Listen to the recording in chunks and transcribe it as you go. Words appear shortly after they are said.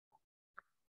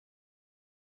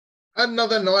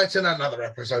another night and another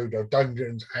episode of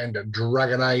Dungeons and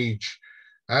Dragon Age.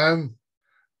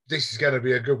 This is going to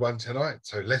be a good one tonight,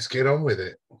 so let's get on with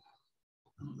it.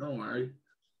 Don't worry.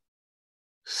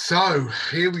 So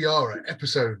here we are at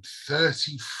episode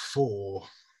 34.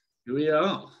 Here we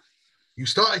are. You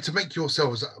started to make your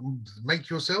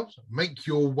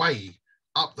way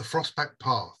up the Frostback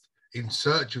path in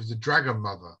search of the Dragon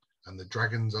Mother and the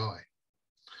Dragon's Eye.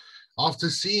 After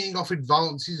seeing off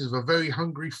advances of a very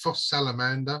hungry frost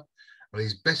salamander and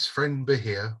his best friend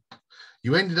Bahir,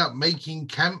 you ended up making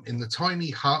camp in the tiny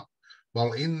hut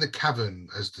while in the cavern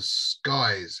as the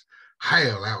skies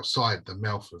hail outside the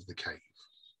mouth of the cave.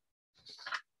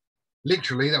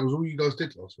 Literally, that was all you guys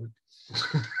did last week.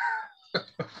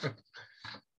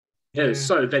 Yeah, it's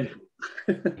so eventful.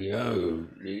 Yo,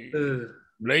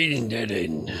 bleeding dead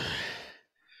end.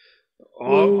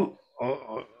 Oh.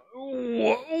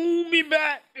 Me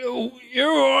back. Oh, you're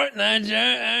all right, lads.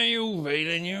 How you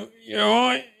feeling? You're all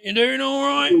right? You doing all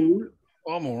right?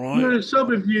 I'm all right. No,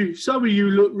 some of you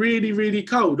look really, really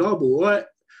cold. I'm all right.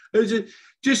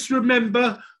 Just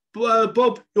remember,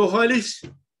 Bob, Your Highness,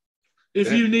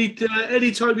 if you need,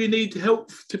 anytime you need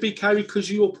help to be carried because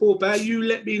of your poor bear, you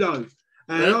let me know.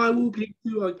 And I will be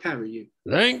sure I carry you.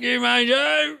 Thank you,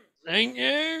 Major. Thank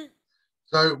you.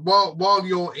 So while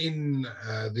you're in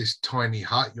this tiny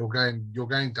hut, you're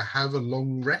going to have a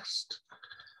long rest.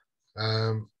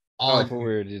 I thought we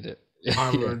already did it.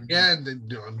 Yeah,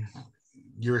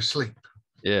 you're asleep.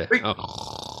 Yeah.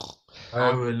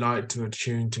 I would like to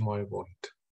attune to my wand.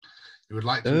 You would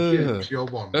like to attune to your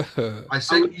wand. I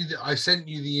sent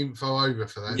you the info over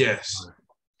for that. Yes.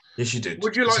 Yes, you did.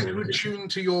 Would you like to attune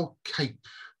to your cape?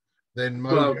 Then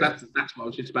Mojo. Well, that's what I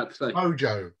was just about to say.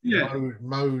 Mojo. Yeah.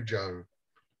 Mojo.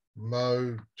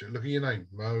 Look at your name.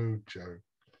 Mojo.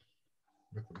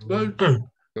 Mojo.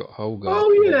 Got a whole guy.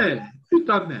 Oh, yeah. Who's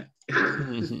done that?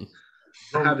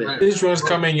 This was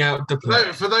coming out to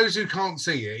play. For those who can't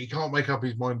see it, he can't make up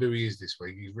his mind who he is this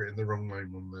week. He's written the wrong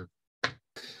name on the...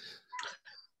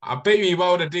 I bet you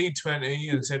rolled a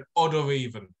D20 and said odd or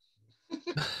even.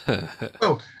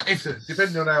 Well,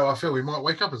 depending on how I feel, we might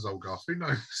wake up as old Garth. Who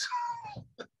knows?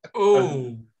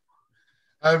 Oh.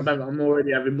 I'm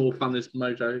already having more fun as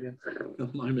Mojo again at the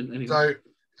moment. Anyway. So,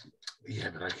 yeah,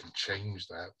 but I can change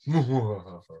that.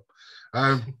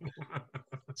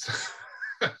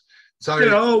 So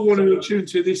yeah, I want to attune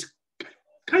to this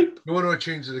cape. You want to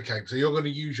attune to the cape, so you're going to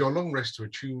use your long rest to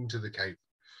attune to the cape.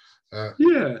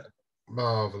 Yeah.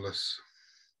 Marvellous.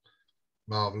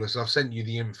 I've sent you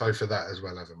the info for that as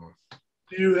well, haven't I?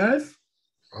 You have?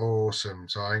 Awesome.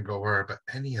 So I ain't got to worry about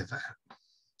any of that.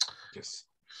 Yes.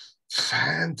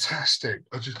 Fantastic.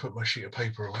 I just put my sheet of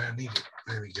paper away. I need it.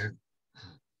 There we go.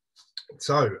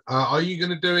 So, are you going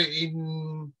to do it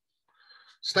in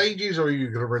stages, or are you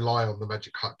going to rely on the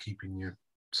magic hut keeping you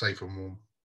safe and warm?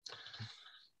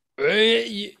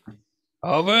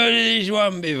 I've heard of this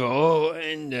one before,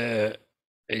 and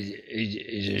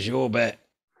it's a sure bet.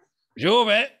 Sure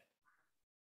bet.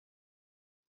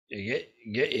 You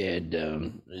get your head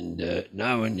down, and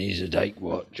no one needs to take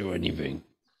watch or anything.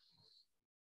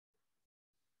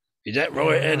 Is that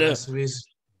right, Edda?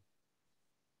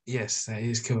 Yes, that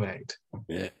is correct.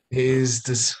 Yeah.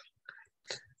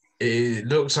 It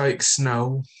looks like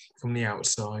snow from the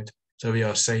outside, so we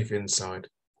are safe inside.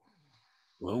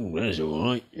 Oh, that's all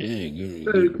right. Yeah,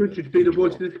 good. Could just be the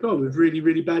voice of the sky with really,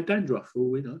 really bad dandruff, for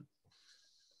all we know.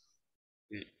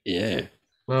 Yeah.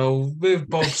 Well, with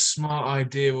Bob's smart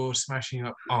idea of smashing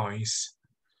up ice,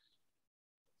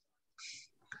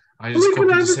 I just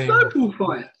copied the same. Snowball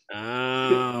fight.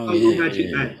 Oh,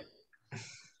 yeah.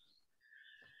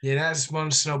 Yeah, that's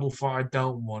one snowball fight I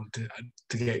don't want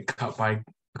to get cut by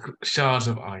shards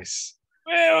of ice.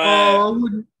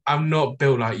 I'm not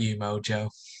built like you, Mojo.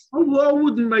 I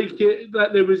wouldn't make it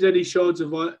that there was any shards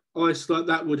of ice like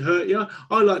that would hurt you.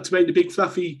 I like to make the big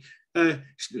fluffy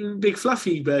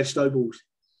snowballs.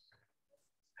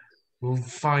 We'll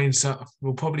find some.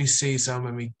 We'll probably see some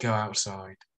when we go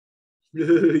outside.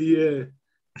 Yeah.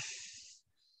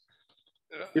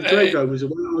 If Drago was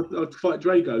away, I'd fight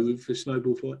Drago with the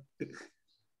snowball fight.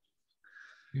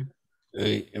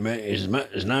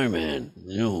 It's no man.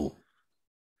 No.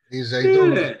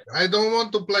 I don't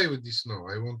want to play with the snow.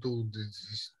 I want to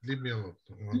just leave me alone.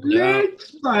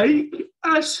 Let's make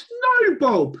a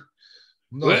snowball.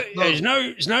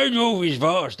 Snowball is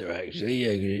faster, actually.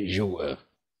 Yeah, it's shorter.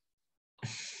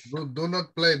 Do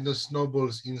not play the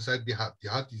snowballs inside the hut. The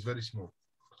hut is very small.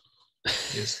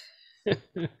 Yes.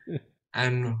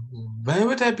 And where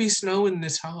would there be snow in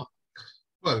this hut?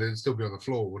 Well, it'd still be on the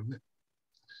floor, wouldn't it?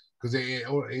 Because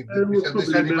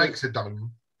this only makes a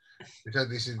dome.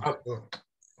 This is.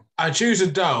 I choose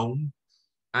a dome,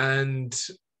 and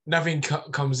nothing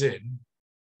comes in.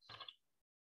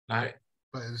 Like,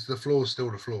 but the floor's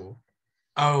still the floor.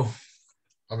 Oh,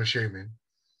 I'm assuming.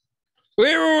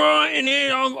 We're all right in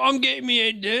here. I'm getting my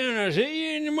head down. I'll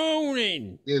see you in the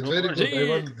morning. Yeah, very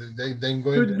good. They've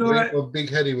Good night. Big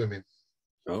heady women.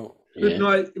 Oh, yeah. Good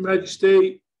night, Your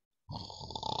Majesty.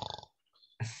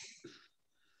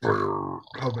 Oh,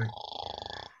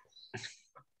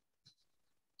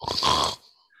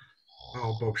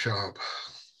 Bob, shut up.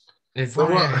 If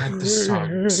I had the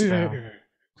sun spell.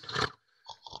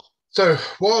 So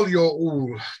while you're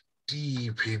all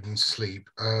deep in sleep,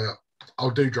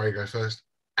 I'll do Drago first,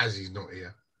 as he's not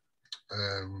here.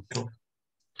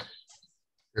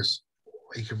 Because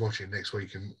he can watch it next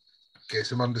week and get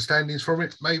some understandings from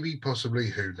it, maybe, possibly,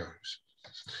 who knows.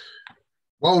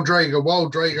 While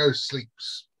Drago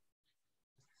sleeps,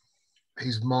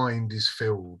 his mind is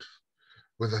filled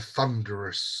with a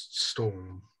thunderous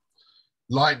storm.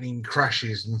 Lightning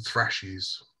crashes and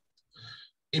thrashes.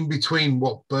 In between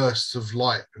what bursts of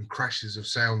light and crashes of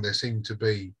sound, there seem to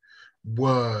be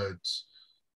words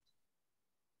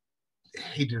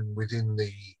hidden within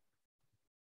the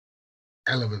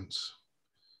elements.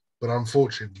 But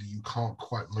unfortunately, you can't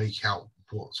quite make out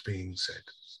what's being said.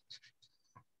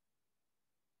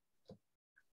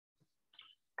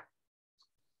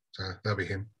 So that'll be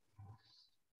him.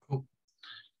 Cool.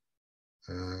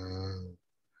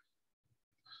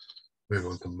 Move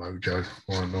on to Mojo.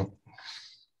 Why not?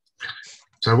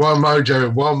 So while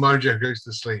Mojo goes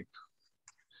to sleep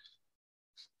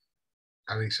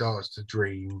and he starts to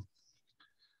dream,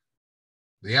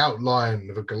 the outline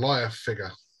of a Goliath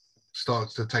figure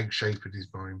starts to take shape in his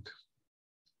mind.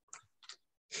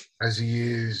 As he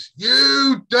is,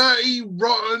 "You dirty,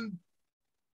 rotten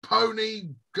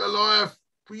pony, Goliath,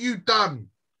 what you done?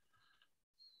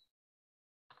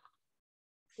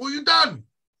 What you done?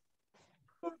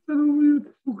 I don't know what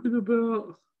you're talking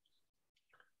about.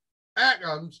 Out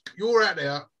comes, you're out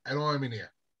there and I'm in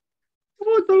here."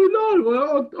 I don't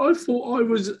know. I thought I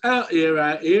was out here,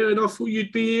 and I thought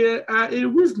you'd be out here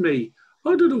with me.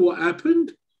 I don't know what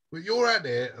happened. But you're out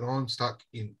there and I'm stuck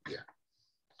in here.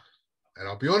 And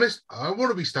I'll be honest, I don't want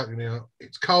to be stuck in here.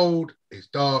 It's cold, it's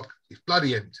dark, it's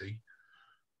bloody empty.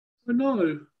 I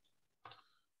know.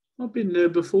 I've been there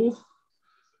before.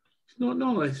 It's not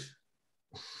nice.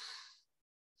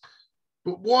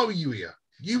 But why were you here?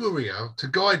 You were here to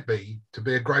guide me to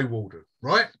be a Grey Warden,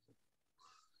 right?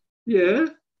 Yeah.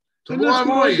 So why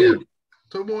am I here?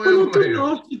 So why am I here?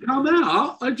 I didn't come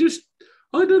out. I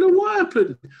don't know what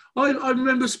happened. I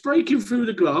remember breaking through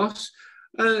the glass,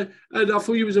 and I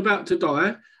thought you was about to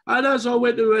die. And as I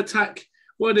went to attack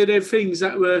one of them things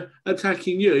that were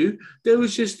attacking you, there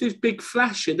was just this big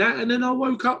flash in that, and then I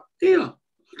woke up here.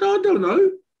 I don't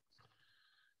know.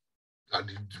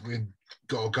 We've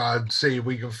got to go and see if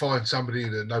we can find somebody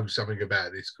that knows something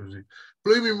about this, because it's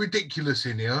blooming ridiculous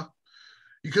in here.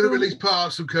 You could have at least put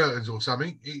up some curtains or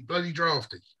something. It's bloody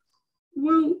drafty.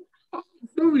 Well, I'm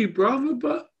sorry, brother,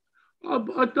 but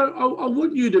I don't. I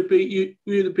want you to be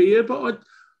here, but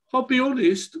I'll be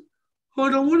honest.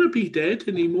 I don't want to be dead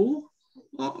anymore.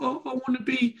 I want to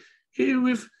be here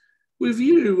with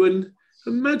you and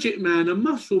Magic Man and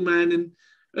Muscle Man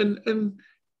and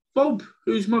Bob,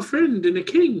 who's my friend and a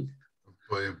king.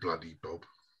 Bloody Bob.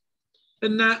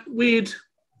 And that weird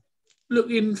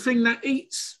looking thing that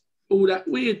eats all that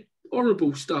weird,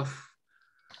 horrible stuff.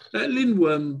 That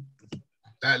Lindworm.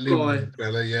 That Lindworm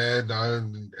fella, yeah, no.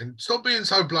 And stop being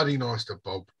so bloody nice to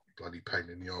Bob. Bloody pain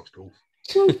in the arse, Dolph.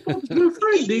 Well, Bob's my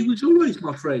friend. He was always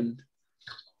my friend.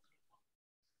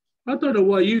 I don't know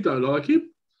why you don't like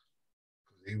him.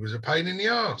 He was a pain in the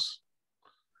arse.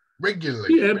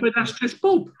 Regularly. Yeah, but that's just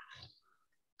Bob.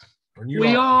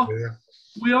 We are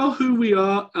who we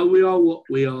are, and we are what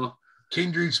we are.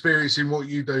 Kindred spirits in what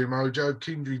you do, Mojo.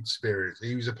 Kindred spirits.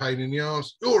 He was a pain in the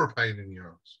arse. You're a pain in the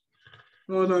arse.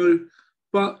 I know,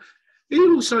 but he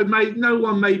also no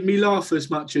one made me laugh as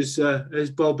much as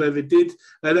Bob ever did.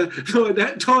 And like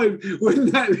that time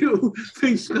when that little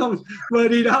thing come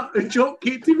running up and Jock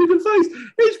kicked him in the face.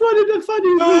 It's one of the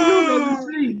funniest things I've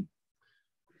ever seen.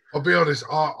 I'll be honest.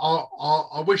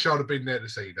 I wish I'd have been there to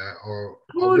see that.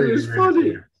 It was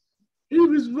funny. It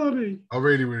was funny. I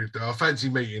really do. I fancy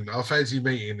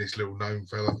meeting this little gnome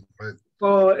fella.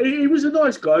 He was a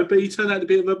nice guy, but he turned out to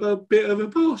be a bit of a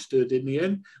bastard in the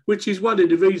end, which is one of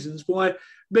the reasons why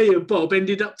me and Bob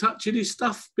ended up touching his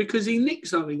stuff, because he nicked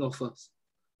something off us.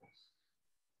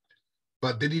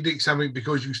 But did he nick something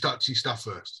because you touched his stuff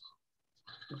first?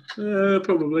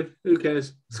 Probably. Who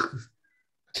cares?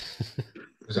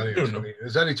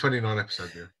 There's only 29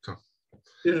 episodes here. So.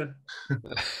 Yeah.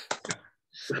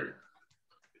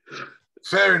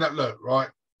 Fair enough. Look, right.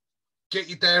 Get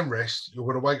your damn rest. You're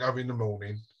going to wake up in the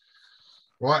morning.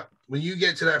 Right? When you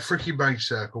get to that freaking mage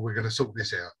circle, we're going to sort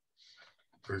this out.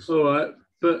 All right.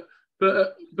 But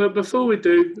before we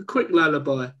do, a quick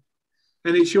lullaby.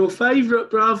 And it's your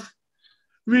favourite, bruv.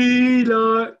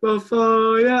 Relight my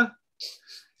fire.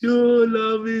 Your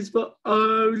love is my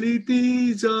only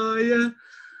desire.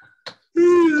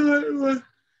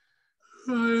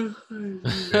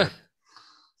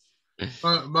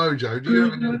 Mojo, do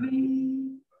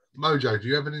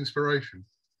you have an inspiration?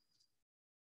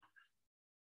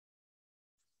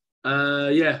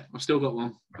 Yeah, I've still got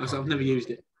one. I've never used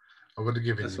it. I would have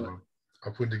given you one. I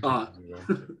would have given you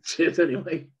one. Cheers,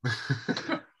 anyway.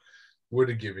 Would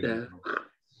have given you one.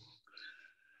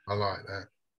 I like that.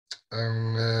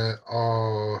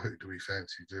 Who do we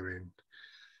fancy doing?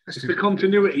 It's for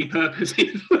continuity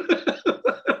purposes.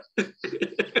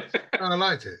 I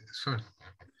liked it. It's fun.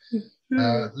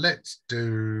 Let's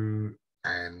do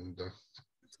Time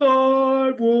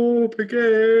warp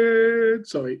again.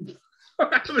 Sorry.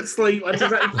 I'm asleep. I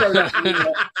just had to throw that in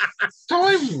there.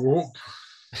 Time warp.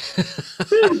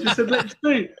 Just said, let's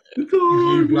do.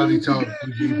 You bloody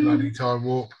time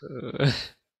warp.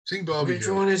 Sing Barbie. Which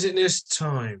one is it this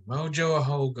time? Mojo or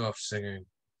Hogarth singing?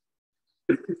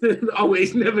 Oh,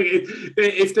 it's never.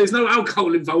 If there's no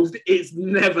alcohol involved, it's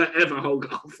never ever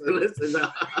Hogarth. Unless there's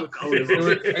alcohol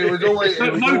involved. It was always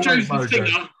Mojo's the Mojo.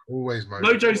 singer. Always Mojo.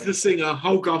 Mojo's the singer.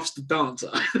 Hogarth's the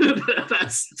dancer.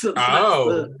 that's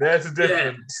there's a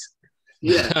difference.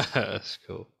 Yeah, that's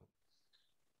cool.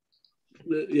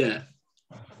 Yeah.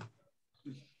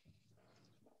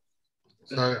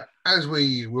 So as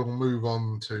we will move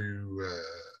on to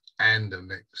Ander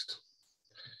next.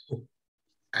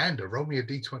 Ander, roll me a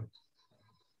d20.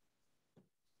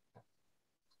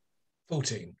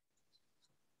 14.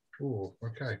 Oh,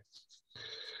 okay.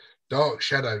 Dark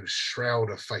shadows shroud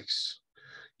a face.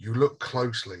 You look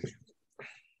closely.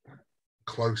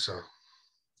 Closer.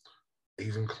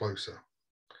 Even closer.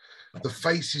 The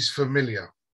face is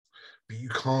familiar, but you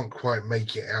can't quite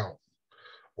make it out.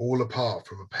 All apart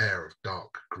from a pair of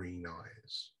dark green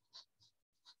eyes.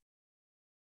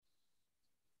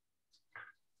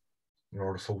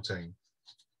 You're a 14.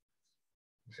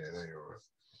 Yeah, there you're right.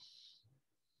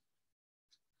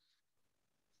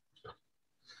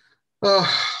 Oh,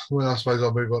 well, I suppose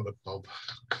I'll move on to Bob.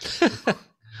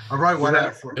 I wrote one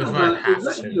out for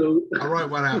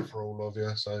all of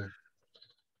you, so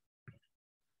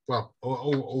well,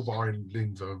 all behind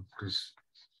Lindworm, because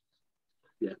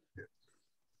yeah.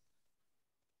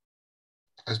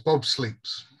 As Bob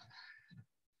sleeps,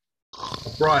 a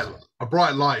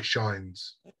bright light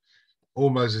shines,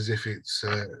 almost as if it's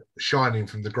shining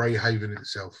from the Grey Haven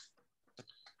itself.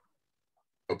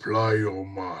 Apply your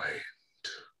mind.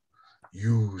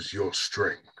 Use your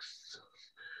strength.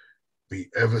 Be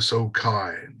ever so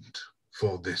kind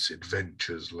for this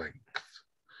adventure's length.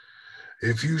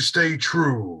 If you stay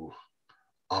true,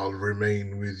 I'll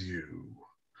remain with you.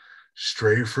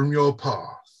 Stray from your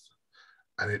path,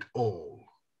 and it all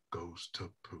goes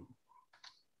to poo.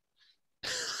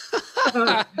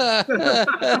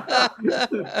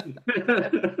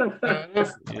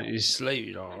 He's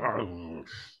sleeping. Oh.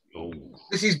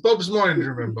 This is Bob's mind,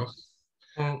 remember?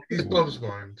 It's Bob's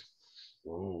mind.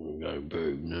 Oh, go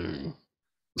boo, no.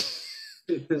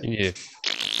 Yeah.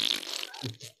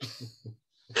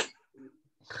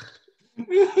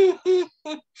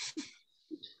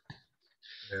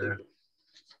 Yeah.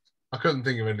 I couldn't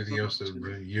think of anything else that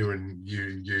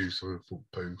you, so I thought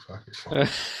poo, fuck it.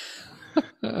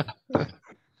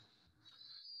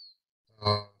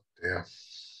 Oh, dear.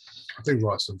 I do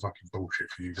write some fucking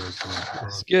bullshit for you guys tonight.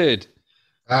 That's good.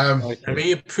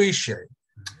 We appreciate.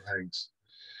 Thanks.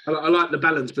 I like the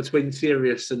balance between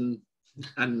serious and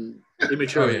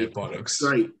immaturity. Oh, yeah, bollocks.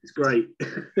 It's great.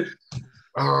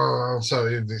 So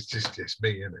it's just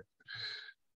me, isn't it?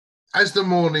 As the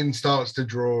morning starts to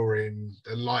draw in,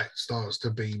 the light starts to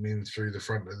beam in through the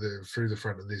front of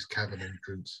this cavern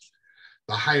entrance.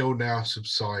 The hail now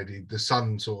subsided. The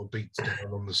sun sort of beats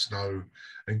down on the snow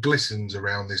and glistens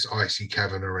around this icy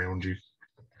cavern around you.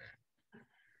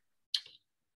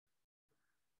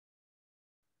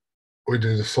 We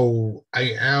do the full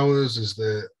 8 hours as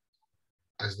the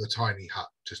tiny hut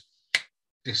just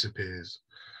disappears.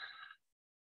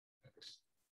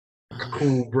 A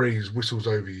cool breeze whistles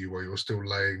over you while you're still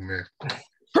laying there,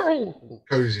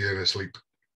 cozy and asleep.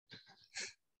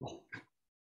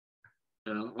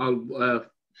 I'll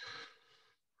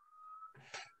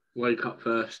wake up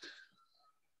first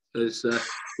as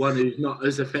one who's not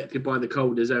as affected by the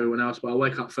cold as everyone else, but I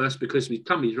wake up first because my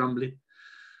tummy's rumbling.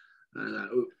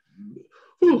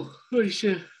 Oh,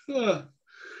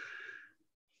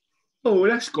 well,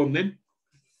 that's gone then.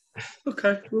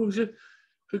 Okay, we'll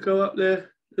go up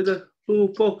there to the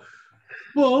Bob.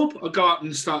 I go up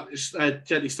and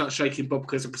gently start shaking Bob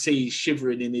because I can see he's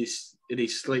shivering in his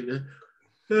sleep.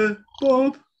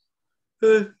 Bob,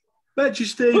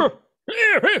 Majesty.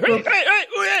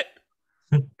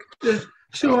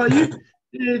 So are you?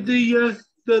 The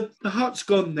hut's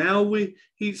gone now.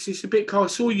 It's a bit cold. I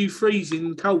saw you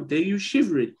freezing cold there. You're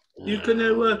shivering. You're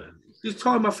gonna. It's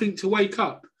time, I think, to wake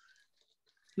up.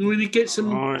 And really get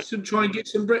try and get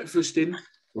some breakfast in.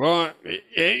 Right, that's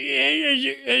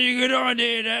a good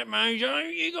idea, that, mate.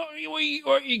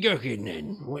 What you cooking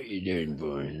then? What you doing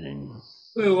for us then?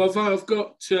 Well, I've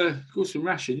got some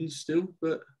rations still,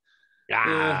 but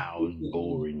I was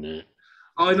boring that.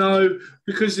 I know,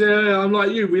 because I'm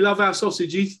like you. We love our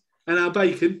sausages and our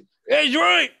bacon. That's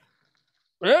right.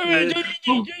 That's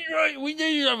right. We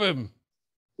do love them.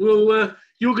 Well,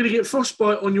 you're going to get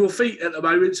frostbite on your feet at the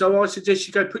moment, so I suggest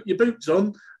you go put your boots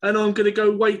on, and I'm going to go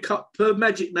wake up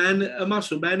Magic Man, a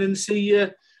Muscle Man, and see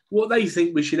what they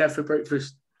think we should have for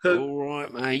breakfast. All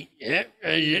right, mate. Yep,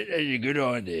 that's a good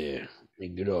idea.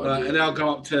 And I'll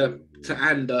go up to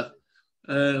Ander.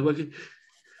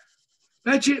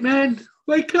 Magic Man,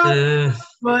 wake up!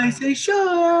 Rise and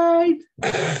shine!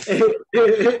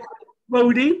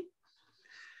 Moldy.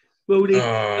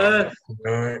 Yeah.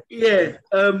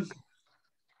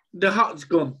 The hut's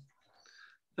gone.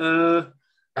 So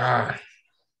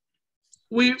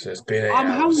it's been 8 I'm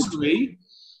hours. hungry.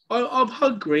 I'm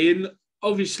hungry, and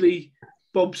obviously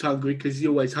Bob's hungry because he's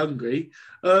always hungry.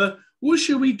 What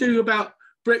should we do about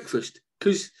breakfast?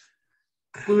 Because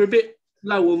we're a bit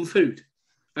low on food,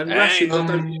 and rations I don't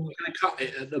think we're going to cut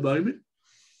it at the moment.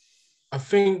 I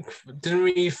think didn't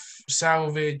we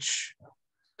salvage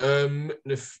the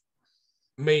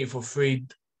meat for 3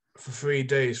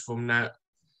 days from that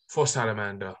frost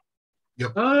salamander?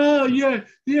 Yep. Yeah.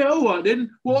 All right then.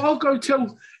 Well, I'll go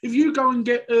tell if you go and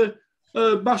get a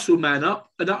Muscle Man up,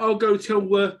 and I'll go tell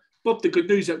Bob the good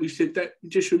news that we said that.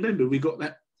 Just remember, we got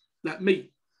that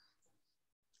meat.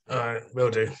 All right,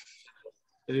 will do.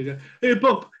 There you go. Hey,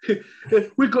 Bob,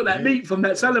 we got that meat from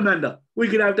that salamander. We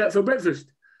can have that for breakfast.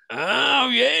 Oh,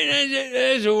 yeah,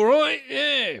 that's all right.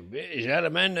 Yeah, bit of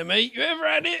salamander meat. You ever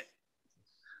had it?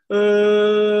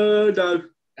 No.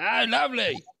 Oh,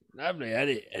 lovely. Had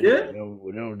it. Yeah?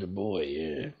 When I was a boy,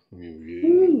 yeah.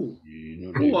 Ooh.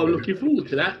 I'm looking forward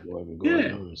to that.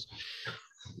 Yeah.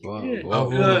 While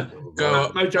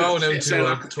them two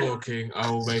are talking,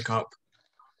 I will wake up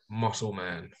Muscle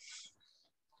Man.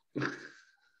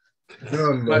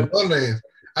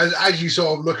 As you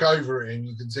sort of look over it and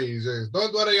you can see he says,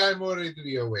 "Don't worry, I'm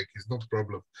already awake. It's not a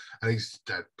problem." And he's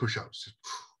push-ups.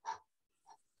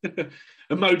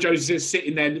 And Mojo's just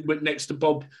sitting there next to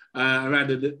Bob around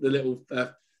the little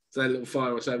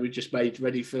fire or so we just made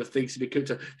ready for things to be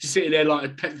cooked. Just sitting there like a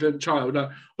petulant child. Like,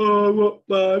 I want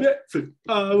my breakfast.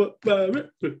 I want my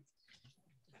breakfast.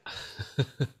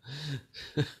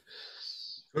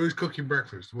 Who's cooking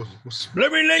breakfast? What's...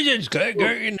 Blooming legends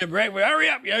cooking the breakfast. Hurry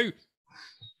up, you.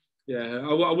 Yeah,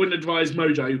 I wouldn't advise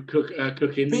Mojo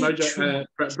cooking Mojo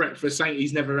breakfast, something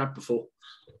he's never had before.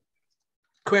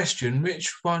 Question: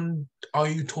 which one are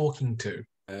you talking to?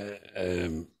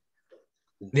 The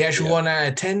actual one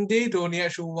that attended, or the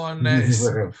actual one that's...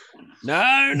 No,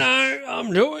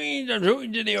 I'm talking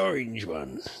to the orange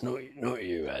one. Not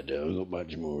you, Adam. I've got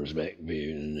much more respect for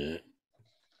you than that.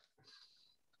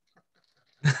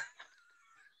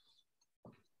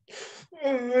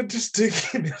 Just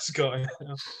digging this guy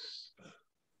out.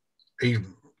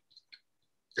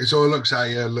 It's all looks at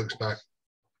you, looks back,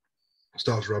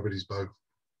 starts rubbing his bow.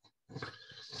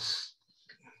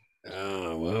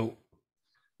 Oh, well.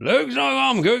 Looks like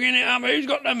I'm cooking it up. Who's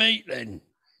got the meat then?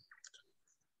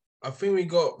 I think we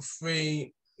got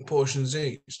 3 portions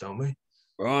each, don't we?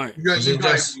 Right.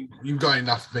 You've got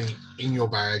enough meat in your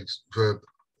bags for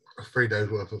 3 days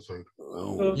worth of food.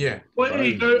 Oh, yeah. Well, here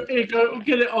you go. I'll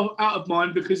get it out of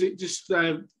mine because it just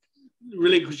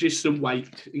relinquishes some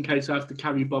weight in case I have to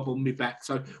carry Bob on my back.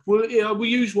 So we'll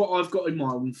use what I've got in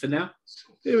mind for now.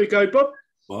 Here we go, Bob.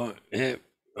 Right, yeah.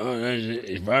 Oh,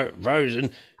 it's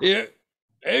frozen. Yeah.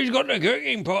 Who's got the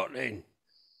cooking pot then?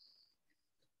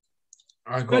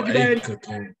 I got a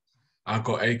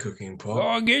cooking pot.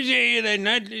 Oh, give it here then,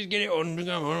 lad. Let's get it on.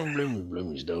 Come on,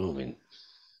 blooming starving.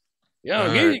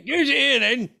 Yeah, give it here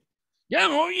then. Yeah,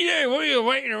 what are you doing? What are you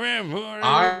waiting around for?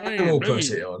 I will put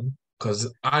it on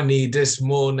because I need this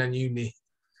more than you need.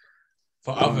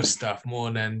 for other stuff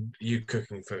more than you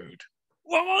cooking food.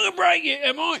 Well, I'm going to break it,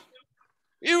 am I?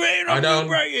 You reckon I'm going to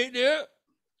break it, yeah?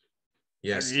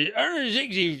 Yes.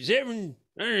 167,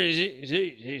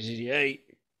 168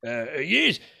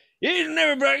 years. He's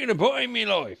never breaking a pot in my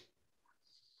life.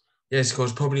 Yes,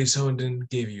 because probably someone didn't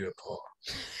give you a pot.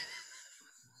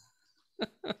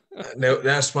 No,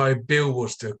 that's why Bill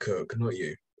was to cook, not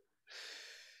you.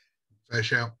 Fair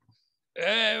shout.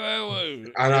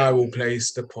 And I will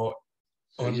place the pot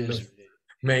on the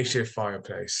makeshift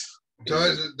fireplace. So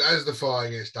as the fire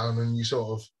gets done and you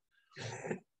sort of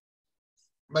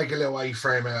make a little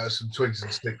A-frame out of some twigs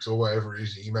and sticks or whatever it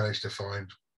is that you manage to find,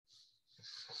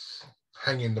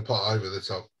 hanging the pot over the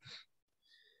top,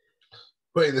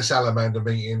 putting the salamander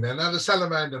meat in there. Now the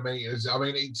salamander meat is, I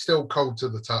mean, it's still cold to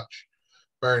the touch,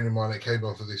 bearing in mind it came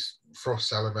off of this frost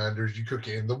salamander. As you cook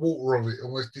it in, the water of it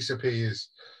almost disappears.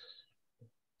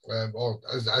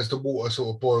 As the water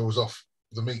sort of boils off,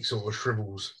 the meat sort of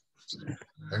shrivels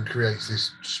and creates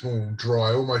this small,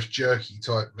 dry, almost jerky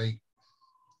type meat.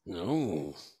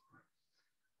 No.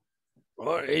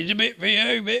 Well, it's a bit for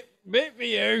you, bit for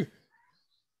you.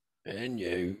 And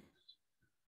you.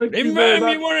 Limbo,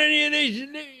 you want any of these?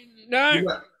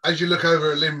 No? As you look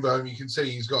over at Limbo, you can see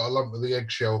he's got a lump of the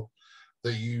eggshell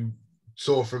that you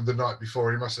saw from the night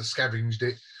before. He must have scavenged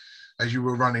it as you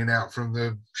were running out from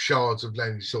the shards of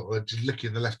land. You sort of just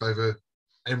licking the leftover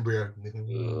embryo.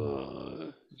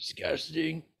 Oh,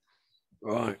 disgusting.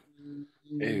 Right.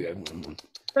 There you go.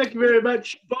 Thank you very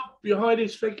much, Bob, Your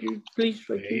Highness. Thank you. Please,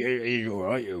 thank you. You're all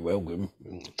right. You're welcome.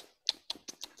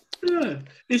 Yeah,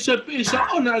 it's an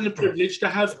honour and a privilege to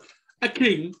have a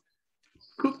king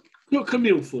cook a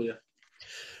meal for you.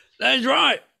 That's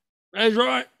right. That's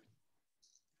right.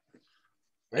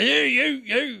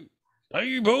 You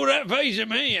pull that face at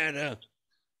me, Anna.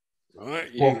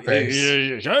 Right? What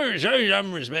face? Show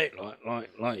some respect,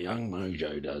 like young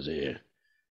Mojo does here.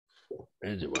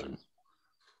 There's the one.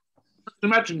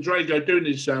 Imagine Drago doing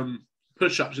his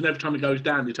push-ups, and every time he goes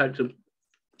down, he takes a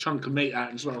chunk of meat out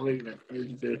and starts eating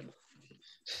it.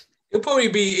 He'll probably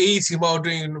be eating while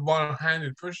doing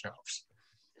one-handed push-ups.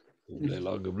 They're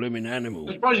like a blooming animal.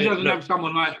 I suppose he doesn't have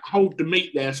someone like hold the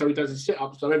meat there so he doesn't sit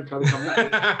up. So every time he comes out,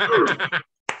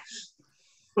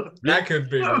 that could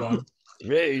be one.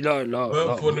 Very for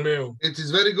the meal. It is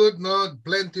very good. No,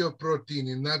 plenty of protein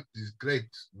in that. Is great.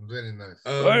 Very nice.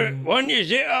 Why don't you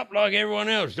sit up like everyone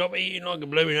else? Stop eating like a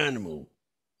blooming animal.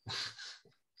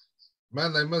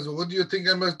 Man, what do you think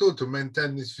I must do to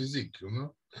maintain this physique, you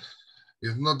know?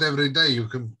 If not every day you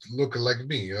can look like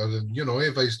me. You know,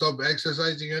 if I stop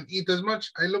exercising and eat as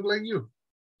much, I look like you.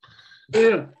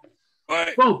 Yeah.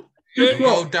 Right. Well,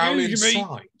 go down in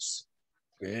size.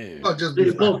 Yeah. Not just be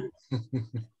fat.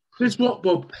 This what,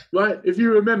 Bob, right? If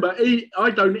you remember, I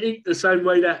don't eat the same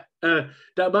way that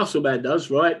muscle man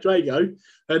does, right, Drago,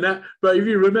 and that. But if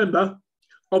you remember,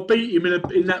 I beat him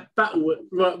in that battle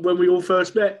right when we all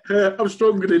first met. I'm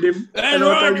stronger than him. That's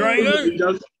right,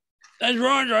 Drago. That's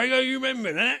right, Drago. You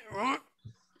remember that, right?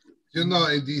 You know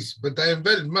it is, but I am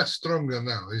very much stronger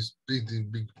now. It's big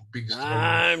stronger.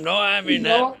 I'm not having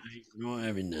that. Not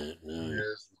having that. No.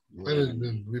 Yes.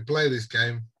 We play this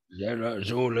game.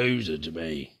 That's all loser to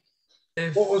me.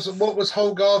 What was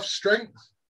Hogarth's strength?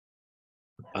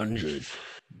 100.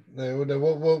 No,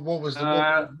 what was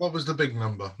the big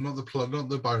number? Not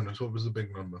the bonus. What was the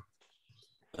big number?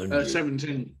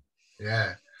 17.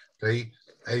 Yeah.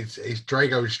 It's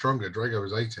Drago is stronger. Drago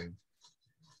is 18.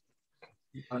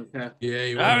 Okay. Yeah,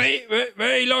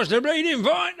 he lost the bleeding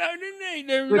fight, though, didn't he?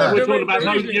 We're talking about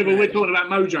Mojo, but we're talking about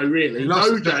Mojo, really. He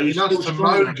lost to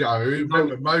Mojo.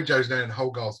 Remember, Mojo's now in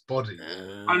Hogarth's body.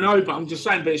 I know, but I'm just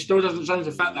saying, but it still doesn't change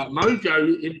the fact that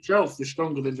Mojo himself is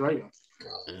stronger than Drago.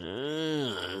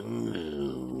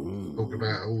 Talk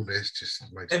about all this just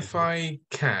makes if I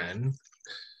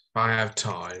have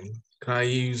time, can I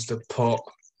use the pot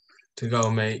to go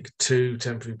and make 2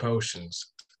 temporary potions?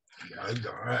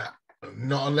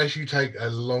 Not unless you take a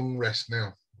long rest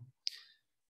now.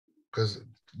 Because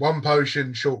 1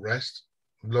 potion, short rest,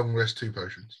 long rest, 2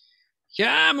 potions.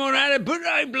 Come on, Adam, put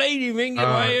that bleeding thing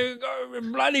away. You've got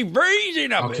bloody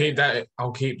freezing up.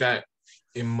 I'll keep that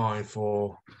in mind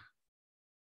for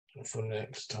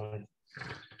next time.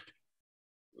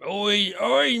 Always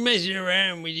messing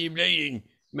around with your bleeding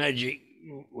magic.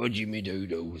 Wodgy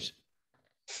doodles.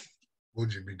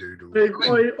 Wodgy doodles.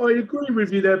 I agree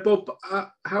with you there, Bob.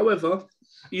 However,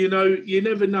 you know, you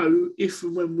never know if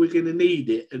and when we're going to need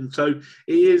it. And so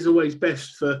it is always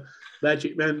best for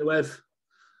Magic Man to have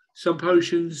some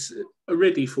potions are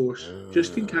ready for us,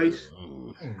 just in case.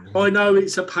 I know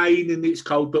it's a pain and it's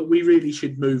cold, but we really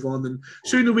should move on. And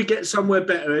sooner we get somewhere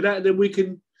better at that, then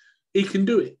he can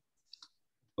do it.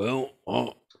 Well,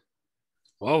 I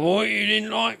thought you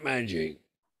didn't like magic.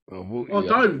 I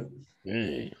don't.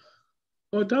 Yeah.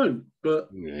 I don't, but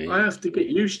I have to get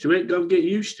used to it. Go and get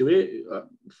used to it. I'm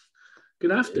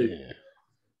gonna have to. Yeah.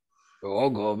 Well,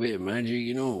 I've got a bit of magic,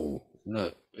 you know.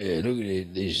 Look, look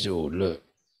at this sword. Look,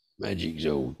 magic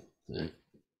sword. Yeah.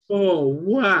 Oh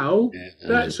wow,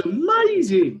 that's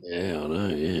amazing. Yeah, I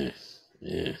know.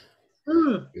 Yeah.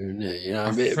 You know,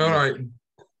 I feel like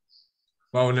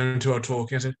while them two are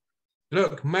talking, I said,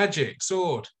 "Look, magic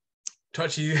sword."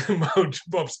 Touchy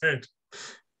Bob's head,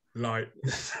 light.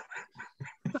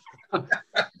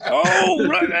 Oh,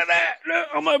 look at that! Look,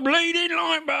 I'm a bleeding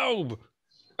light bulb.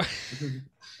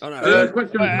 What's that?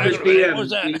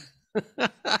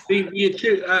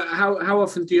 How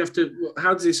often do you have to?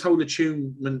 How does this whole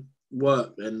attunement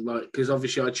work then? Like, because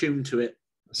obviously I tuned to it.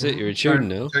 That's it. You're attuned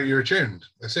now. So you're attuned.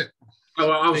 That's it. Oh,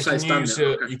 well, I'll say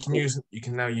you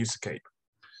can now use the cape.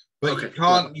 But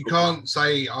you can't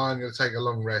say I'm going to take a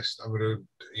long rest. I'm going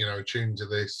to attune to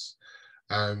this.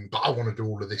 But I want to do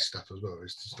all of this stuff as well.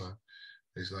 It's just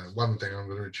like one thing I'm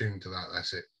going to attune to that.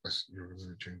 That's it. You're going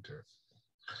to attune to it.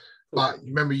 But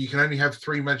remember, you can only have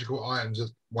 3 magical items at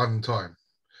one time.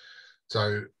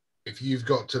 So if you've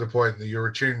got to the point that you're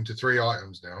attuned to 3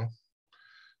 items now,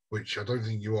 which I don't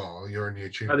think you are, you're only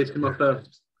attuned. This is my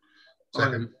first.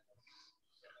 Second.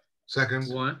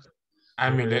 Why?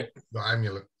 Amulet. Not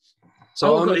amulet.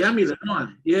 So I've got the amulet,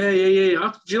 mine. Yeah.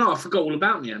 Do you know? I forgot all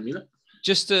about the amulet.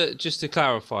 Just to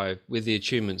clarify with the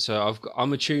attunement, so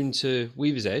I'm attuned to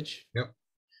Weaver's Edge. Yep.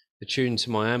 Attuned to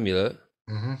my amulet.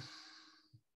 Mm-hmm.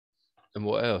 And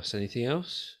what else? Anything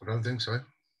else? I don't think so.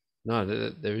 No,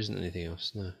 there isn't anything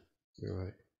else. No, you're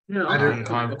right. Yeah, Adder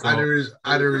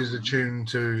is attuned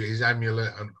to his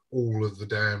amulet and all of the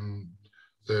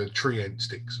tree end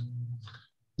sticks.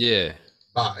 Yeah.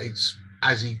 But it's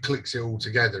as he clicks it all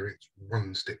together, it's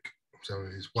one stick. So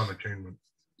it's one attunement.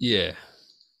 Yeah.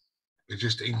 It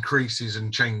just increases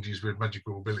and changes with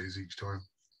magical abilities each time.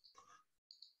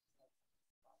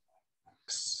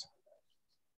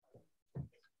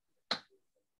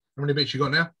 How many bits you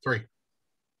got now? 3.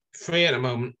 3 at the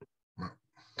moment.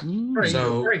 Right.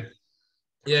 Three.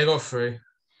 Yeah, I got 3.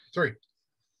 3.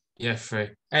 Yeah,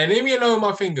 3. Hey, leave me alone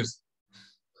with my fingers.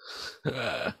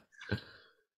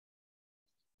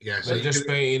 Yeah, so I'm just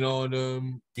waiting on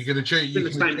you're gonna check. You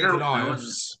can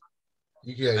lives.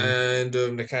 Yeah, and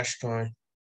the cash guy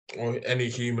or any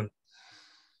human.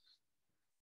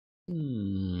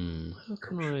 How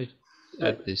can I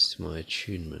add this to my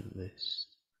attunement list?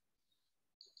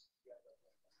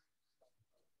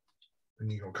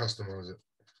 And you got to customize it.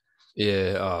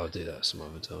 Yeah, I'll do that some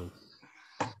other time.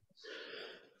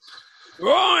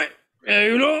 Right,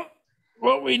 you know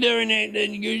what we doing here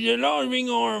then? Because the last thing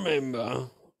I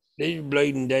remember, there's a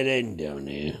bleeding dead end down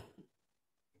there.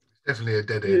 Definitely a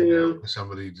dead end now.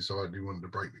 Somebody decided he wanted to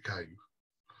break the cave.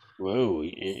 Well,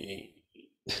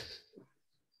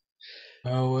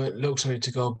 Oh, it looks like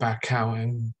to go back out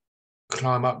and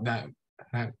climb up that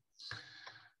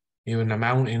either in the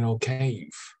mountain or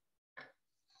cave.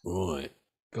 Right.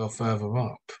 Go further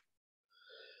up.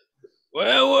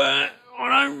 Well, I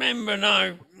don't remember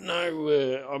I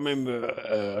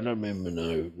don't remember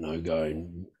no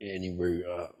going any route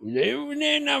up. Was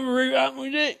there another route up,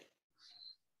 was it?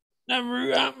 Another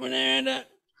route up when they had that?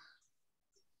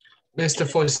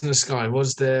 Mr. Voice in the Sky,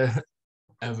 was there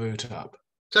a route up?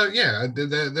 So yeah,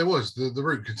 there was the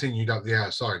route continued up the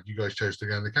outside. You guys chose to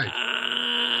go in the cave.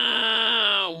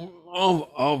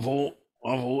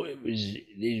 I thought it was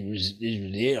this was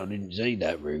it. I didn't see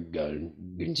that route going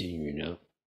continuing up.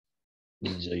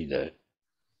 Didn't see that.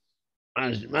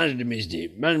 Must have missed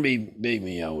it. Must be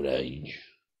me old age.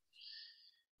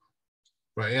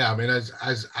 But yeah, I mean,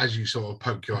 as you sort of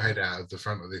poke your head out of the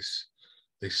front of this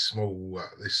small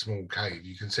cave,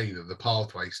 you can see that the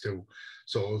pathway still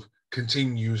sort of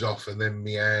continues off and then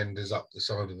meanders up the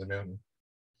side of the mountain.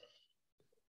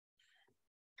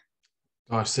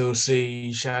 I still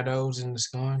see shadows in the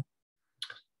sky.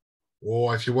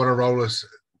 Or if you want to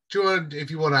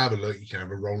if you want to have a look, you can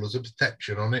have a roll as a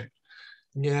perception on it.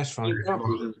 Yeah, that's fine.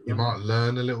 You might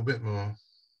learn a little bit more.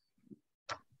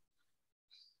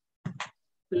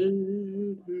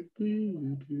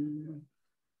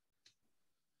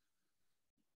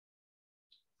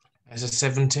 As a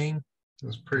 17.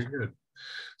 That's pretty good.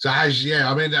 So as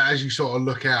you sort of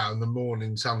look out and the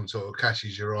morning sun sort of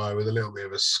catches your eye with a little bit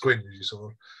of a squint as you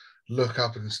sort of look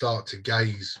up and start to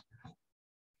gaze.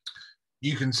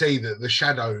 you can see that the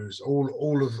shadows,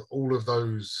 all of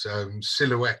those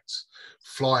silhouettes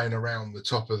flying around the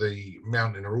top of the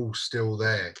mountain are all still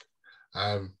there.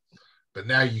 But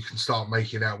now you can start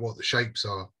making out what the shapes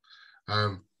are.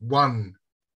 One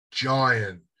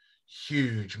giant,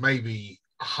 huge, maybe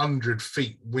 100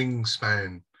 feet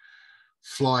wingspan,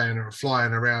 flying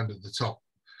around at the top,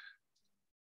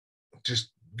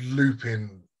 just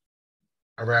looping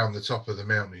around the top of the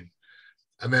mountain,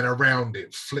 and then around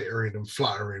it, flittering and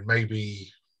fluttering,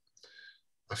 maybe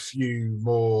a few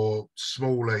more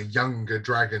smaller, younger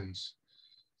dragons.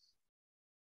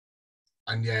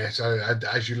 And yeah, so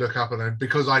as you look up, and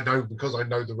because I know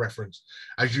the reference,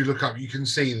 as you look up, you can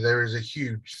see there is a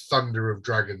huge thunder of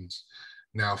dragons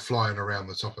now flying around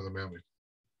the top of the mountain,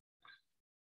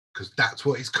 because that's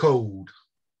what it's called.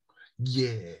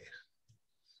 Yeah.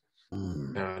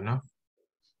 Fair enough.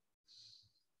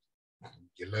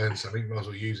 You learn something, might as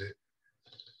well use it.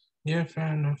 Yeah,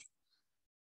 fair enough.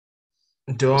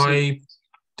 Do I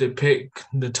depict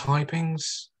the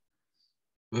typings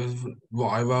with what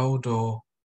I rolled, or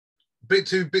Bit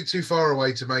too far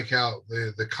away to make out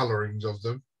the colorings of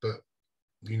them, but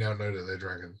you now know that they're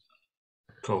dragons.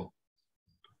 cool?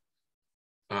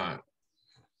 Alright.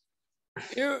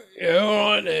 You're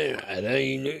all right there. How are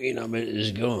you looking up at the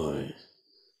sky?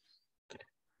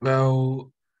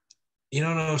 Well, you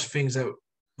know those things that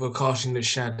were casting the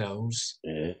shadows.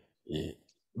 Yeah.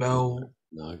 Well,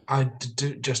 No. I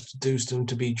just deduced them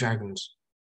to be dragons.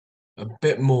 A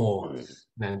bit more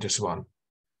than just one.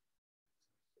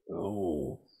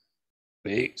 Oh.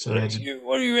 Big. So what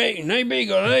do you reckon? They big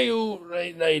or they all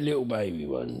they little baby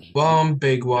ones? One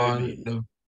big one,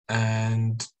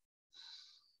 and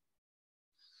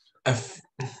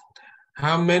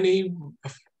how many?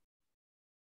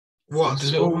 What,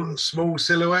 small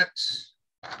silhouettes?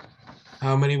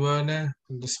 How many were there?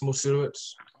 The small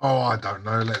silhouettes? Oh, I don't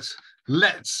know.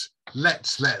 Let's let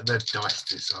the dice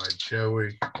decide, shall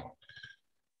we?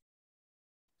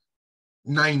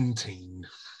 19.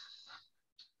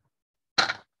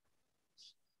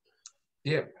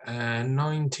 Yep,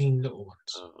 19 little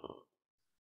ones.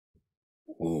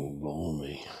 Oh,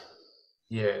 blimey.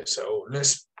 Yeah, so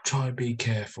let's try and be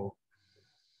careful.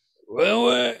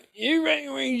 Well, you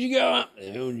reckon we should go up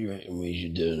there, or do you reckon we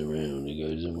should turn around and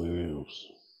go somewhere else?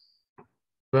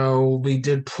 Well, we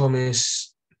did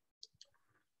promise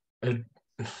the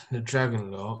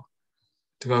dragon lot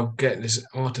to go get this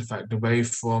artifact away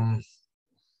from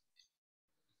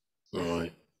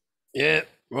Right. Yeah,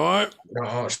 right. the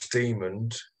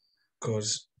archdemon,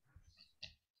 because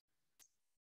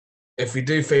if we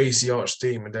do face the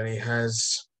archdemon, then he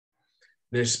has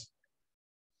this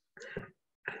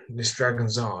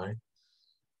dragon's eye.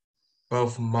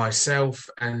 Both myself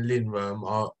and Linworm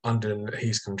are under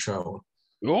his control.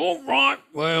 All right.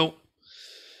 Well,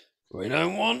 we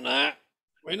don't want that.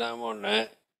 We don't want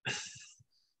that.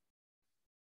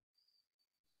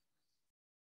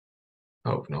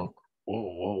 Hope not.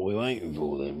 What are we waiting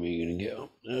for then? We're going to get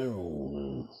up there or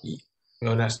no?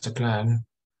 Well, that's the plan.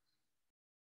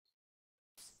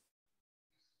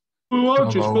 Well,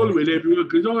 I'm just following everyone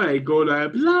because I ain't got a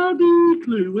bloody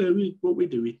clue what we're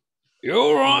doing. You're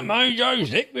all right, Mojo.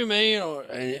 Stick with me, you'll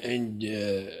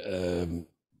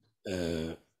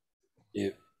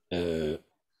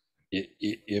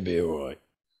be all right.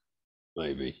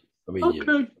 Maybe. I mean,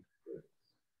 Okay.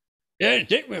 Yeah,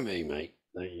 stick with me, mate.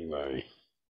 Don't you worry.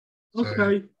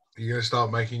 Okay. You're going to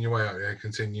start making your way up, yeah?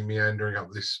 Continue meandering up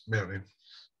this mountain.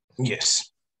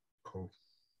 Yes. Cool.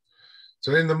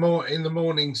 So in the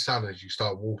morning sun, as you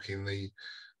start walking,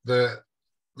 the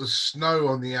snow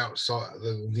on the outside,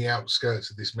 the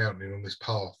outskirts of this mountain on this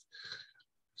path,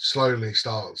 slowly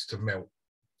starts to melt.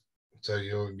 So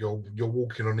you're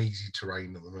walking on easy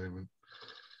terrain at the moment,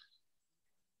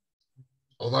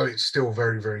 although it's still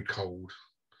very, very cold.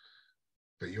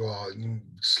 But you are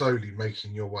slowly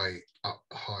making your way up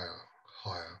higher,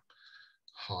 higher,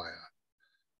 higher.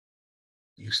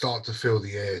 You start to feel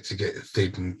the air to get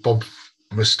thin. Bob's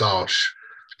moustache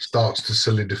starts to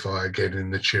solidify again in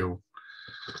the chill.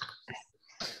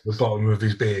 The bottom of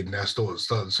his beard now starts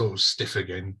sort of stiff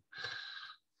again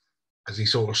as he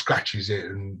sort of scratches it,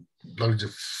 and loads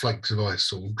of flakes of ice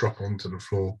sort of drop onto the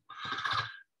floor.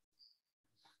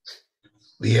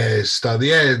 The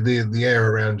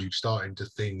air around you starting to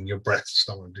thin, your breath's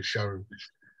starting to show.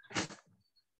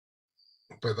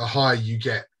 But the higher you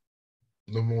get,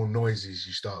 the more noises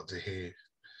you start to hear.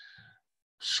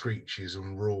 Screeches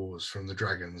and roars from the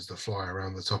dragons that fly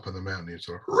around the top of the mountain.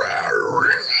 Sort of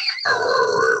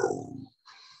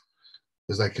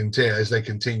as they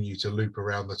continue to loop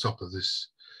around the top of this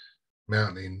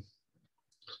mountain.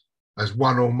 as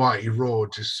one almighty roar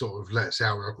just sort of lets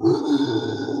out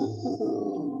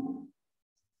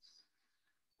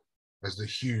as the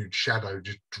huge shadow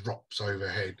just drops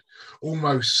overhead,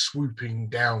 almost swooping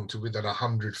down to within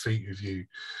 100 feet of you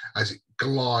as it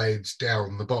glides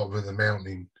down the bottom of the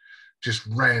mountain, just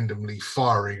randomly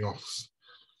firing off.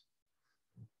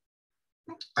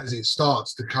 As it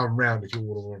starts to come round, if you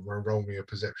want to roll me a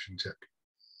perception check.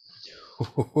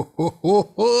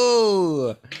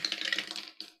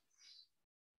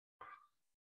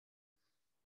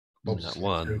 Bob's that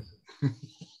one.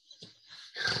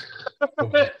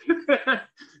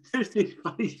 It's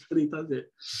funny when he does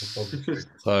it.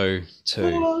 So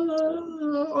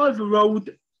 2. I've rolled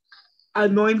a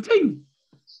 19.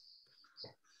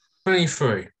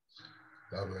 23.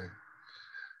 Lovely.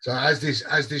 So as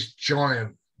this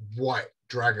giant white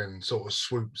dragon sort of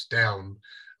swoops down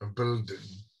and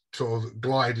sort of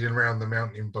gliding around the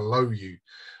mountain below you,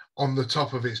 on the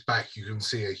top of its back you can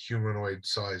see a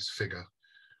humanoid-sized figure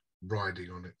riding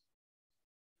on it.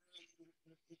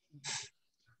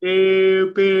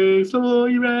 It's not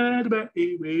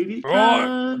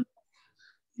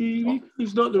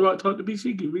the right time to be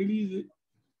singing, really, is it?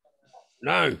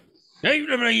 No. Keep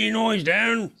the bloody noise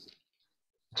down.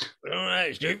 Oh,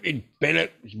 that stupid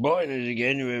Bennet's biting us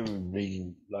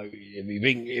again. Like,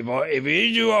 if it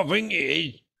is who I think it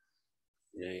is,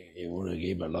 you want to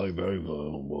keep a low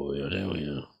profile, boy, I tell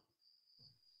you.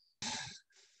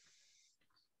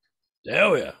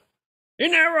 Tell you.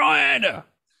 Isn't that right, Ada?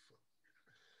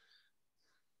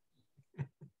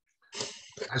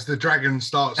 As the dragon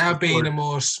starts That to being swoop, a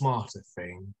more smarter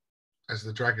thing. as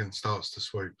the dragon starts to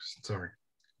swoop,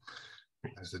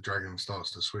 as the dragon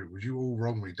starts to swoop, would you all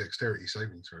roll me dexterity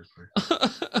saving throws, please?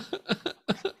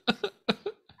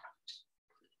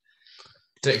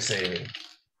 Dexterity.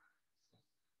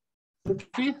 Want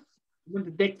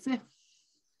the Dexter?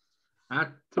 I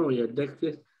told you,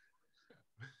 Dexter.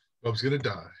 Bob's gonna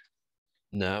die.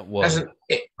 No, what?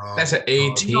 That's an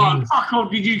 18. No, fuck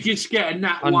off, did you just get a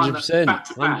nat 1 100%. back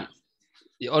to back?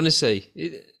 Honestly,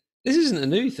 this isn't a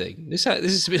new thing. This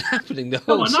has been happening the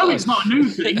whole No, I know it's not a new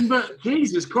thing, but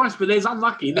Jesus Christ, but there's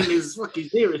unlucky, then there's fucking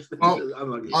serious things.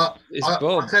 Unlucky.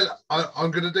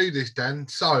 I'm going to do this, Dan.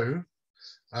 So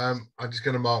I'm just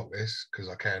going to mark this because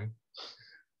I can.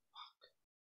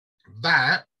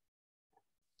 That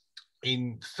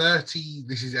in 30,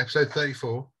 this is episode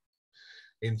 34.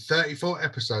 In 34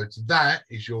 episodes, that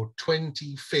is your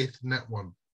 25th net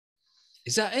one.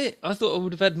 Is that it? I thought I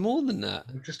would have had more than that.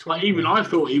 Just Like, even I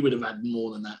thought he would have had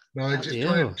more than that. No,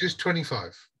 Bloody just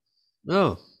 25.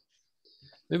 No.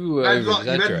 Maybe we're You've had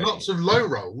over-exaggerating. lots of low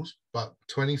rolls, but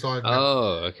 25.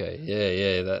 Oh, okay.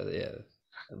 Yeah, that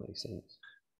makes sense.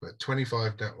 But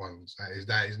 25 net ones.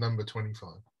 That is number 25.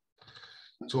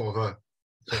 Sort of a.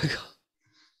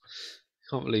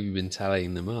 Can't believe you've been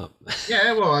tallying them up.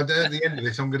 Yeah, well, at the end of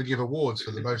this, I'm going to give awards for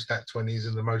the most at 20s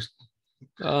and the most.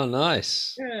 Oh,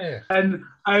 nice. Yeah. And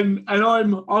I'm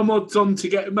odds on to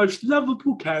get the most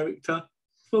lovable character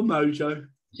for Mojo.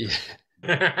 Yeah.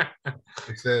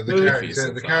 It's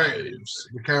the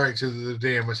character that the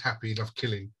DM was happy enough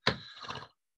killing.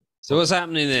 So what's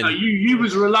happening then? No, you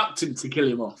was reluctant to kill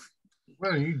him off.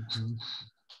 Well,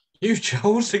 You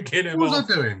chose to kill him what was off.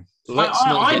 I doing?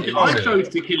 I chose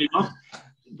to kill him off.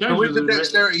 So with the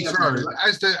dexterity throw,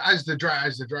 as the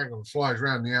dragon flies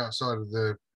around the outside of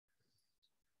the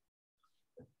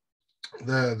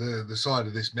side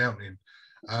of this mountain,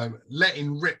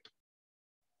 letting rip,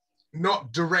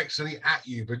 not directly at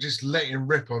you, but just letting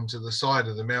rip onto the side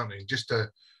of the mountain, just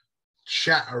to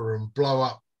shatter and blow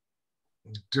up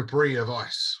debris of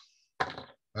ice.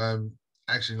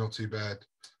 Actually, not too bad.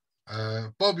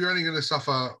 Bob, you're only going to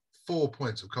suffer 4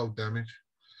 points of cold damage,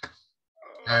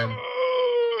 and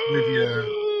with your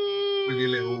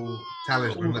little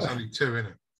talisman, that's only 2 in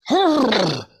it.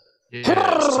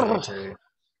 Yeah,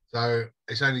 So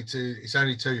it's only 2. It's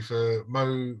only 2 for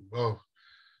Mo. Well,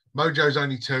 Mojo's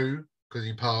only 2 because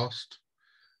he passed,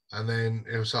 and then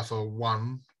he'll suffer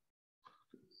 1.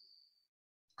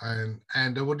 And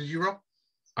what did you roll?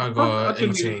 I got I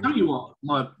didn't 18. even tell you what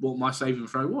my saving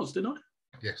throw was, did I?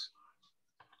 Yes,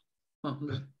 Oh,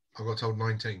 okay. I got told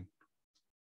 19.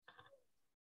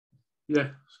 Yeah,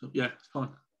 it's fine.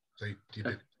 So you Okay,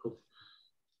 did. cool.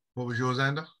 What was yours,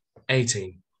 Ander?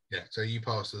 18. Yeah, so you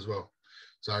passed as well.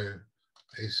 So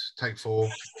it's take 4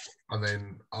 and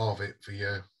then halve it for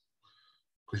you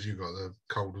because you got the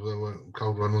cold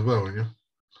one as well, didn't you?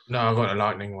 No, I got a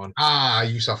lightning one. Ah,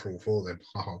 you suffer all 4 then.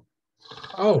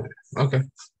 Oh, okay.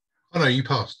 Oh no, you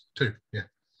passed 2. Yeah,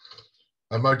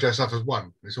 and Mojo suffers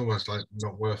 1. It's almost like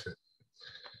not worth it.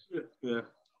 Yeah.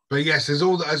 But yes, as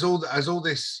all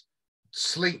this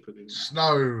sleet,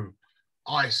 snow,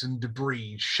 ice and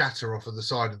debris shatter off of the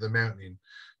side of the mountain.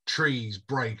 Trees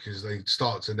break as they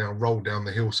start to now roll down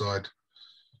the hillside,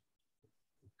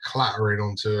 clattering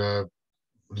onto a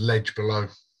ledge below.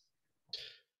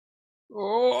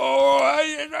 Oh,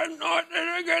 I don't like the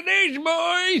look at these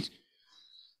boys.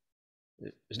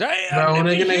 Stay No, under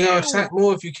they're me going to go shield. attack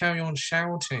more if you carry on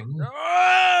shouting.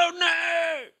 Oh,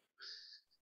 no.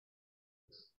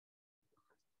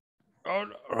 Oh,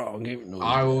 I'll give it noise.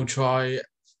 I will try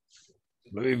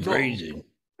Very freezing.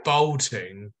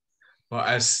 bolting, but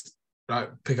as like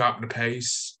pick up the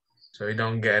pace so you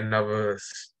don't get another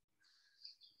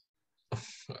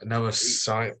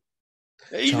sight.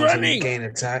 He's chance of running. getting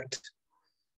attacked.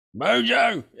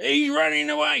 Mojo, he's running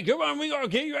away. Come on, we got to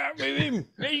keep up with him.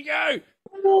 Let's go.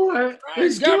 All right,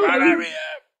 let's Come go. on, hurry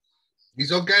up.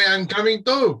 He's okay. I'm coming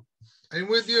too. I'm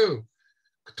with you.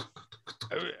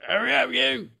 Hurry up,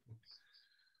 you.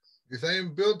 Yes, I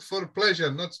am built for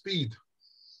pleasure, not speed.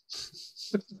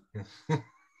 So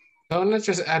let's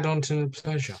just add on to the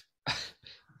pleasure.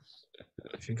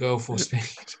 If you go for speed.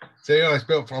 See, I'm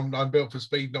built for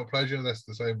speed, not pleasure. That's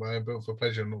the same way. I'm built for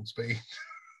pleasure, not speed.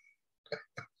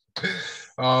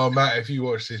 Oh, Matt, if you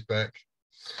watch this back,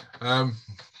 so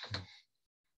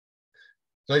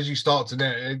as you start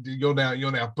to you're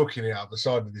now booking it up the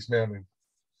side of this mountain,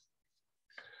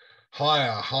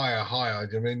 higher. I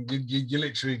mean, you're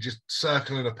literally just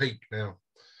circling a peak now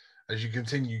as you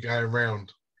continue going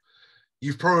round.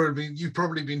 You've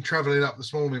probably been traveling up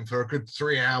this morning for a good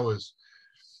 3 hours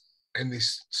in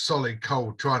this solid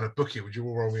cold, trying to book it. Would you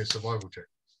all roll me a survival check?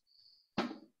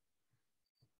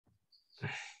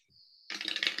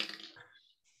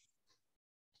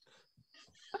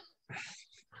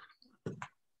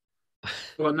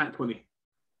 Well, nat 20.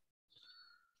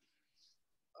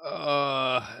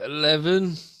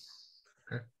 11.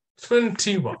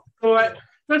 21. All right,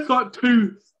 that's like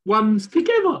 2 ones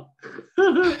together.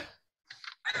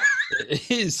 It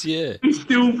is, yeah. He's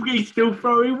still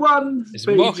throwing ones. It's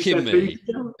but he mocking just me. had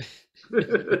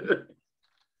 2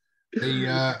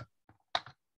 together.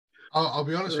 I'll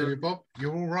be honest with you, Bob.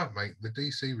 You're all right, mate. The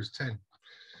DC was 10.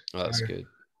 Oh, that's good.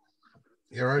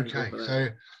 You're okay. So,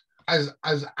 as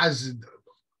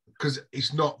because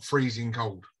it's not freezing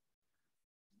cold.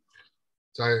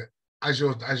 So as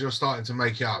you're starting to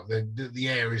make it up, the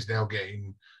air is now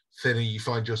getting thinner. You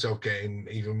find yourself getting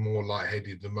even more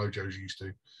lightheaded than Mojo's used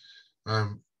to.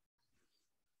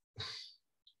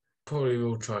 Probably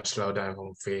will try to slow down if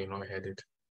I'm feeling lightheaded.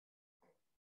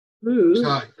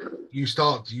 So you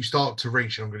start to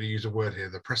reach. I'm going to use a word here: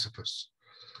 the precipice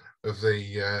of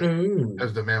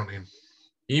the mountain.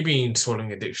 You've been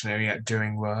swallowing a dictionary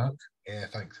during work. Yeah,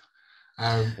 thanks.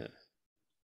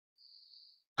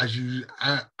 As you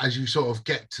sort of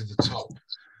get to the top,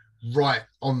 right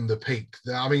on the peak.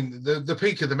 I mean, the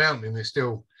peak of the mountain is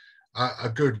still a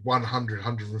good 100,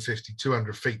 150,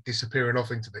 200 feet disappearing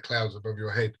off into the clouds above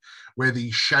your head, where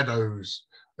the shadows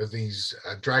of these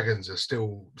dragons are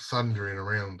still thundering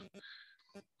around.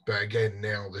 But again,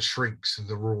 now the shrieks and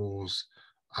the roars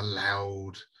are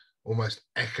loud, almost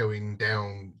echoing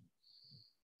down,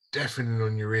 deafening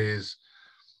on your ears.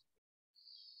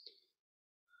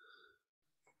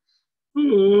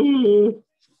 Oh,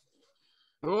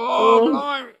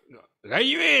 Oh, can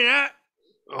you hear that?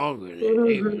 Oh,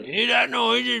 hear that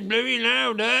noise? It's bloody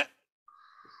loud, that.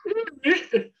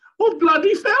 I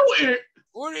bloody felt it.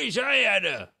 What did he say,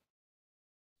 Ada?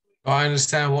 I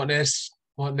understand what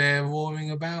they're roaring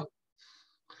about.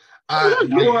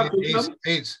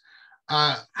 It's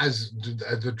as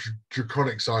the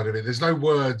draconic side of it. There's no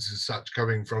words as such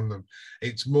coming from them.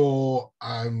 It's more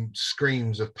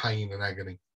screams of pain and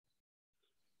agony.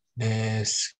 They're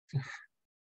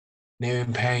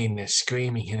in pain. They're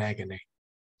screaming in agony.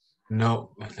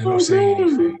 No, they're not saying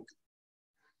anything.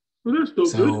 Well, that's not good.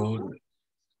 So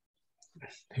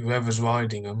whoever's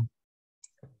riding them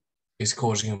is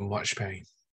causing them much pain.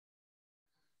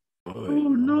 Oh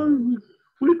no,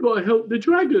 we've got to help the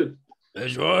dragon.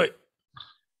 That's right.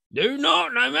 Do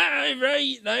not, no matter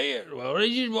if they well,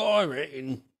 this is what I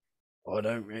reckon. I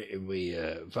don't reckon we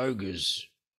focus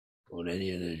on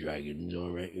any of the dragons. I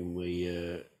reckon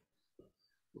we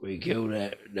kill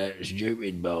that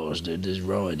stupid bastard that's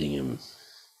riding him.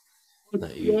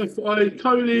 I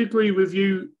totally agree with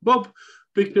you, Bob,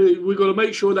 because we've got to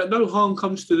make sure that no harm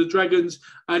comes to the dragons,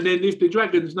 and then if the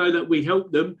dragons know that we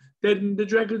help them, then the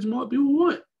dragons might be all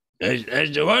right.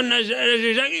 That's the one. That's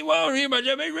exactly what I was here, but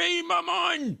you've been reading my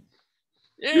mind.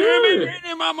 Yeah, you've been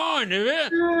reading my mind, have you?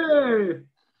 Yeah.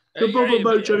 The Bob and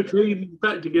Mojo team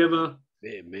back together.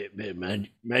 Bit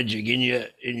magic in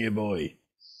your boy.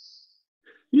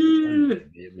 Yeah.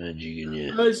 Bit magic in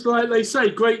you. It's like they say,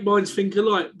 great minds think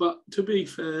alike. But to be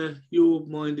fair, your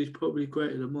mind is probably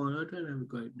greater than mine. I don't have a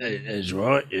great mind. That's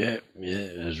right. Yeah,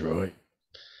 that's right.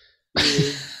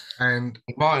 Yeah. And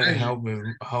Might help with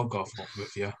Hogarth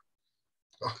with you.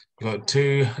 You got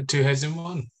two heads in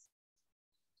one.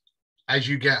 as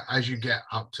you get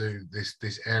up to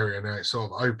this area now, it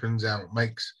sort of opens out,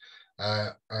 makes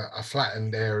a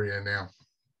flattened area now.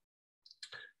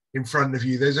 In front of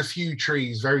you, there's a few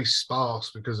trees, very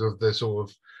sparse because of the sort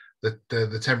of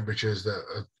the temperatures that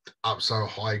are up so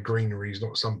high. Greenery is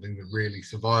not something that really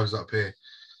survives up here.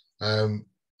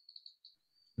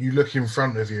 You look in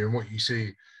front of you, and what you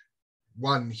see,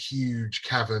 one huge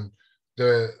cavern,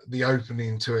 the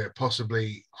opening to it,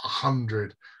 possibly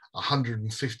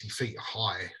 150 feet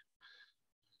high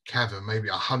cavern, maybe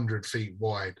 100 feet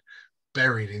wide,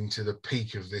 buried into the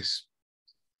peak of this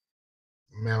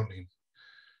mountain.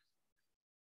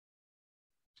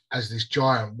 As this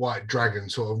giant white dragon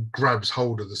sort of grabs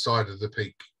hold of the side of the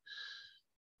peak,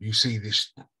 you see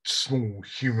this small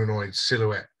humanoid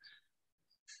silhouette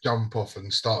jump off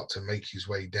and start to make his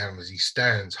way down as he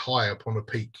stands high up on a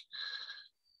peak.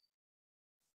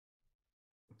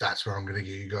 That's where I'm going to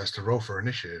get you guys to roll for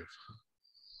initiative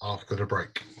after the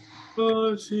break.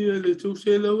 I see a little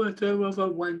silhouette of a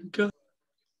wanker.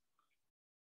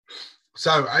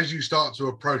 So as you start to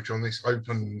approach on this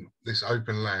open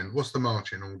land, what's the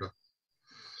marching order?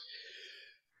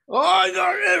 I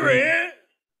got the rear.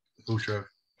 Bullshow.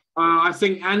 I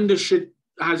think Anders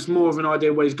has more of an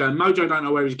idea where he's going. Mojo don't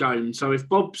know where he's going. So if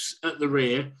Bob's at the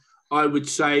rear, I would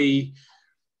say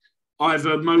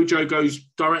either Mojo goes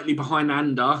directly behind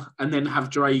Ander and then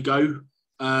have Drago,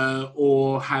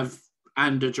 or have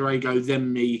Ander, Drago,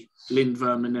 then me,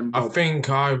 Lindworm, and then Bob. I think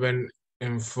I went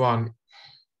in front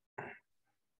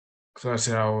because I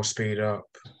said I will speed up.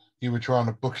 You were trying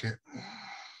to book it.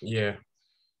 Yeah.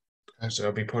 So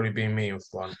it'll probably be me in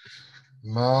front.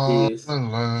 Marvelous.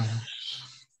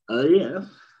 Oh, yeah.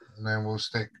 And then we'll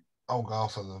stick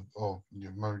Hogarth at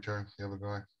your Mojo, the other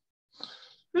guy.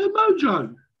 Yeah,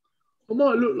 Mojo. I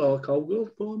might look like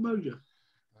Hogarth, but I'm Mojo.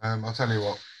 I'll tell you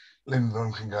what,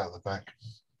 Lindworm can go at the back.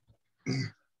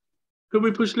 Can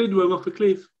we push Lindworm off a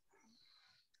cliff?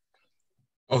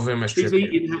 Of him as His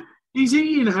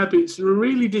eating habits are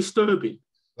really disturbing.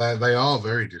 They are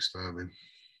very disturbing.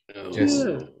 Oh, Yes.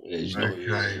 It's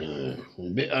Okay. a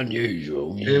bit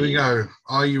unusual. Here we go.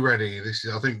 Are you ready? I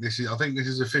think this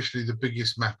is officially the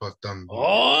biggest map I've done.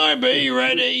 I be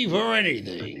ready for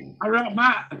anything. All right,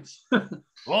 Matt.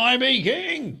 I be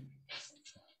king.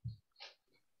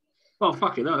 Oh,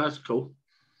 fucking hell, that's cool.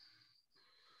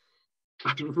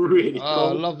 That's really cool.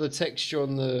 Oh, I love the texture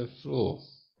on the floor.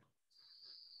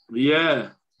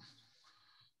 Yeah.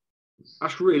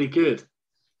 That's really good.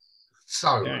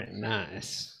 So Very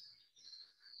nice.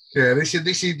 yeah, this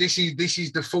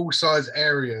is the full size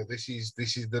area. This is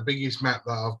the biggest map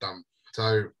that I've done.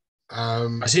 So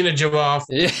I seen a giraffe.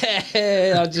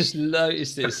 Yeah, I just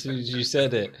noticed it as soon as you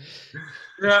said it.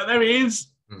 Yeah, there he is.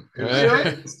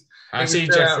 I it see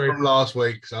was out Jeffrey. from last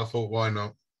week, so I thought, why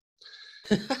not?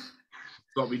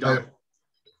 Got to be done.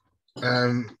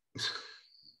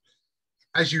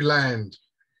 As you land,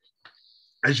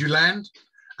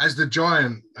 as the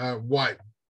giant white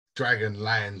dragon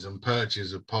lands and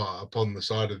perches upon the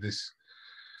side of this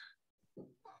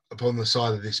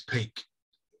peak,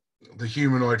 the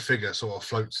humanoid figure sort of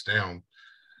floats down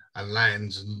and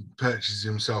lands and perches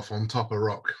himself on top of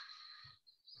rock.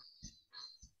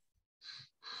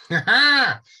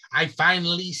 I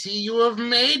finally see you have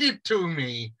made it to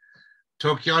me.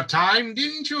 Took your time,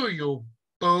 didn't you, you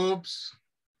boobs?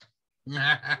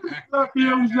 What the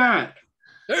hell's that?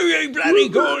 Who you bloody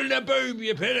calling a boob,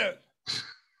 you pillar?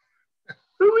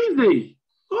 Who is he?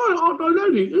 I don't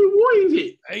know him. What is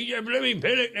it? He's a blooming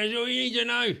pillock, that's all you need to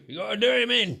know. You got to do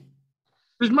him in.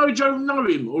 Does Mojo know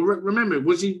him or remember?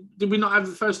 Did we not have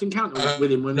the first encounter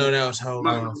with him? When No, that was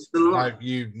Hogarth. Mojo was still alive?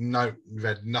 You've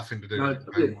had nothing to do No, with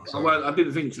it. I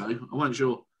didn't think so. I wasn't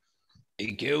sure.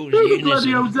 He kills Who the the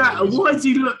bloody hell's that? And why does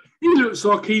he look? He looks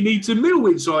like he needs a meal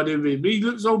inside of him. He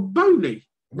looks all bony.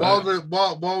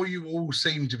 While you all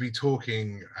seem to be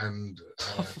talking and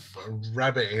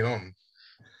rabbiting on,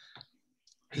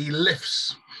 he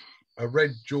lifts a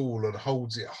red jewel and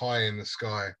holds it high in the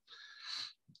sky.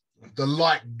 The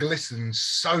light glistens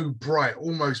so bright,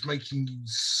 almost making you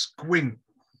squint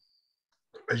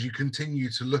as you continue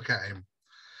to look at him.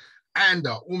 And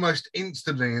almost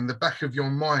instantly in the back of your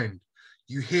mind,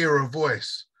 you hear a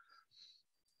voice.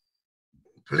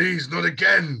 Please, not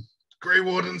again. Grey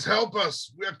Wardens, help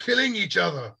us. We are killing each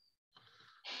other.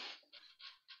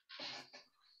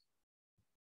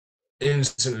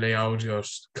 Instantly, I would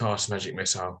just cast Magic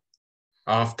Missile.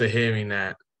 After hearing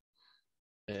that,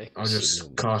 I'll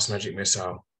just cast Magic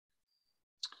Missile.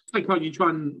 Like, can't you try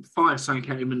and fire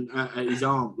something at him and at his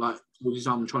arm, like with his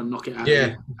arm, and try and knock it out?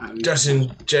 Yeah, just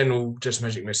in general, just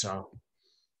Magic Missile.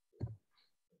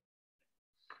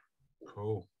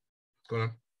 Cool. Go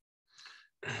on.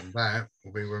 And that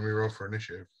will be when we roll for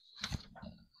initiative.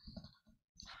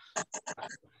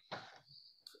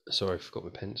 Sorry, I forgot my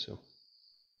pencil.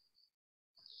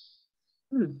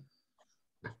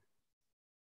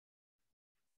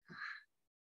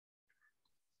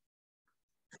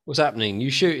 What's happening? You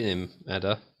shooting him,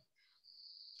 Ada?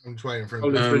 I'm just waiting for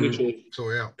him to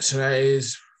sort it out. So that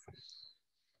is.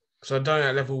 So I've done it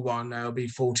at level 1. That'll be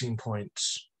 14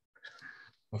 points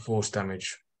of force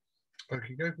damage.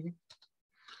 Okay, go.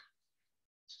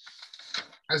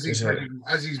 As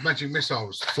these magic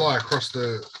missiles fly across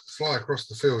the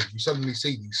field, you suddenly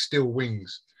see these steel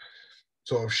wings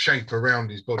sort of shape around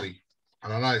his body.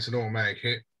 And I know it's an automatic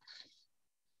hit.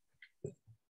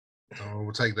 I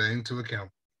will take that into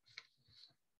account.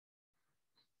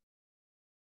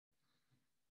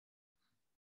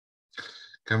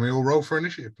 Can we all roll for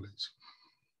initiative, please?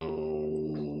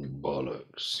 Oh,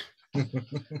 bollocks.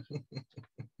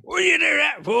 What do you do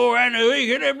that for, Anna? We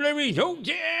could have bloody talked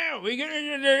it out. We could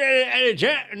have had a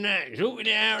chat and that, sorted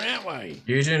it out that way.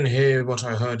 You didn't hear what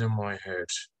I heard in my head.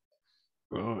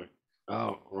 Right.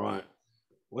 Oh, right.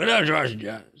 Well, I trust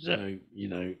you, so, you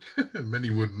know. Many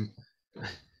wouldn't.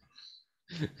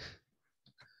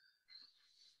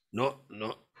 Not,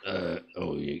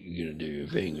 oh, you're going to do your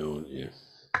thing, aren't you?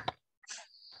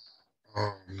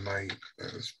 Oh, mate,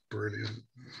 that's brilliant.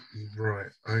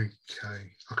 Right, okay.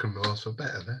 I couldn't ask for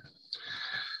better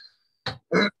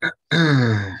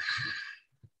there.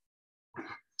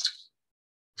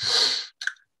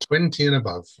 20 and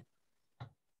above.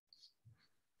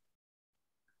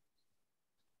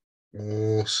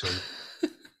 Awesome.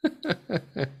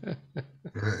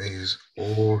 That is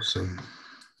awesome.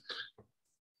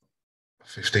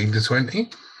 15 to 20.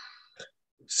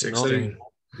 16.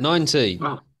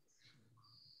 19.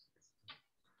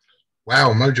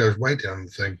 Wow, Mojo's way down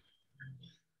the thing.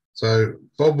 So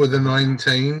Bob with a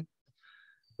 19.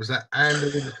 Was that Andy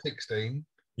with a 16?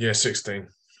 Yeah, 16.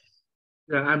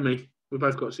 Yeah, and me. We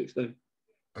both got 16.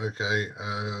 Okay.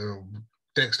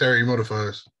 Dexterity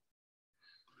modifiers.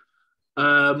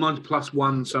 Mine's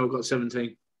 +1, so I've got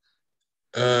 17.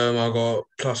 I got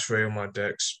 +3 on my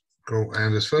dex. Cool.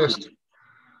 Anders first.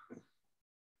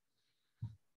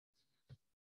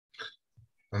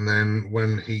 And then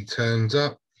when he turns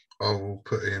up, I will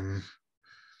put him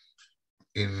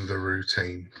in the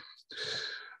routine.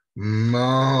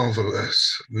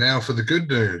 Marvelous. Now for the good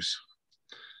news.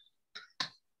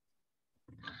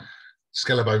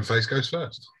 Skelebone Face goes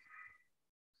first.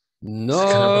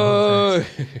 No.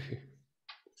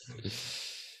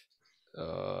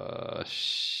 Oh,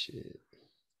 shit.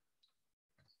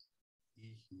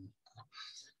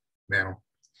 Now,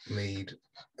 need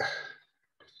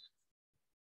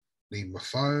my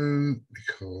phone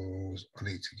because I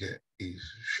need to get his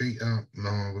sheet up.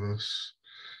 Marvelous.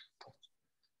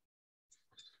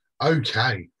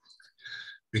 Okay.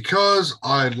 Because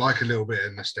I like a little bit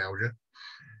of nostalgia.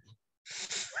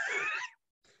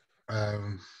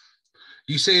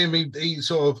 You see him, he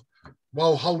sort of,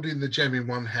 while holding the gem in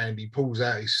one hand, he pulls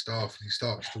out his staff and he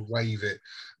starts to wave it.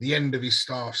 The end of his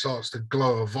staff starts to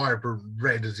glow a vibrant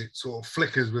red as it sort of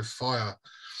flickers with fire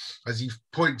as he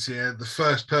points it at the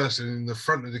first person in the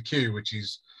front of the queue, which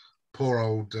is poor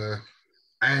old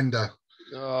Ander.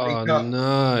 Oh,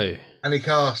 no. And he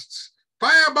casts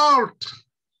Firebolt!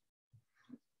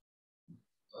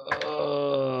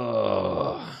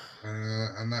 Oh.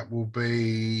 And that will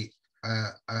be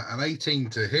an 18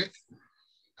 to hit.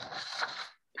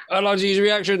 I'd like to use a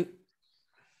reaction.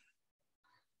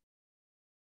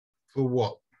 For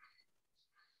what?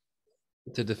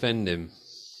 To defend him.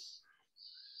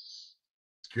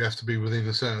 You have to be within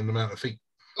a certain amount of feet.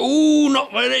 Oh,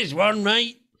 not for this one,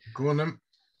 mate. Go on then.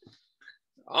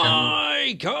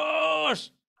 I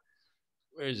cast.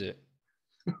 Where is it?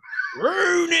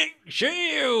 Runic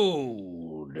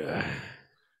Shield. Okay.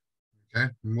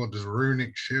 And what does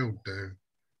Runic Shield do?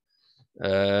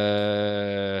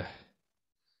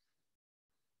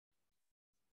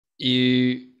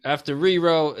 You have to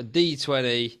re-roll a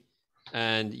d20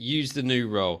 and use the new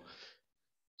roll.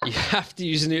 You have to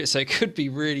use a new, so it could be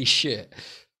really shit.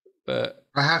 But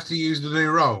I have to use the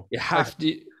new roll. you have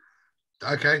to.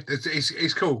 Okay,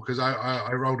 it's cool because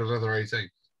I rolled another 18.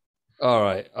 All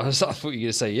right. I thought you were going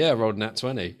to say, yeah, I rolled nat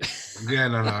 20. Yeah,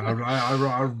 no.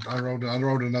 I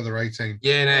rolled another 18.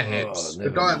 Yeah, that hits.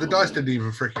 The dice didn't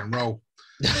even freaking roll.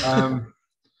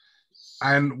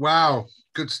 And wow,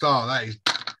 good start. That is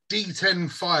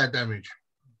D10 fire damage.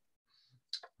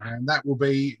 And that will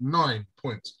be 9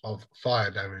 points of fire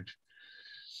damage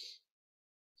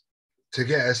to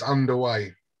get us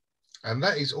underway. And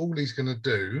that is all he's going to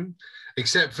do,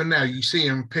 except for now you see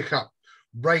him pick up,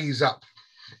 raise up,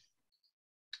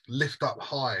 lift up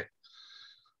high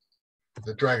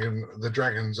the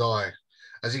dragon's eye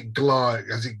as it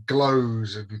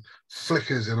glows and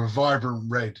flickers in a vibrant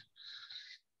red.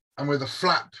 And with a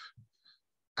flap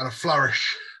and a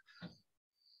flourish.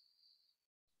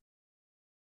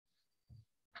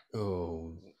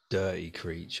 Oh, dirty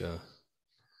creature.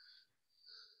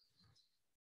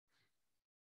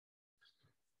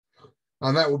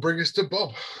 And that will bring us to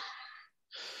Bob.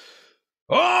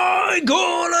 I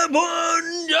call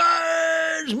upon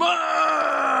Jasmine!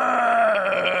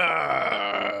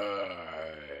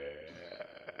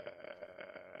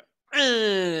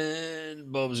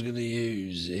 And Bob's going to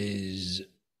use his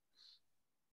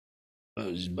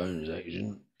bonus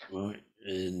action, right?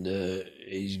 And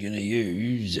he's going to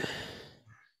use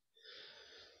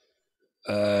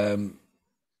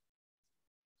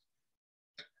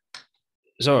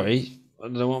sorry, I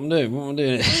don't know what I'm doing. What am I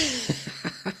doing?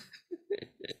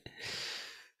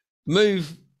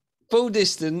 Move full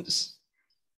distance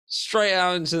straight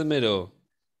out into the middle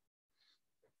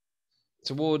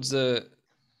towards the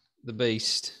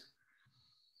beast.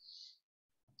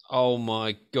 Oh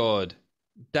my god.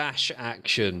 Dash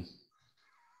action.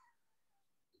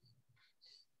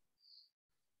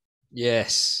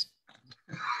 Yes.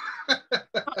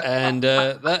 And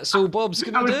that's all Bob's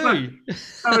going to do.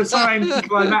 That was so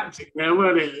anticlimactic there,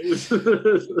 wasn't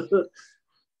it?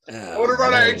 I want to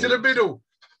run out into the middle.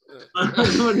 My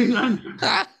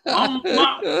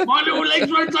little legs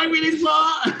won't take me this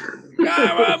far. Come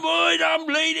on, boys, I'm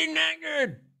bleeding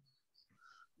knackered.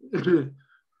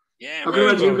 Yeah, I can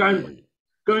imagine him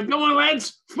going, come on,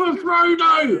 lads, for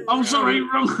Frodo. Oh, sorry,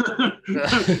 wrong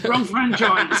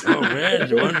franchise. Oh,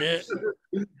 that's one, yeah.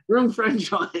 Wrong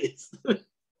franchise.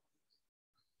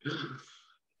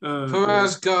 For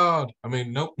Asgard. I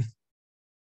mean, nope.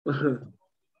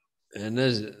 And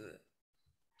that's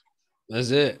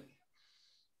it.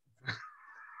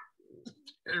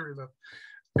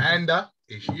 And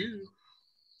it's you.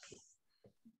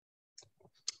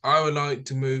 I would like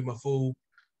to move my full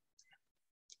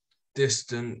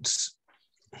distance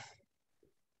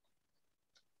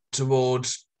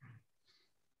towards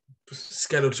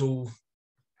skeletal.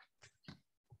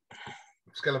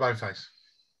 Skeleton face.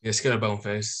 Yeah, skeleton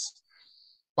face.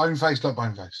 Bone face, not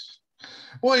bone face.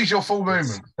 What is your full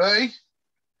movement? 30?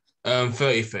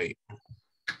 30 feet.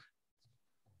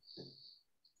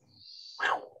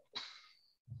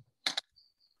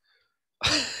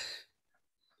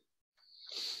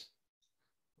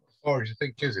 Or you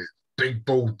think is it? Big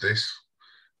board, this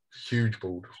huge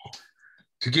board.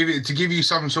 To give you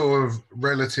some sort of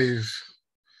relative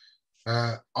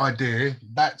idea,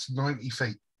 that's 90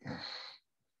 feet.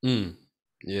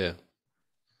 Yeah.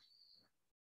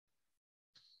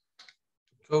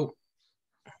 Cool.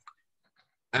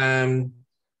 I'm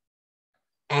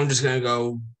just gonna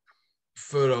go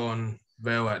full on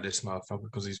rail at this motherfucker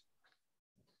because he's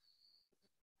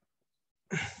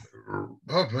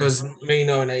because me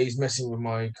knowing that he's messing with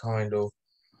my kind of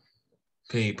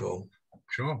people.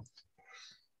 Sure.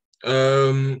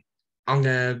 I'm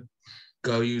gonna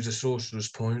go use a sorcerer's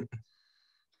point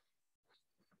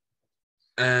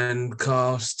and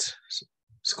cast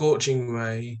Scorching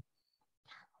Ray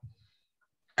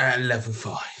at level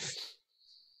 5.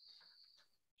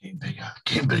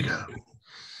 Get bigger.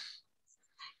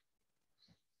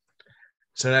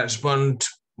 So that's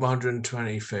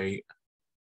 120 feet.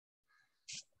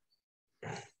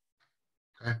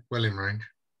 Okay, well in range.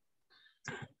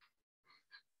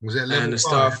 Was it level 5? And the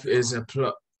staff is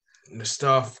the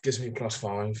staff gives me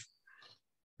 +5.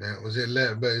 Yeah, was it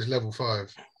but it's level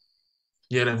 5.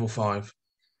 Yeah, level 5.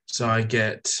 So I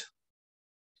get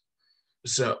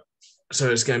so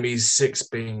it's gonna be 6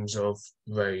 beams of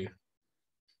ray.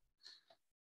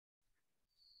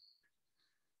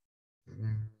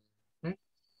 Mm-hmm.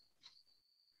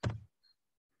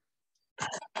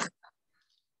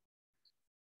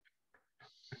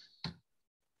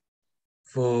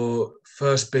 For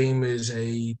first beam is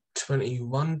a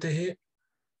 21 to hit.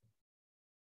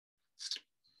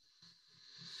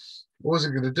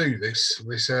 Wasn't going to do this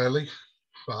early,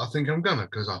 but I think I'm gonna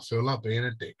because I feel like being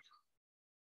a dick.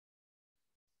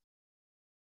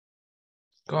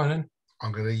 Go on then.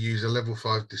 I'm going to use a level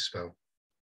 5 Dispel.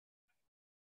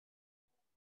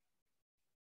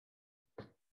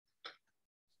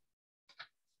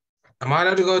 Am I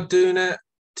allowed to go doing that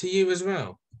to you as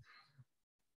well?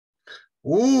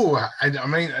 Oh, I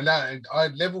mean, I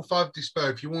level 5 Dispel.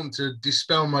 If you want to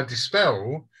dispel my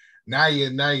Dispel, now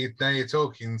you're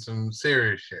talking some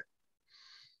serious shit.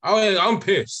 Oh, I'm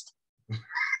pissed.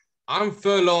 I'm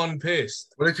full on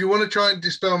pissed. Well, if you want to try and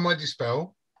dispel my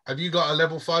Dispel, have you got a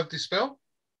level 5 Dispel?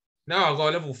 No, I've got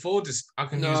a level 4. I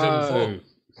can use level 4.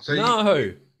 So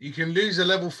you can lose a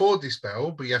level 4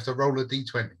 Dispel, but you have to roll a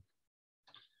d20.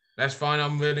 That's fine.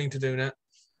 I'm willing to do that.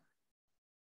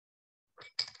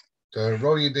 So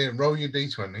roll your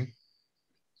d20.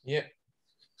 Yeah.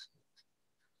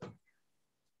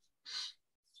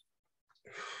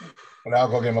 Well, now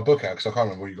I've got to get my book out because I can't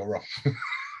remember what you got wrong.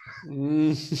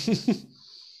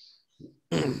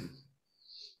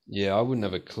 Yeah, I wouldn't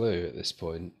have a clue at this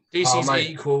point. DC is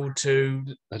equal to...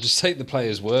 I just take the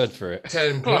player's word for it.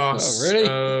 10 plus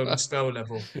really? Spell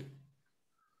level.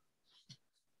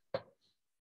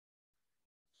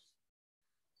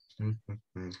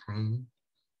 Mm-hmm.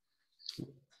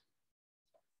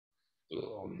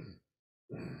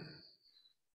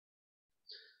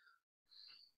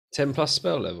 10 plus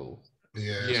spell level.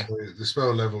 Yeah. So the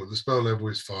spell level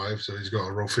is 5, so he's got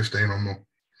to roll 15 or more.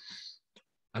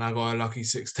 And I got a lucky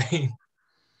 16.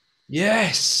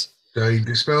 Yes. So he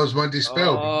dispels my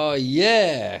Dispel. Oh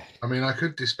yeah. I mean, I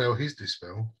could dispel his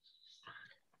Dispel.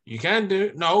 You can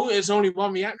do. No, it's only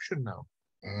one reaction now.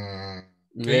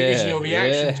 Using your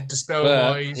reaction to dispel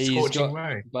my Scorching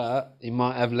Ray. But he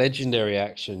might have legendary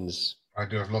actions. I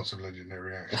do have lots of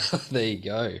legendary actions. There you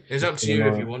go. It's up to you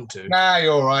if you want to. Nah,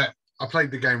 you're all right. I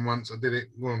played the game once. I did it.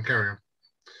 Go on, carry on.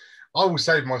 I will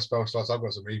save my spell slots. I've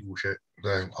got some evil shit.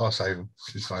 So I'll save them.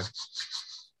 It's fine.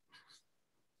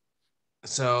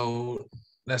 So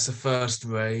that's the first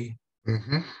ray.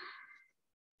 Mm-hmm.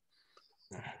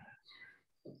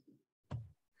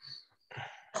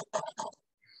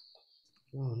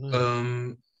 Oh,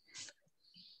 no.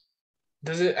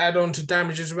 Does it add on to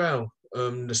damage as well?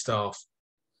 The staff?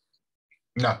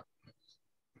 No.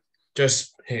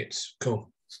 Just hits.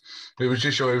 Cool. It was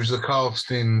just sure it was the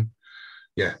casting.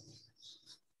 Yeah.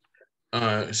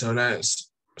 So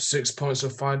that's 6 points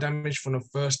of fire damage from the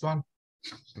first one.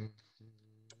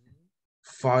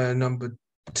 Fire number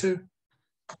 2.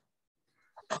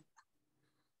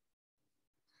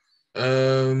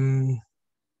 A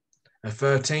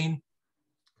 13.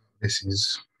 This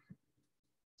is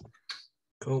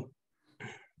cool.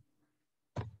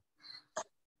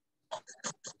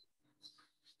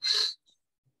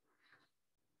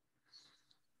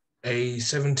 A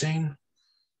 17.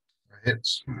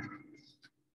 Hits.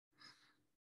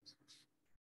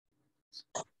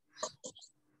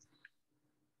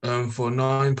 For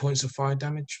 9 points of fire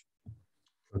damage.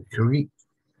 Okay.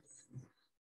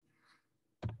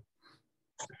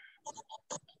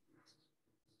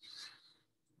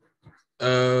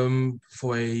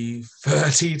 For a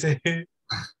 30 to hit.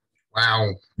 Wow.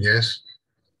 Yes.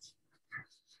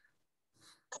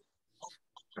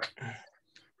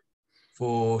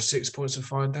 For 6 points of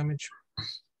fire damage.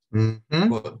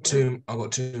 Mm-hmm. I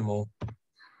got two more.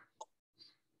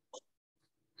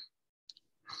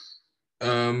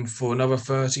 For another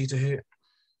 30 to hit.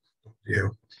 Yeah.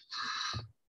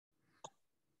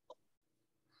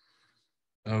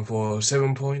 For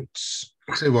 7 points.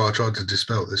 See why I tried to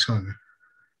dispel this, can't you?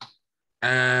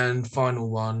 And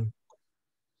final one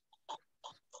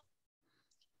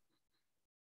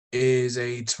is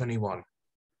a 21.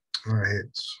 That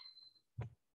hits.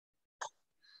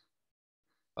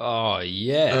 Oh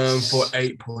yes. For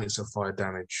 8 points of fire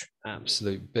damage.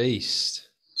 Absolute beast.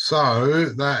 So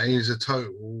that is a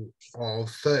total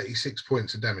of 36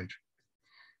 points of damage.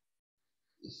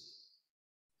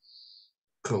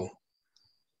 Cool.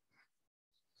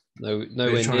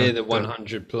 Nowhere near the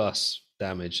 100 plus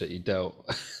damage that you dealt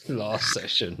last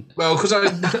session. Well, because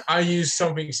I used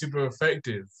something super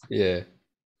effective. Yeah.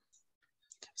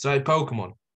 So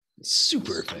Pokemon.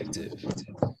 Super effective.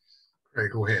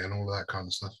 Critical hit and all that kind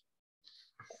of stuff.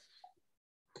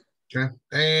 Okay.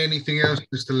 Anything else,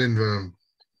 Mr. Lindworm?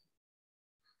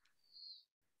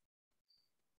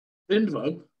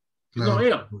 Lindworm? No, not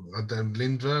here.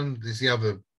 Lindworm is the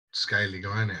other scaly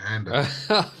guy, isn't it? And I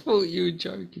thought you were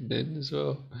joking then as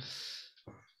well.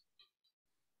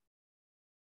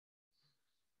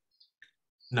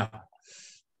 No.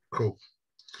 Cool.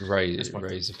 Ray's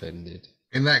offended.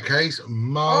 In that case,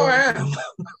 Mojo.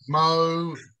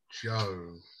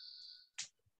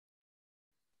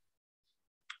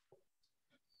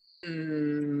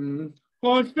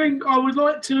 I think I would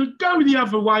like to go the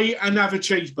other way and have a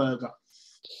cheeseburger.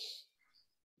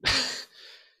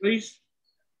 Please.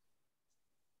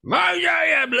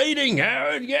 I'm bleeding,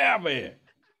 Howard. Get out of here.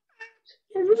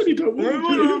 I really don't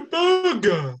want a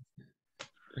burger.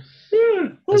 Yeah,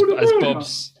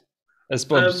 As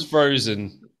Bob's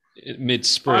frozen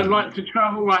mid-sprint. I'd like to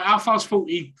travel. Right, how far's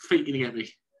 40 feet going to get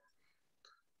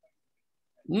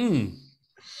me?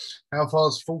 How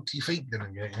far's 40 feet going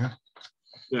to get you?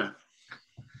 Yeah.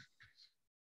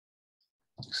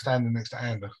 Standing next to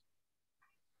Ander.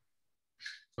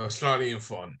 Well, slightly in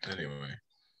front, anyway.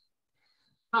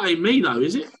 That ain't me, though,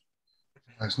 is it?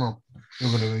 No, it's not.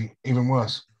 You're going to be even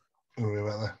worse. You're going to be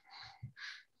about there.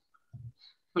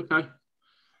 Okay.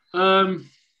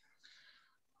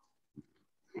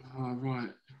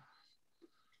 Right.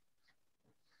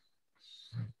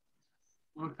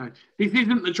 Okay. This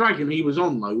isn't the dragon he was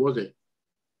on, though, was it?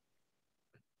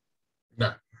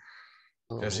 No.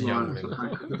 There's a young man.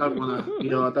 I don't want to.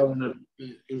 I don't want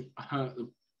to hurt the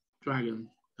dragon.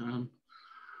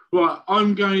 Right.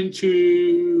 I'm going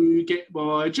to get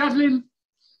my javelin.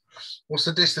 What's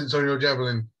the distance on your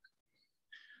javelin?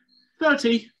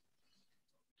 30.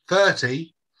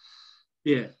 30?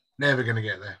 Yeah. Never going to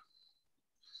get there.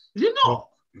 Is it not?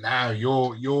 No,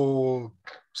 you're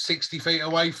 60 feet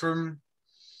away from...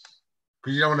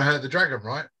 Because you don't want to hurt the dragon,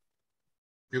 right?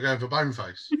 You're going for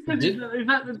Boneface.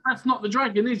 That's not the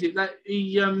dragon, is it? That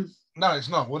he No, it's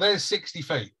not. Well, there's 60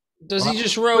 feet. Does he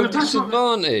just roll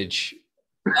disadvantage?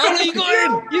 Oh, no, you got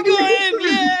him! You got him!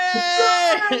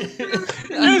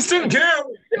 Yeah! Instant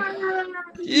kill!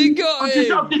 You got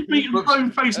him! I've just beaten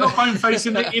Boneface, not Boneface,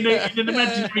 in an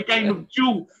imaginary game of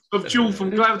Jewel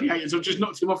from Gladiators. I've just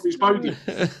knocked him off his podium.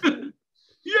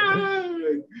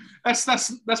 Yay!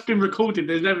 That's been recorded.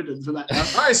 There's evidence of that.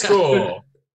 High score!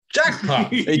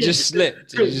 Jackpot! He just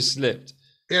slipped. He just slipped.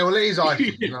 Yeah, well, it is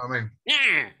icy, you know what I mean?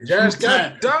 Yeah. Just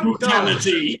got dunked on.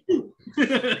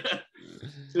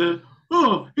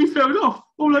 Oh, he fell off.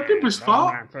 All I did was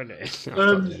fart. Right,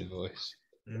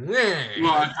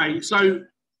 okay, so...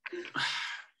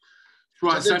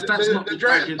 Right, so if that's not the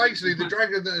dragon... Basically, the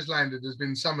dragon that has landed has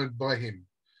been summoned by him.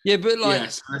 Yeah, but like,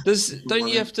 yes, don't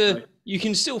you have to... You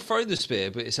can still throw the spear,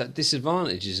 but it's at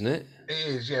disadvantage, isn't it? It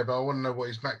is, yeah, but I want to know what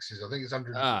his max is. I think it's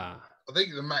 100. Ah. I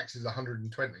think the max is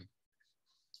 120.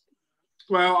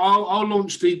 Well, I'll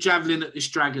launch the javelin at this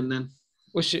dragon then.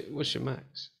 What's your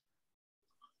max?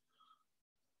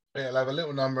 Yeah, it'll have a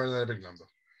little number and then a big number.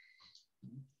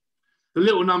 The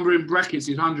little number in brackets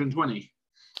is 120.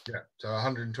 Yeah, so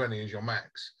 120 is your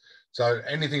max. So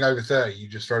anything over 30, you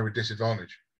just throw with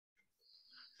disadvantage.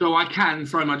 So I can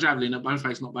throw my javelin at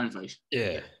Boneface, not Boneface.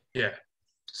 Yeah. Yeah.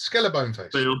 Skeleton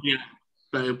face. But it'll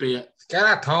be at...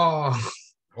 Skeleton.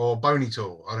 Or Bony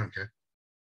Tool, I don't care.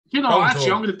 You know,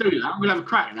 actually, I'm going to do that. I'm going to have a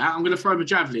crack at that. I'm going to throw my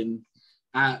javelin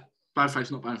at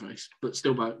Boneface, not Boneface, but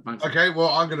still Boneface. Okay, well,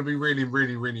 I'm going to be really,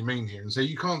 really, really mean here and say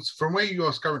you can't, from where you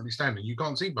are currently standing, you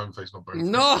can't see Boneface, not Boneface.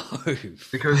 No!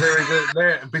 Because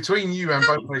there between you and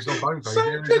Boneface, not Boneface,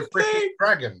 there is a freaking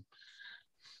dragon.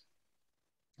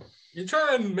 You're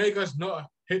trying to make us not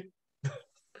hit.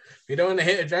 You don't want to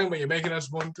hit a dragon, but you're making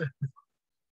us want to.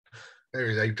 There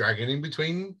is a dragon in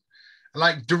between,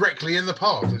 like directly in the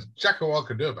path. There's jack all I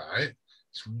can do about it.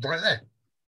 It's right there.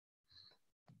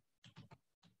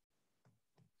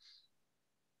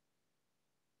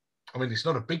 I mean, it's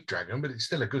not a big dragon, but it's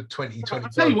still a good 20, 25. I'll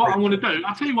tell you what I'm going to do.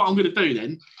 I'll tell you what I'm going to do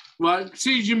then. Right, as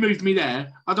soon as you move me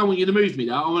there, I don't want you to move me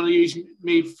there. I want to use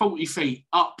me 40 feet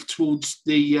up towards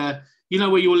the, you know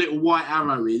where your little white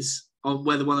arrow is, on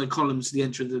where one of the columns to the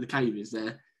entrance of the cave is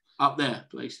there. Up there,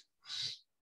 please.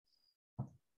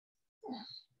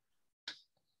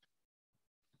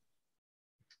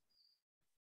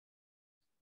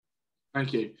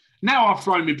 Thank you. Now I've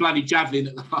thrown my bloody javelin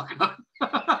at the fucker.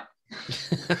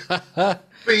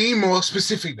 Be more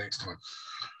specific next time.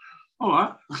 All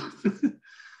right.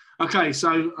 Okay,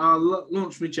 so I'll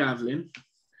launch my javelin.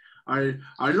 I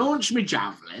launch my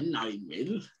javelin, I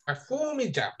will. I form my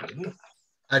javelin.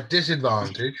 At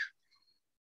disadvantage.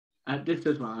 At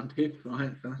disadvantage,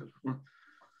 right?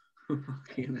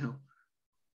 Fucking hell.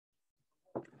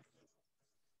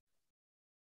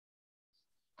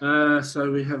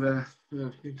 So we have a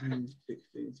 15,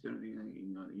 16, 17,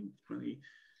 18, 19, 20.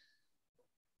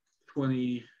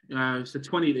 20. It's a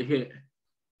 20 to hit.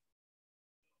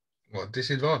 What,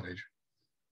 disadvantage?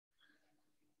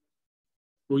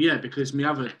 Well, yeah, because my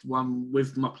other one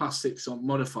with my +6 on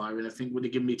modifier and I think would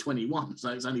have given me 21. So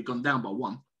it's only gone down by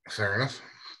 1. Fair enough.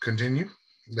 Continue.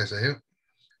 There's a hit.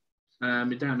 My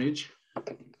damage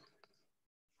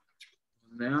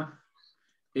now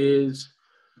is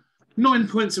 9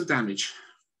 points of damage.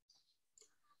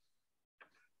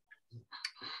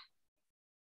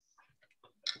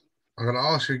 I'm going to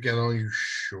ask you again, are you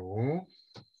sure?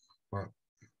 Right.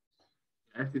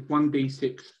 Yeah, it's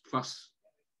 1d6 plus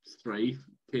 3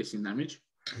 piercing damage.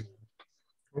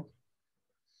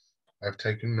 I've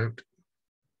taken note.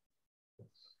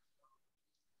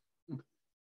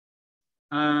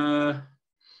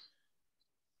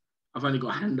 I've only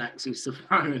got hand axes to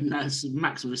throw, and that's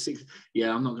max of a 6.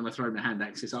 Yeah, I'm not going to throw my hand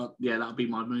axes. Yeah, that'll be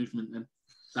my movement then.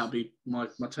 That'll be my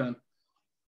turn.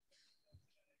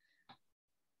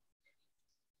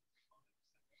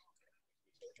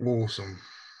 Awesome.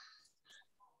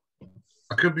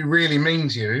 I could be really mean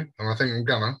to you, and I think I'm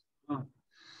gonna. Oh.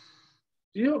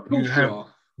 Yeah, of course you are.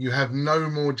 You have no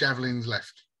more javelins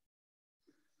left.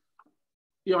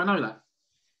 Yeah, I know that.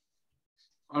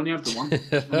 I only have the one.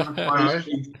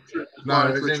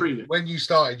 When you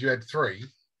started, you had 3.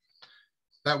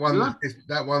 That one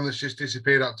that's just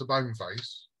disappeared up to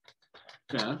Boneface.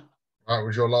 Yeah. That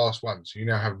was your last one, so you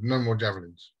now have no more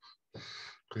javelins.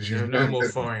 Because you no more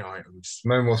throwing items.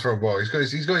 No more throwing. Well,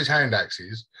 he's got his hand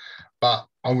axes, but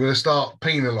I'm going to start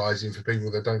penalising for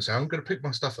people that don't say, I'm going to pick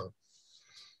my stuff up.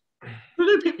 You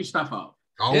do pick your stuff up.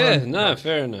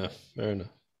 Fair enough.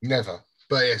 Never,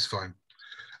 but it's fine.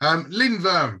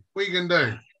 Lindworm, what are you going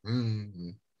to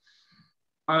do?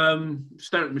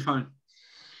 Stare at my phone.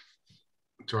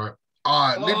 It's all right. All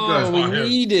right, Lindworm. We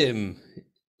need him.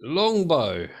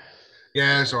 Longbow.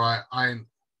 Yeah, it's all right.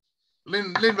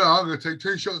 Lindworm, I'm going to take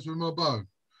 2 shots with my bow.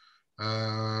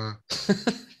 That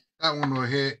one will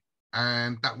hit,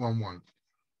 and that one won't.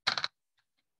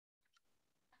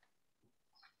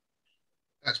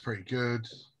 That's pretty good.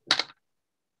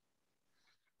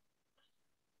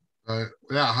 So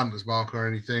without a hunter's mark or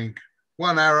anything,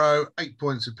 1 arrow, 8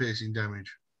 points of piercing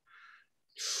damage.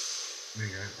 There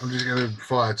you go. I'm just going to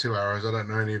fire 2 arrows. I don't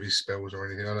know any of his spells or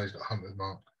anything. I know he's got a hunter's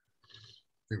mark. I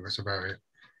think that's about it.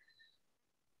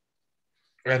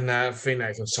 And I think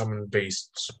I can summon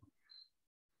beasts.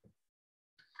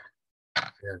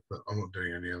 Yeah, but I'm not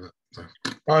doing any of it. So.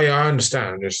 Oh yeah, I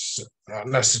understand. Just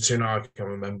that's the 2 I can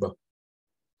remember.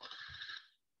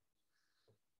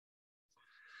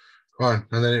 Fine,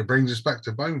 and then it brings us back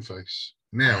to Boneface.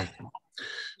 Now,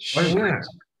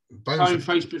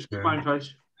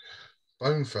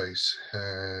 Boneface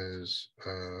has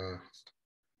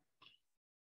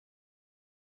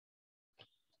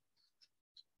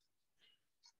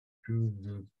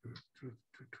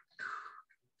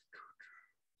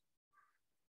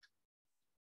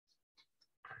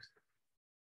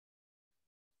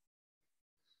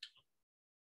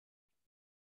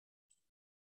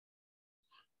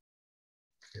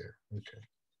okay.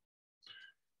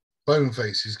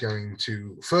 Boneface is going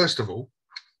to, first of all,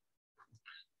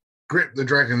 grip the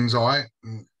dragon's eye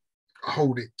and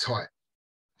hold it tight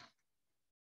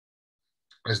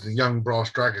as the young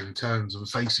brass dragon turns and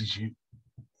faces you.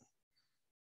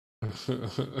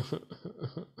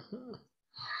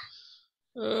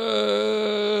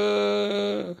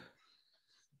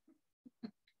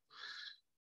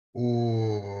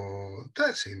 Oh,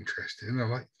 that's interesting. I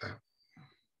like that.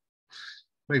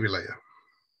 Maybe later.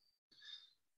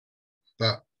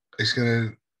 But it's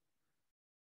going to...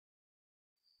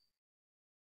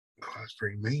 Oh, that's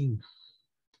pretty mean.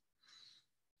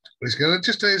 It's going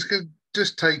to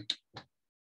just take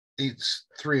its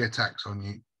 3 attacks on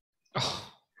you.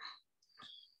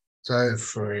 So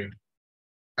 3.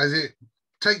 As it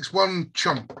takes 1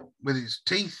 chomp with its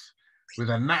teeth with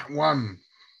a nat 1.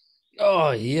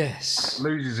 Oh, yes.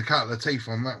 Loses a couple of teeth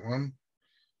on that one.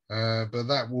 But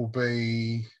that will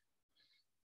be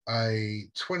a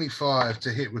 25 to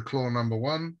hit with claw number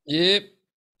 1. Yep.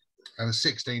 And a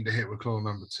 16 to hit with claw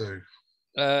number 2.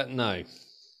 No.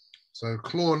 So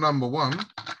claw number 1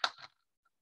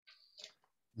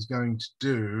 is going to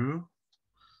do...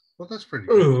 Well, that's pretty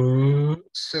good.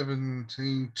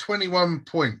 17, 21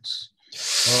 points of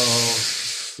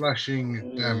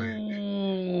slashing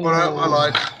damage.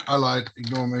 Well, I lied.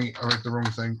 Ignore me. I read the wrong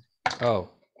thing.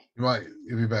 Oh.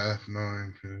 It'd be better.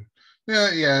 9, 2.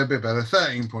 Yeah, a bit better.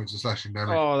 13 points of slashing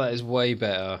damage. Oh, that is way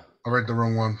better. I read the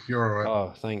wrong one. You're all right.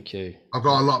 Oh, thank you. I've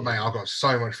got a lot, mate. I've got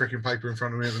so much freaking paper in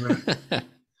front of me at the minute.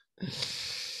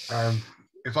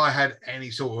 If I had any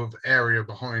sort of area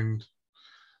behind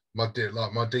my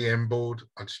DM board,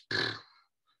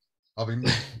 I'll be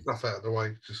moving stuff out of the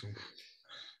way.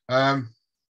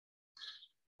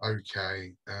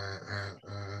 Okay.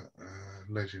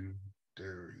 Legendary.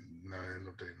 No, I'm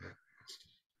not doing that.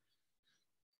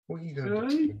 What are you going to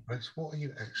do? What are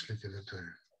you actually going to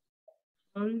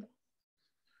do?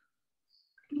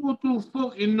 What the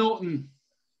fucking nothing?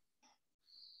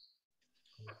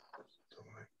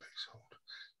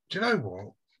 Do you know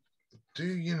what? Do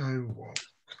you know what?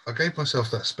 I gave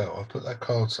myself that spell. I put that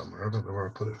card somewhere. I don't know where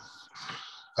I put it.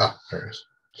 Ah, there it is.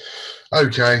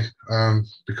 Okay,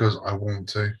 because I want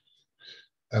to,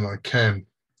 and I can.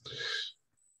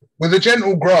 With a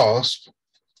gentle grasp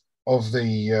of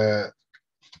the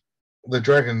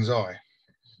dragon's eye,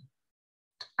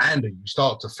 and you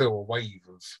start to feel a wave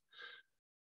of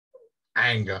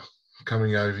anger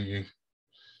coming over you.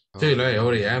 Too late, I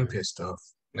already am pissed off.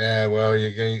 Yeah, well,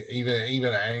 you're getting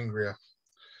even angrier.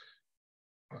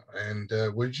 And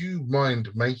would you mind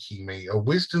making me a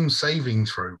wisdom saving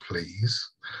throw,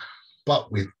 please, but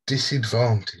with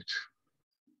disadvantage?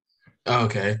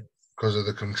 Okay. Because of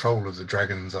the control of the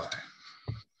dragon's eye.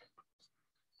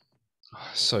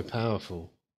 Oh, so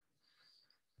powerful.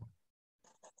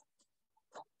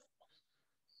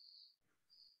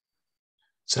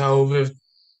 So with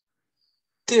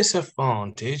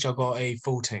disadvantage, I got a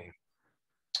 14.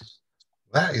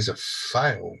 That is a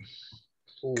fail.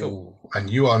 Cool. And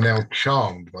you are now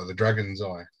charmed by the dragon's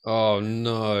eye. Oh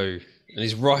no. And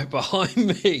he's right behind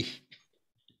me.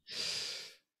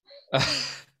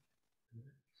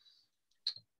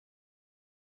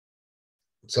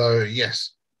 So,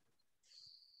 yes.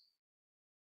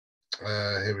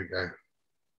 Here we go.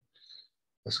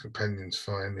 This companion's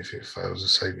fine. If it fails a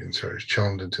saving throw, it's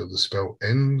charmed until the spell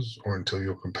ends or until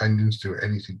your companions do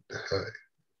anything to hurt it.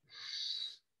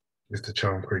 If the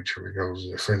charmed creature regards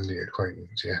as a friendly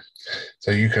acquaintance, yeah.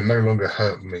 So you can no longer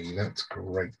hurt me. That's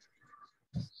great.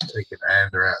 Taking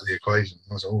Ander out of the equation.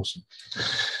 That's awesome.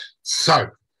 So,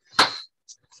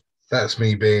 that's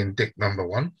me being dick number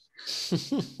one.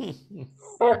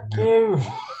 Fuck you.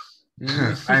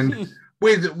 And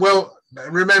well,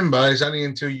 remember, it's only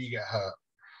until you get hurt.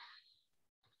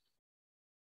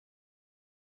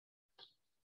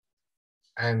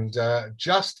 And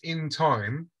just in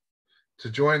time to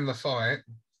join the fight,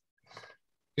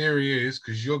 here he is,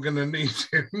 because you're going to need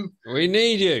him. We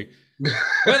need you.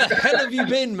 Where the hell have you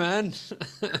been, man?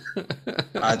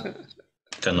 I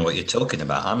don't know what you're talking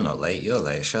about. I'm not late. You're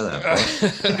late. Shut up.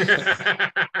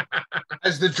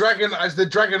 As the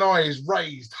dragon eye is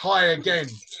raised high again,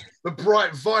 the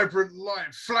bright, vibrant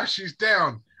light flashes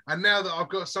down. And now that I've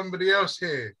got somebody else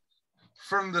here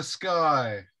from the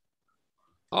sky.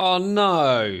 Oh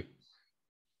no.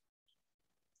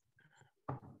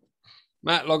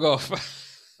 Matt, log off.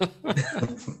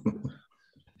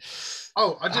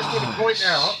 Oh, I just want to point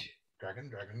out,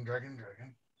 dragon.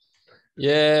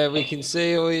 Yeah, we can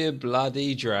see all your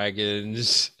bloody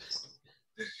dragons.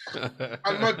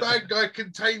 And my bad guy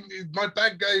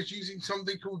is using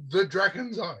something called the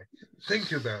Dragon's Eye.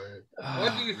 Think about it.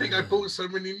 Why do you think I bought so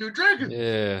many new dragons?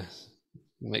 Yeah,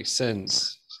 makes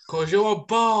sense. Because you're a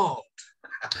bard.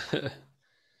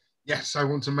 Yes, I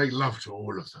want to make love to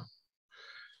all of them.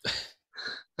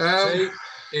 See,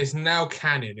 it's now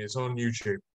canon. It's on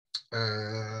YouTube.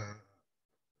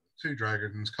 2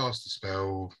 dragons, cast a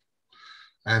spell,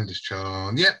 and his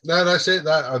charm. Yeah, no, that's it.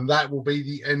 That will be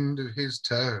the end of his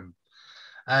turn.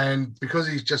 And because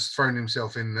he's just thrown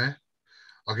himself in there,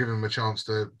 I'll give him a chance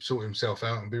to sort himself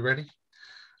out and be ready.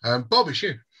 Bob, it's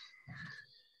you.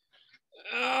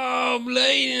 Oh,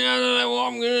 bleeding! I don't know what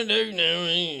I'm gonna do now.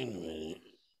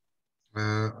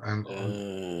 And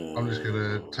I'm just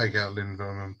gonna take out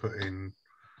Lindholm and put in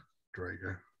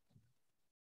Drago.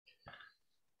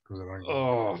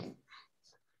 Oh,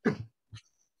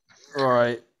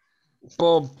 right.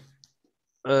 Bob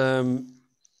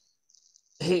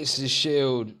hits his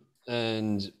shield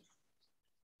and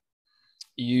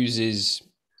uses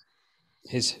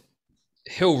his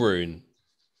hill rune,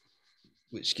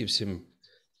 which gives him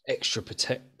extra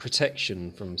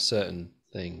protection from certain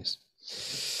things.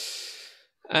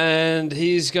 And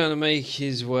he's going to make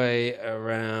his way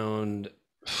around,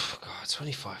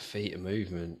 25 feet of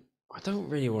movement. I don't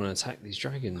really want to attack these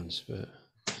dragons, but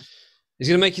he's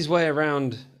going to make his way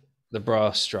around the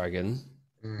brass dragon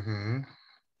to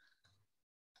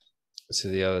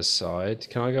the other side.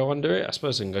 Can I go under it? I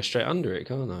suppose I can go straight under it,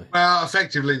 can't I? Well,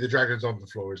 effectively, the dragon's on the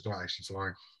floor. It's not actually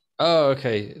flying. Oh,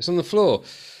 okay. It's on the floor.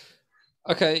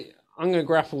 Okay, I'm going to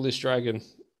grapple this dragon.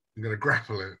 I'm going to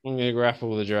grapple it. I'm going to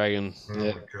grapple the dragon. Oh,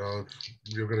 my God.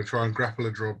 You're going to try and grapple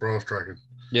a brass dragon?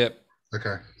 Yep.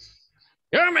 Okay.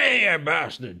 Come here, you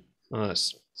bastard. Oh,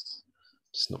 it's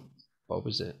not Bob,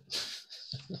 is it?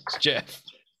 It's Jeff.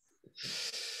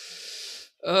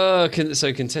 So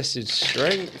contested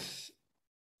strength.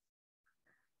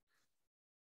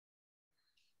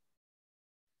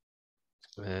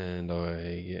 And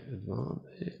I get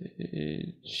advantage.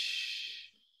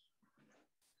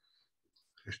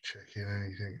 Just checking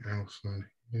anything else on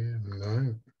here.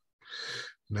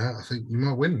 No, I think you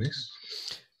might win this.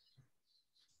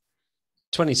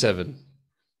 27.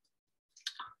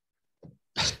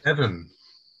 7.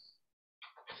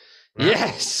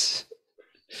 Yes.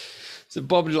 So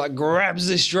Bob like grabs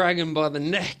this dragon by the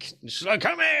neck. She's like,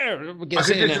 "Come here!" I can just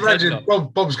imagine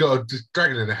Bob's got a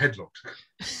dragon in a headlock.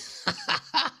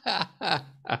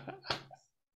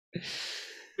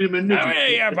 Come here,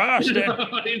 you bastard!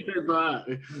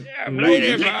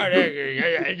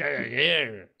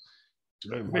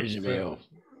 Don't piss me off.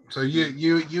 So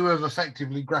you have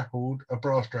effectively grappled a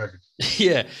brass dragon.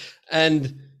 Yeah,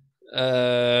 and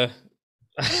oh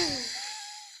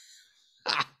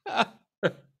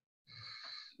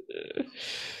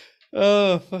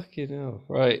fucking hell!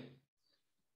 Right,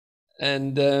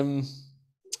 and I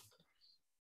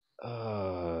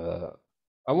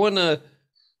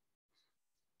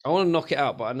wanna knock it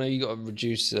out, but I know you got to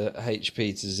reduce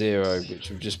HP to 0, which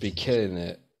would just be killing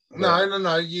it.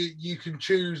 No. You can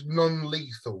choose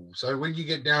non-lethal. So when you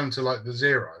get down to like the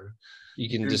 0, you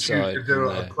can decide to do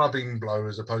a clubbing blow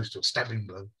as opposed to a stabbing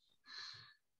blow.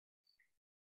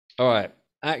 All right,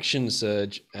 action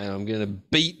surge, and I'm going to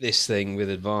beat this thing with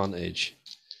advantage.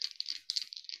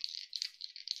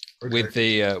 Okay. With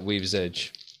the Weave's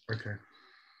Edge. Okay.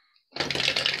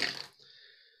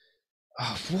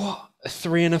 Oh, what? A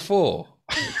 3 and a 4?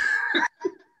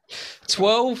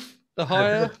 12, the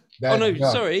higher?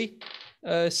 Sorry.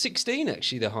 16,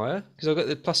 actually, the higher, because I've got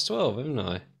the plus 12, haven't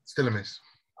I? Still a miss.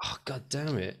 Oh, god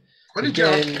damn it. What did you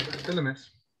Still a miss.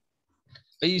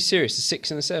 Are you serious? A 6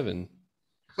 and a 7?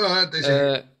 Well, that's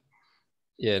a hit.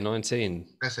 Yeah, 19.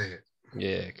 That's a hit.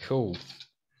 Yeah, cool.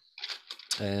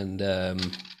 And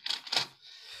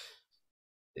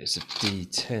it's a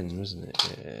D10, wasn't it?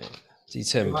 Yeah.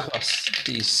 D10 plus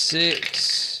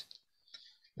D6.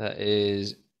 That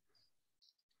is...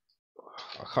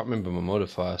 I can't remember my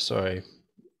modifier, sorry.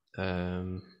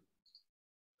 Why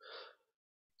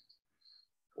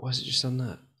is it just on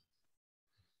that?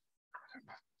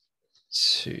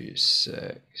 2,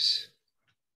 6.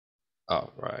 Oh,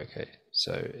 right, okay.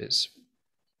 So it's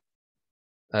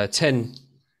 10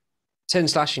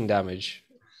 slashing damage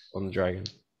on the dragon.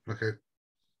 Okay.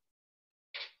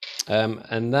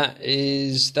 And that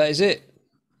is it.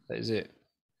 That is it.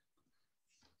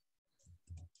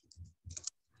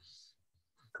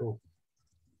 Cool.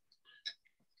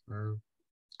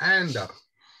 And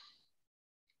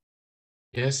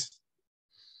yes,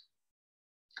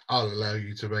 I'll allow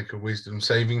you to make a wisdom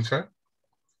saving throw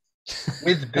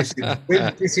with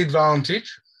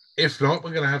disadvantage. If not,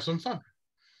 we're going to have some fun.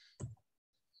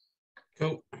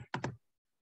 Cool.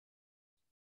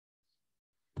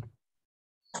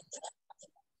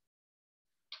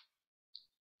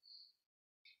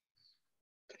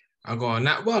 I got a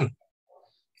nat 1.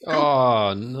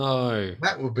 Oh no!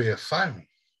 That would be a fail.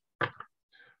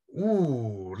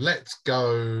 Ooh, let's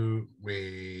go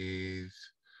with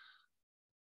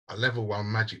a level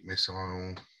 1 magic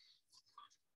missile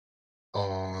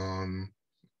on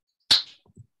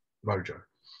Mojo.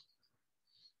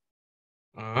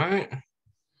 All right.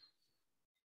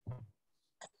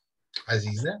 As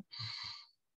he's there.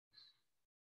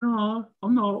 No,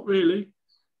 I'm not really.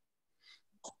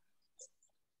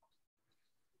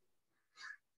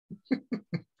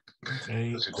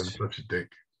 Such a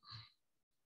dick.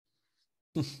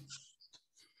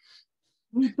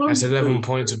 That's 11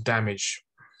 points of damage.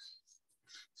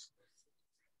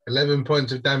 11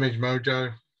 points of damage,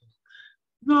 Mojo.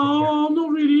 No, I'm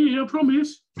not really, I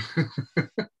promise.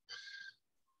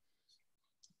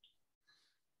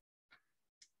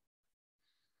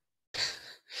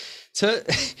 Can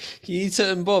you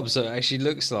turn Bob so it actually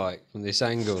looks like from this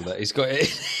angle that he's got it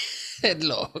in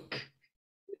headlock?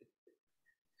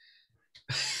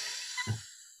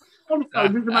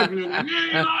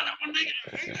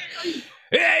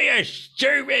 Yeah, you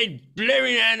stupid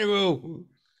blooming animal.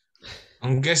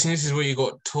 I'm guessing this is what you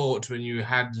got taught when you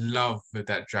had love with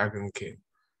that Dragon King.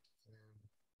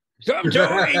 Stop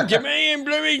talking to me and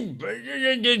blooming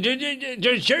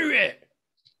just shoot it.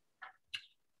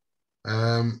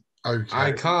 Okay.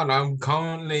 I can't. I'm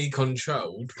currently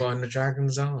controlled by the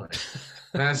Dragon's Eye.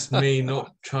 That's me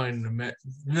not trying to I'm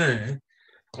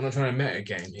not trying to meta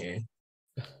game here.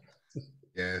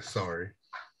 Yeah, sorry.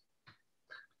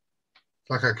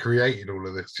 Like I created all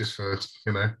of this just for,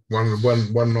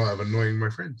 one night of annoying my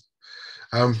friends.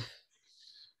 In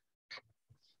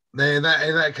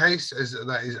that case, as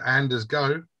that is Anders'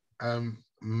 go,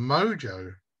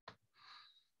 Mojo.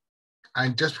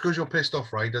 And just because you're pissed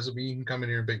off, Ray, doesn't mean you can come in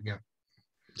here and beat me up.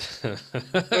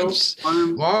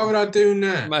 Why would I do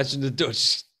that? Imagine the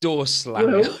door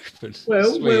slamming open.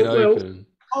 Open.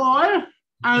 I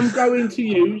am going to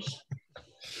use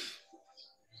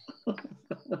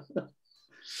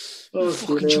Oh,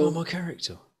 fucking charm my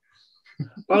character.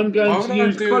 I'm going to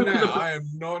use Cloak of the... I am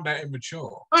not that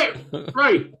immature. Hey,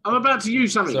 Ray, I'm about to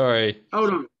use something. Sorry. Hold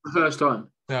on, the first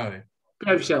time. No.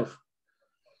 Behave yourself.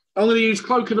 I'm going to use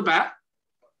Cloak of the Bat.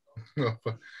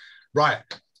 Right.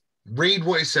 Read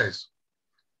what it says.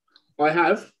 I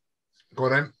have. Go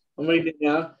on then. I'm reading it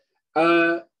now.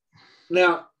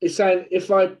 Now, it's saying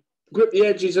if I grip the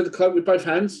edges of the cloak with both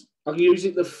hands, I can use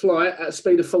it to fly at a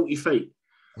speed of 40 feet.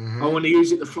 Mm-hmm. I want to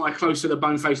use it to fly closer to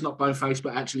Boneface, not Boneface,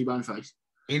 but actually Boneface.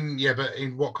 But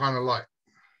in what kind of light?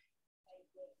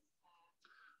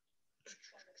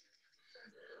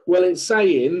 Well, it's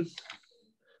saying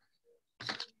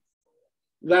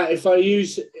that if I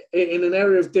use it in an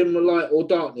area of dim light or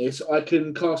darkness, I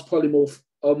can cast polymorph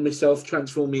on myself,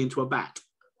 transform me into a bat.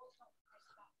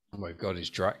 Oh my god, it's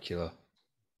Dracula.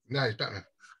 No, it's Batman.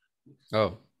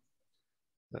 Oh,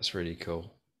 that's really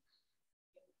cool.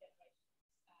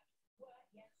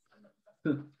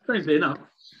 Strangely enough,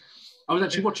 I was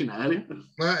actually watching that earlier.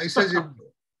 It says it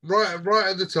right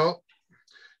at the top.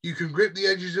 You can grip the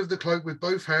edges of the cloak with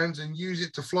both hands and use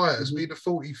it to fly at a speed of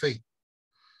 40 feet.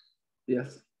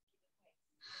 Yes.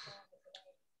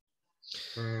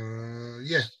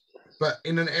 Yeah. But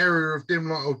in an area of dim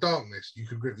light or darkness, you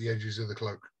can grip the edges of the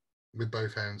cloak with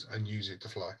both hands and use it to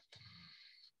fly.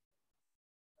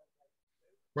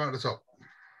 Right at the top.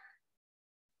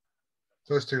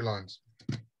 First two lines.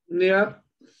 Yeah.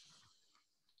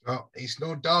 Oh, it's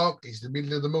not dark. It's the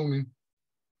middle of the morning.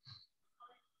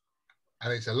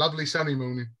 And it's a lovely sunny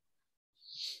morning.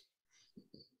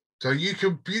 So you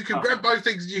can grab both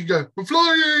things and you can go, we're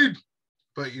flying!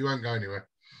 But you won't go anywhere.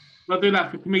 I'll do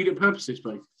that for comedic purposes,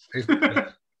 please.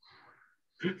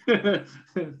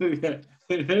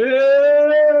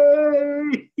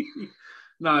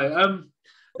 No,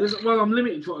 well, I'm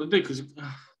limited to what I do because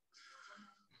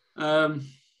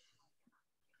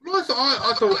Well,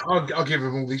 I thought I'll give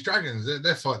them all these dragons.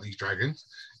 They'll fight these dragons.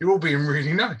 You're all being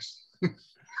really nice.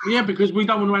 yeah, because we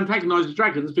don't want to antagonise the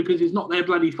dragons because it's not their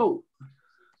bloody fault.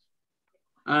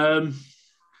 I'm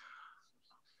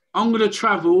going to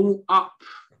travel up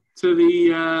to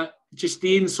the just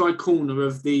the inside corner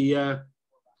of the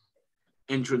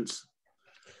entrance.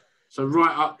 So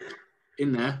right up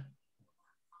in there.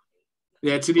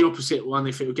 Yeah, to the opposite one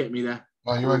if it would get me there.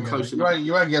 Oh, you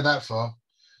won't get that far.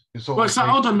 Right, so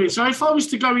hold on a minute. So if I was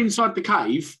to go inside the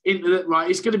cave, right,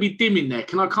 it's going to be dim in there.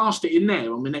 Can I cast it in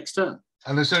there on my next turn?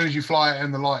 And as soon as you fly it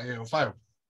in the light, it'll fail.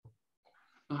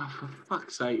 Oh, for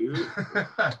fuck's sake.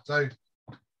 So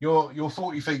your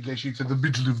 40 feet gets you to the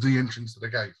middle of the entrance to the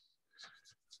cave.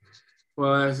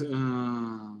 Well,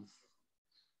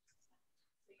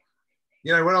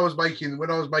 you know, when I was making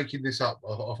this up,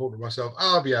 I thought to myself,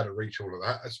 I'll be able to reach all of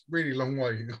that. That's a really long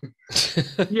way.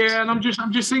 yeah, and I'm just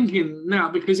thinking now,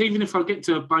 because even if I get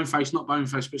to Boneface, not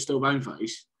Boneface, but still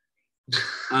Boneface.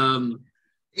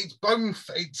 It's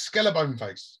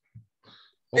Skeletonface.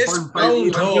 It's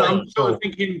Bone Toy. I'm sort of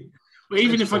thinking, well,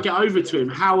 even if I get over to him,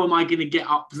 how am I going to get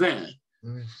up there?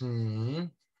 Mm-hmm.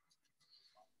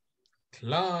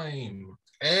 Climb.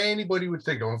 Anybody would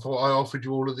think I offered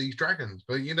you all of these dragons,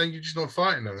 but you know, you're just not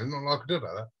fighting them. There's not like I do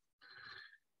about that.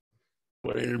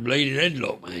 Well, in a bleeding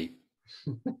headlock, mate.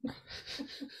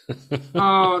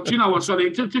 Oh, do you know what?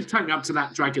 Sorry, just take me up to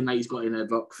that dragon that he's got in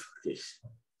headlock.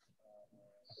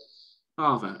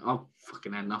 I've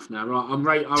fucking had enough now.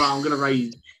 Right, I'm going to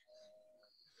rage.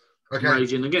 Okay. I'm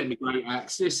raging. I'm getting the great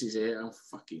axe. This is it. I'm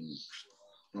fucking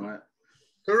right.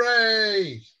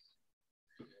 Hooray!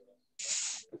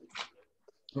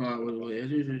 Right,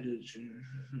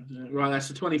 that's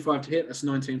a 25 to hit. That's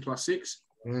 19 plus 6.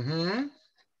 Mm-hmm.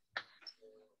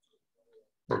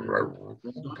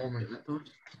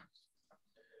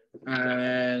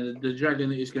 And the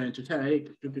dragon is going to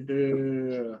take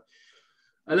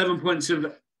 11 points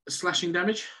of slashing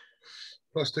damage.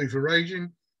 +2 for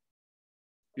raging.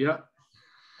 Yeah.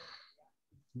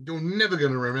 You're never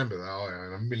going to remember that, are you,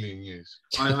 in a million years?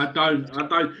 I don't.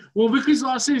 Well, because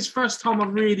like I said, it's the first time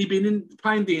I've really been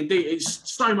playing D&D.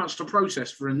 It's so much to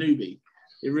process for a newbie.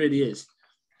 It really is.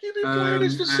 You've been playing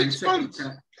this for 6 months.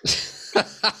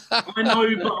 I know,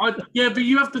 but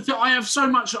you have to. I have so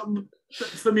much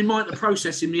for my mind to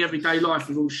process in my everyday life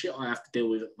with all the shit I have to deal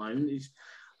with at the moment. It's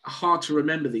hard to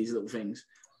remember these little things.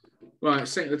 Right,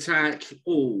 second attack.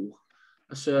 Oh,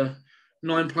 that's a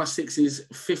 9 plus 6 is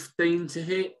 15 to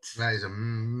hit. That is a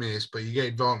miss, but you get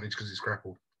advantage because it's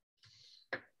grappled.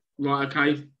 Right,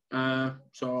 okay.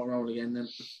 So I'll roll again then.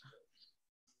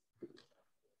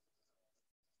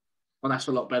 Oh, that's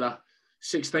a lot better.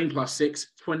 16 plus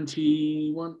 6,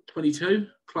 21, 22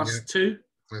 plus 2.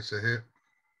 That's a hit.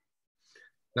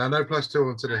 No +2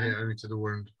 onto the hit, only to the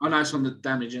wound. Oh, no, it's on the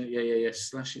damage. Yeah.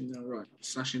 Slashing, right.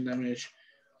 Slashing damage.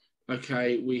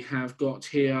 Okay, we have got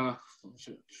here.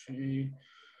 So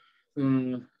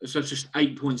it's just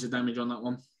 8 points of damage on that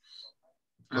one.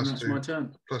 And that's my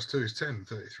turn. +2 is 10,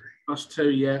 33.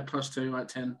 +2, yeah, +2, right,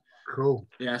 10. Cool.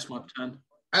 Yeah, that's my turn.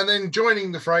 And then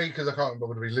joining the fray, because I can't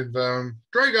bother to be live,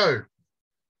 Drago.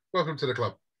 Welcome to the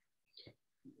club.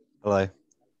 Hello.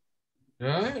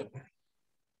 Right.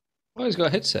 Oh, he's got a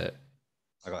headset.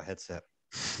 I got a headset.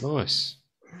 Nice.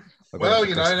 Well,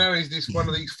 you know, now he's this one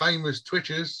of these famous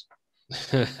Twitchers,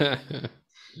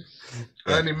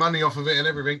 earning money off of it and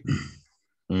everything.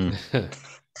 I'm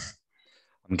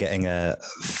getting a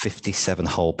 57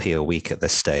 whole P a week at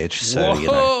this stage, so Whoa! you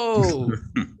know,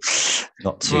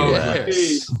 not too.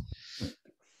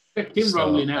 Check him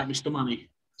rolling out, Mr. Money.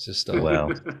 Just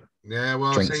well. Yeah,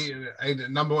 well, Drinks. see,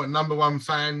 number one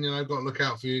fan, you know, got to look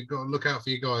out for you. Got to look out for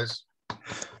you guys.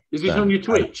 Is this on your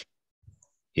Twitch?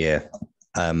 Yeah.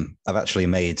 I've actually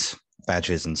made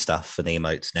badges and stuff and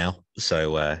emotes now,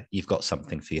 so you've got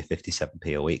something for your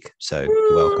 57p a week. So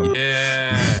you're welcome.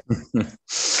 Yeah.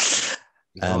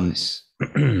 nice.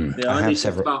 Yeah, I have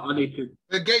several. I need to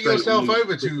Get yourself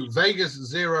over to Vegas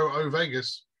 0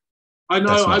 Vegas. I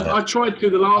know. I tried to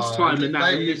the last time, and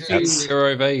that. That's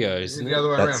Zero Vega, isn't the it? other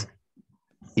way around.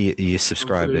 You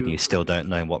subscribed and you still don't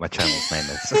know what my channel's name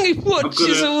is. He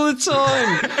watches all the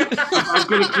time. I've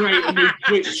got to create a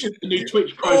new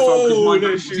Twitch profile because mine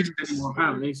don't exist anymore,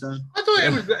 apparently. So I thought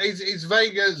it was it's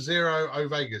Vegas 0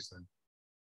 Vegas then.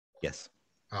 Yes.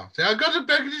 Oh, see, I got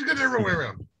it wrong way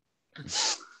around.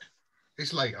 It's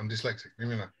late. I'm dyslexic. You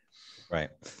know. Right.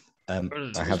 I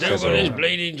have have several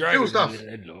bleeding dragon stuff.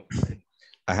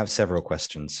 I have several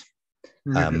questions.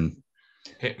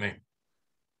 Hit me.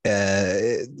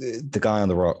 The guy on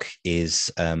the rock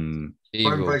is Bone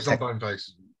face on bone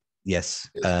face. yes.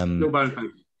 still bone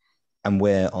face. And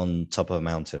we're on top of a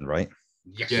mountain, right?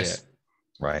 Yes.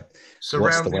 Right.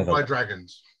 Surrounded weather? by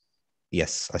dragons.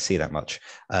 Yes, I see that much.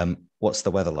 What's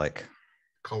the weather like?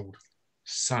 Cold.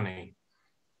 Sunny.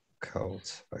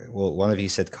 Cold. Well, one of you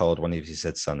said cold, one of you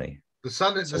said sunny. The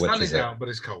sun is out, but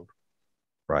it's cold.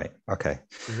 Right. Okay.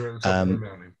 Because you're at the top of the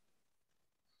mountain.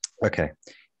 Okay.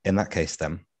 In that case,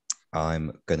 then,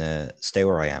 I'm going to stay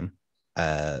where I am,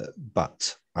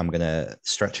 but I'm going to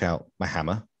stretch out my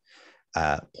hammer,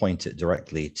 point it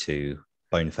directly to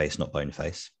Boneface, not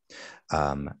Boneface.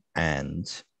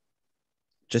 And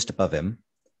just above him,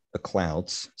 the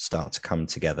clouds start to come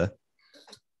together,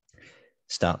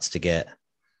 starts to get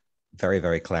very,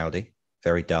 very cloudy,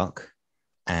 very dark,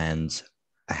 and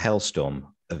a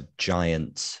hailstorm of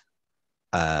giant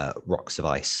rocks of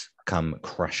ice come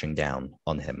crashing down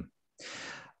on him.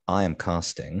 I am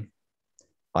casting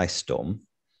Ice Storm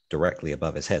directly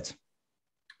above his head.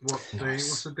 What's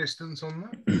the distance on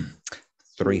that?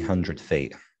 300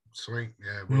 feet. Sweet,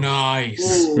 yeah. Nice.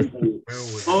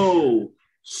 Oh,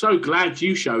 so glad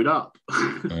you showed up.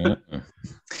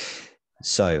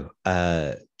 So,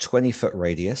 20-foot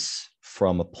radius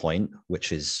from a point,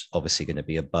 which is obviously going to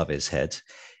be above his head.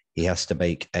 He has to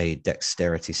make a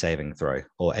dexterity saving throw,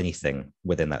 or anything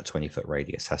within that 20-foot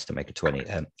radius has to make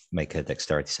a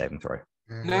dexterity saving throw.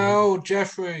 No,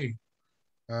 Jeffrey.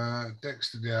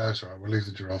 Dexter, yeah, that's right. We'll leave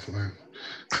the giraffe alone.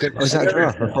 Oh, is that a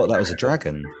giraffe? I thought that was a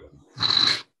dragon.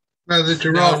 No, the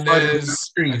giraffe. No,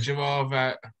 there's a giraffe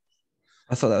at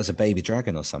I thought that was a baby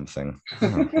dragon or something.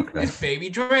 Oh, okay. baby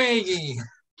dragon.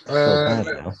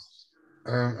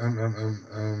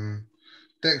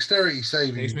 Dexterity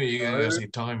saving. Makes me you guys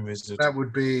need time visit. That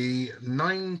would be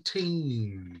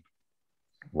 19.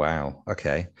 Wow.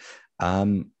 Okay.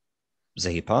 So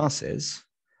he passes.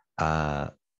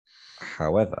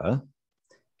 However,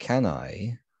 can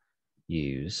I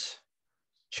use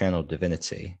Channel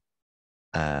Divinity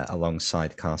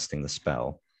alongside casting the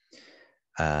spell?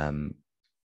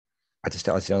 I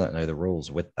don't know the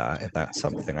rules with that. If that's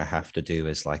something I have to do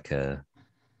as like a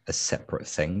separate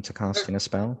thing to casting a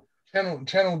spell.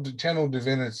 Channel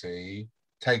Divinity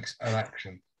takes an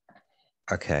action.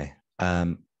 Okay.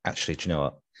 Actually, do you know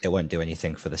what? It won't do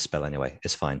anything for the spell anyway.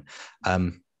 It's fine.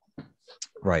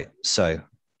 Right. So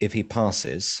if he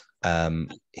passes,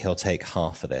 he'll take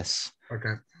half of this.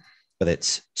 Okay. But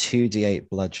it's 2d8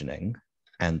 bludgeoning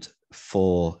and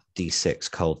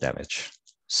 4d6 cold damage.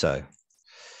 So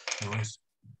Nice.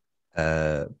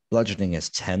 bludgeoning is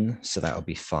 10, so that'll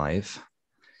be 5.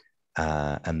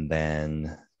 And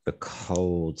then the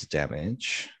cold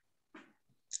damage.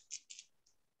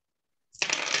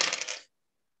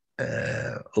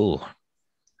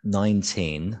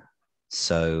 19.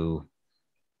 So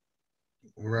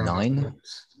 9?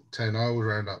 10. I will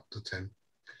round up to 10.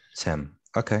 10.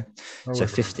 Okay. I So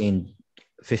would-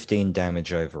 15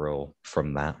 damage overall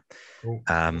from that. Cool.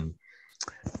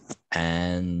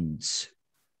 And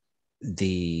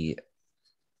the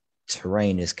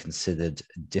terrain is considered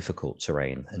difficult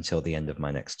terrain until the end of my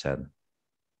next turn,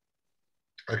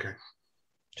 Okay.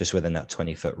 just within that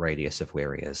 20-foot radius of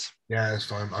where he is. Yeah, that's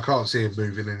fine. I can't see him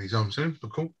moving anytime soon,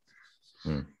 but cool.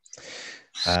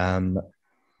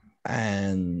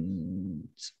 And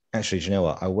actually, do you know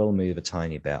what? I will move a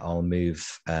tiny bit. I'll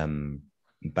move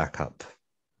back up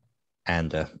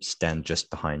and stand just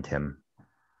behind him.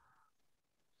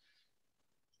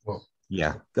 Well,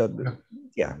 Yeah,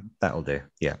 yeah, that'll do.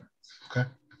 Yeah. okay.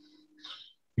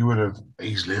 You would have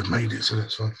easily have made it, so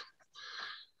that's fine.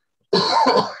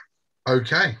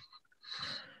 Okay.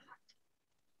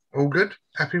 All good?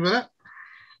 Happy with that?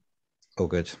 All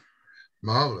good.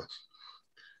 Marvellous.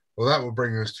 Well, that will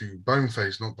bring us to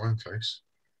Boneface, not Boneface.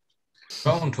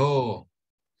 Bone Tour.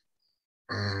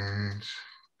 And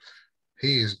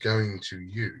he is going to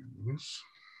use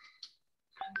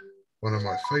one of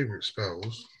my favourite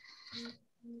spells.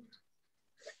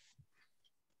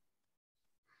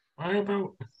 What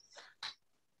about?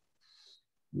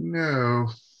 No.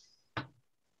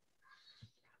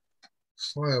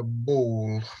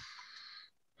 Fireball.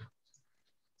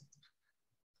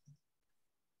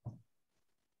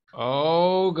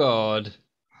 Oh God.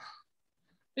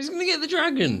 He's gonna get the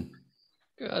dragon.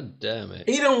 God damn it.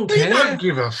 He don't He care. don't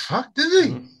give a fuck, does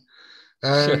he?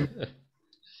 A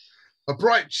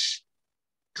bright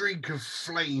streak of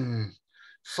flame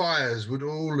fires. Would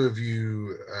all of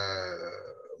you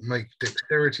make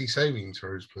dexterity saving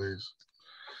throws, please?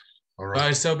 All right.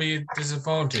 I still be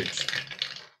disadvantaged.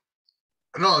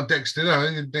 Not a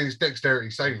dexterity, no, it's dexterity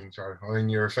saving throw. I mean,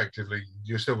 you're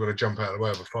still going to jump out of the way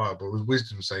of a fire, but with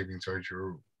wisdom saving throws,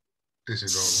 you're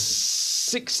disadvantaged.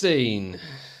 16.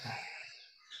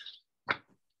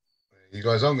 You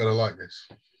guys aren't going to like this.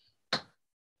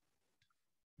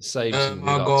 Saves I can be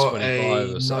like got 25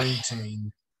 a or so.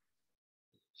 19.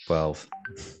 12.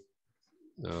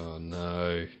 Oh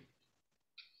no.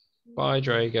 Bye,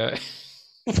 Drago.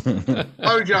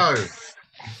 Mojo!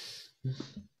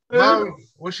 No,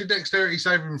 what's your dexterity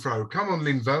saving throw? Come on,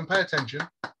 Lindvern, pay attention.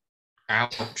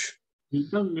 Ouch. You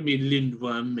don't give me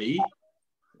Lindworm, me.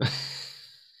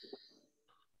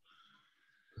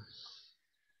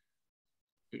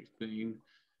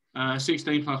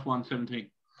 16 plus 1, 17.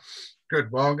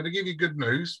 Good. Well, I'm going to give you good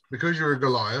news. Because you're a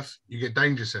Goliath, you get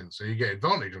danger sense, so you get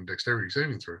advantage on dexterity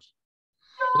saving throws.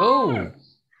 Oh.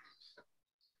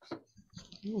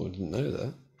 Oh, I didn't know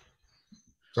that.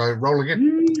 So roll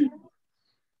again.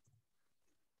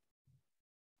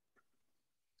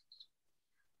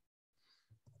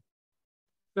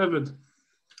 Seven.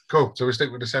 Cool. So we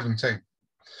stick with the 17.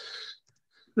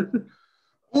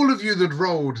 All of you that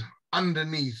rolled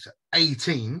underneath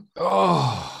 18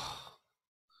 Oh.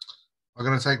 are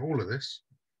going to take all of this.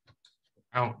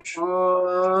 Ouch.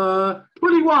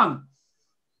 21.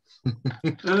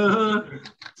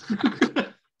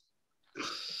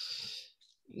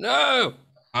 No.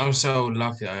 I'm so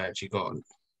lucky I actually got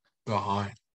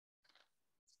high.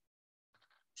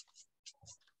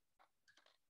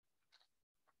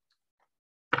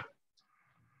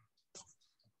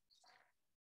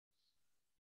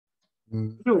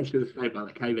 Mm, I always going to say about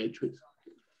the cave entrance.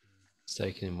 It's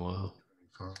taking him a while.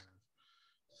 5,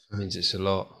 Means it's a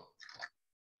lot.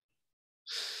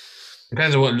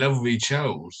 Depends on what level we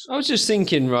chose. I was just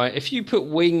thinking, right, if you put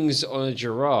wings on a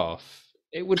giraffe,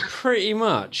 it would pretty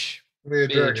much be a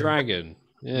be dragon. a dragon.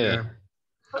 Yeah.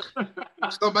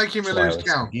 Stop making me That's why I lose was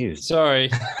count. confused. Sorry.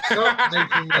 Stop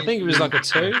making me I think it was like a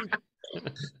 2.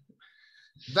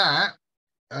 That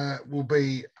will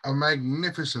be a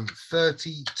magnificent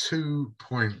 32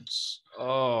 points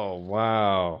Oh,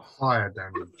 wow. fire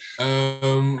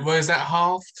damage. Where's that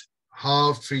halved?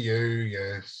 Halved for you,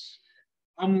 yes.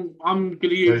 I'm going to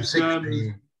So use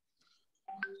 16.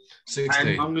 16.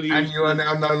 I'm going to And use you are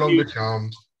now no longer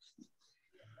charmed.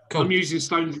 Cool. I'm using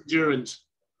Stone's Endurance.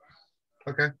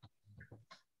 Okay.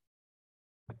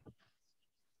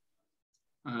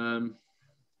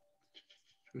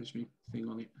 Where's my thing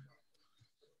on it?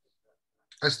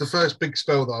 That's the first big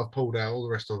spell that I've pulled out. All the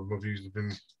rest of them I've used have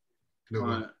been little.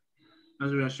 Right.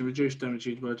 As a reaction, reduce damage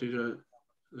by God.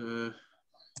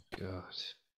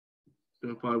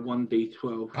 by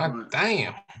 1d12. God Right.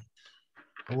 damn.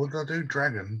 What did I do?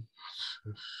 Dragon.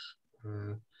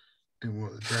 Didn't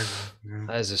want the dragon. Yeah.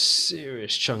 That is a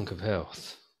serious chunk of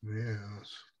health. Yeah.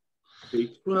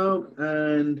 D12,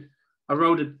 and I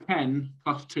rolled a 10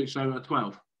 plus 2, so a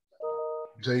 12.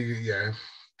 So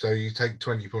you take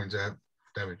 20 points out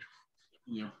damage.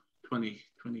 Yeah, 20.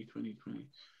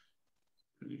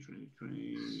 20,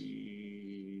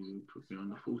 put me on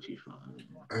the 45.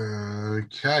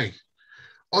 Okay.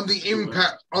 On the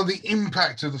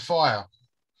impact of the fire,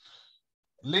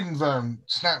 Lindvern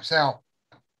snaps out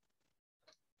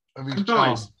of his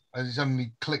charm as he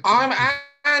suddenly clicks. I'm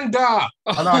Ander.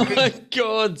 Oh my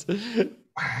god!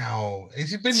 Wow,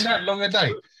 has it been that long a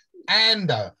day?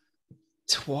 Ander.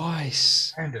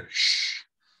 Twice. Ander. Shh.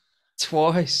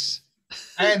 Twice.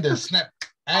 Ander snap.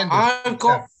 Ander. I've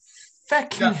got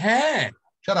fucking hair.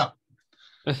 Shut up.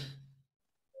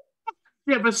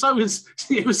 Yeah, but so is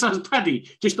Paddy,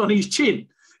 just on his chin.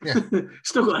 Yeah.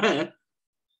 Still got hair.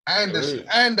 Ander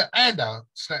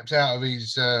snaps out of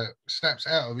his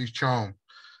charm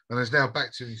and is now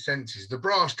back to his senses. The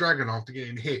brass dragon, after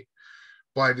getting hit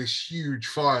by this huge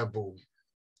fireball,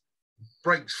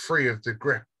 breaks free of the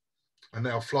grip and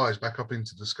now flies back up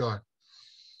into the sky.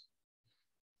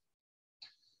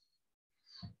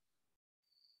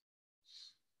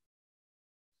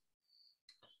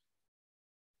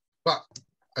 But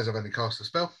as I've only cast a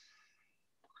spell,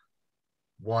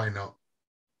 why not?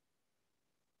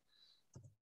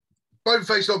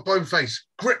 Boneface on Boneface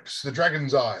grips the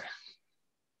dragon's eye.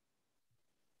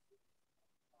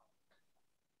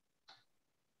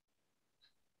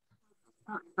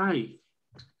 Hey.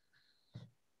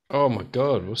 Oh my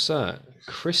god, what's that?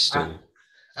 Crystal.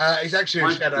 It's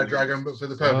actually a shadow dragon, but for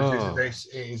the purposes of this,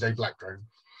 it is a black dragon.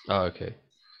 Oh, okay.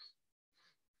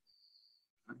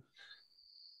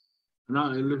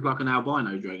 No, it looks like an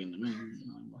albino dragon to me.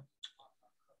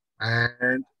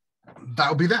 And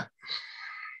that'll be that.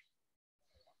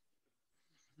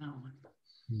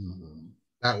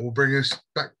 That will bring us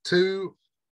back to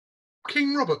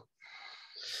King Robert.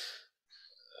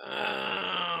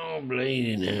 Oh,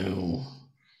 bleeding hell.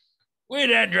 Where'd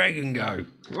that dragon go?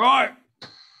 Right.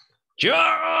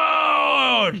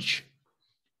 Charge!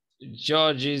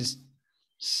 Charges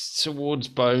towards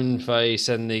Boneface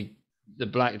and the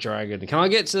black dragon. Can I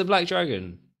get to the black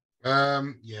dragon?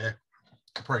 Yeah,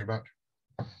 pretty much.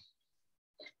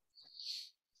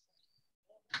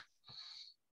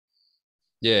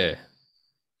 Yeah.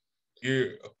 Yeah.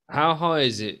 How high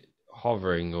is it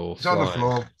hovering or It's on the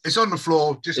floor. It's on the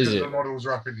floor. Just because the models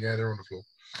are up in the air, they're on the floor.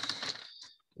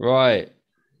 Right.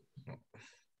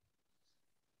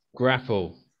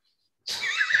 Grapple.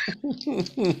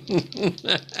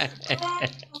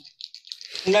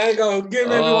 Lego, give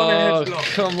everyone a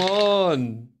headlock. Come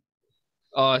on.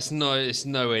 Oh, it's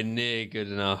nowhere near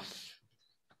good enough.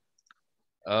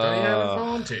 Don't you have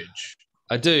advantage?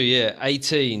 I do, yeah.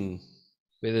 18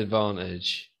 with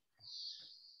advantage.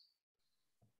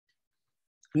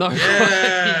 No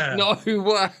Yeah. way. No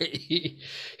way.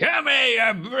 Come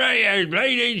here, you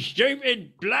bleeding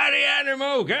stupid bloody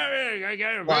animal. Come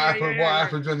here. What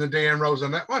happens when the DM rolls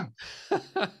on that one?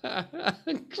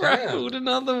 Grappled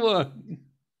another one.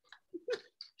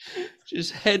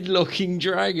 Just headlocking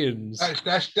dragons.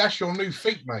 That's your new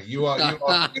feat, mate. You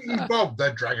are King Bob,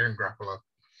 the dragon grappler.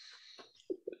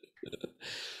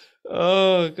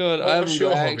 Oh god, I haven't What's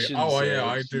your got hobby? action. Oh yeah,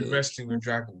 I do wrestling with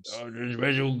dragons. Oh, there's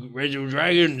wrestle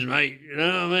dragons, mate. You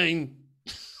know what I mean?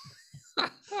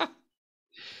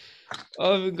 I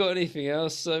haven't got anything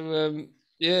else, so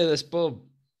yeah, that's Bob.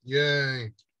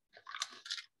 Yay.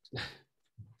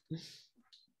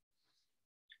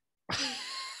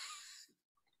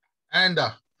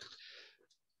 Ander.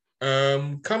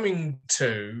 Coming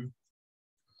to,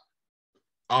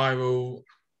 I will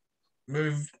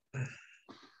move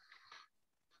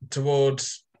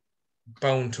towards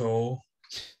Bone Tor.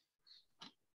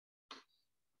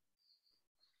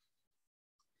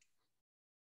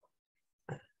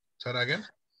 Say that again.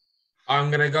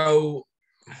 I'm gonna go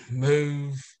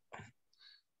move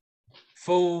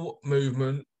full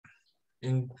movement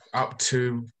in up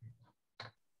to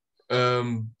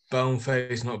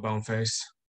Boneface, not Boneface,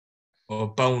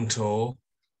 or Bone Tor.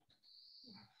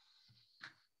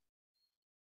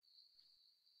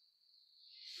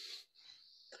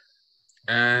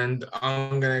 And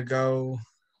I'm gonna go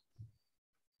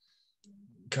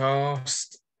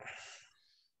cast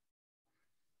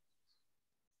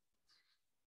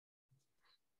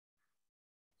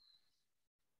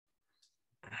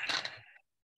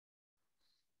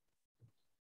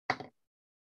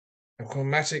a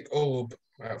chromatic orb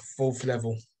at 4th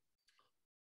level.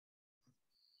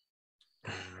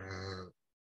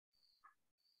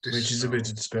 Which is a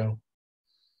wizard spell.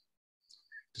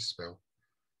 Dispel.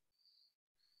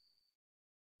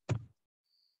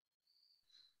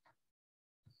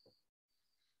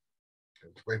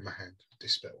 Wave my hand.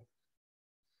 Dispel.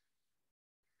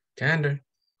 Can do.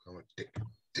 I'm a dick.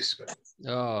 Dispel.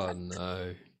 Oh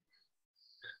no.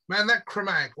 Man, that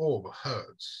chromatic orb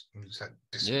hurts.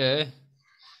 Yeah.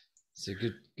 It's a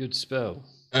good spell.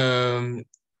 Are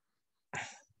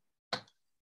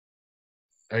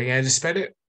you going to dispel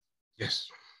it? Yes,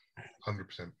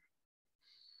 100%.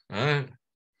 All right.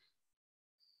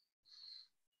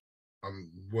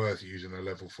 I'm worth using a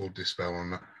level 4 dispel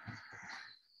on that.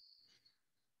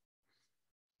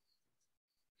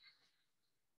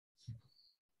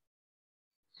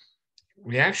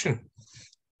 Reaction.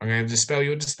 I'm going to dispel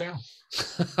your dispel.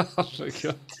 Oh my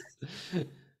god.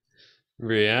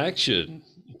 Reaction.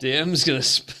 DM's going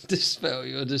to dispel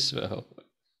your dispel.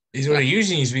 He's already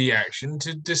using his reaction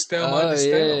to dispel my Oh,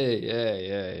 dispel.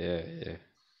 yeah.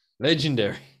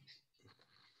 Legendary.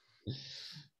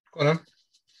 Go on.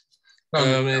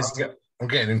 No, It's- I'm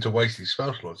getting into wasted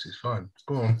spell slots. It's fine.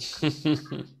 Go on.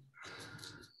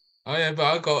 Oh yeah, but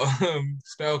I got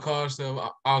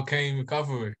spellcaster arcane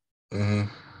recovery. Mm-hmm.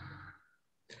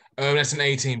 That's an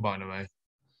 18, by the way.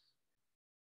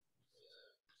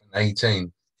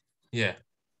 18. Yeah,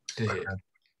 to hit.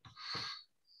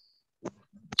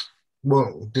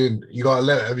 Well, did you got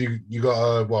a have you got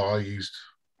a I used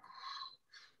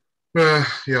I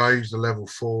used a level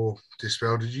 4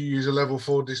 dispel. Did you use a level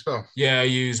 4 dispel? Yeah, I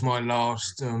used my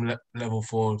last level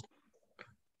 4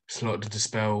 slot to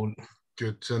dispel.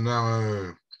 Good to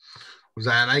know. Was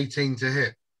that an 18 to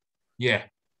hit? Yeah.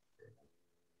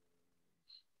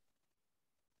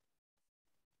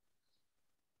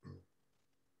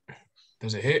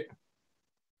 Does it hit?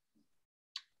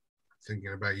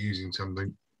 Thinking about using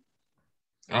something.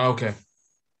 Oh, okay.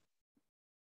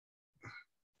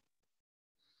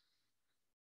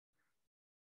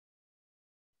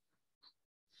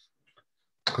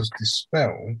 Because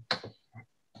dispel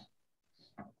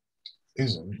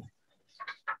isn't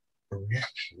a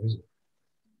reaction, is it?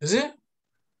 Is it?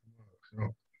 No.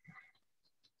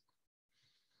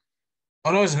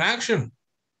 Oh no, it's an action.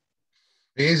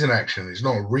 It is an action. It's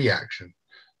not a reaction.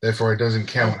 Therefore, it doesn't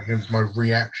count against my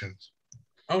reactions.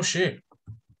 Oh shit.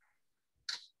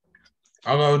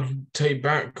 I'll go take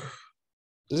back.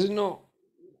 Does it not?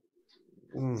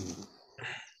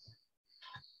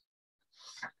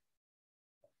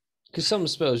 Because some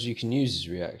spells you can use as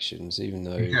reactions, even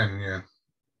though You can, yeah.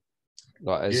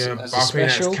 like as, Yeah, as but a I think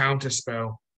special. that's counter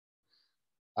spell.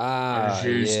 I Ah, just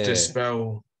used yeah.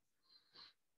 dispel.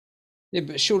 Yeah,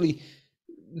 but surely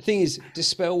the thing is,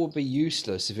 dispel would be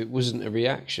useless if it wasn't a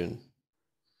reaction.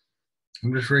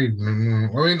 I'm just reading. I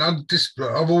mean,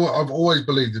 I've always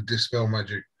believed that dispel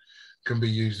magic can be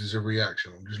used as a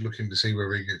reaction. I'm just looking to see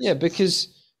where he gets. Yeah, because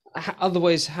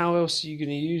otherwise, how else are you going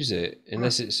to use it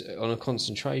unless it's on a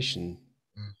concentration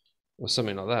or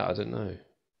something like that? I don't know.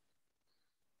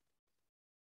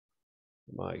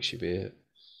 It might actually be it.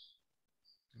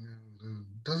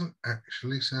 Doesn't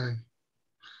actually say.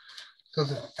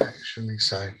 Doesn't actually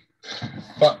say.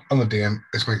 But on the DM,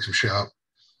 let's make some shit up.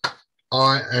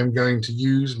 I am going to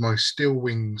use my steel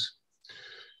wings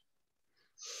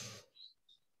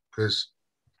because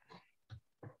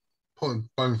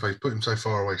Boneface put him so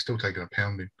far away, still taking a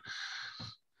pounding.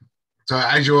 So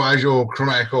as your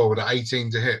chromatic orb with an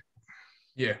 18 to hit,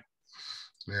 Yeah.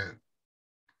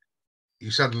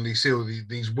 you suddenly see all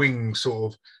these wings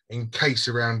sort of encase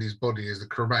around his body as the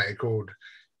chromatic orb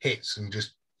hits and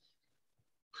just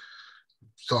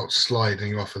starts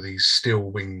sliding off of these steel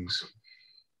wings.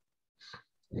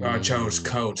 I chose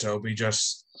cold, so it'll be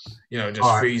just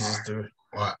freezes the.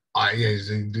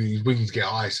 These wings get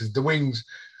ice. As the wings,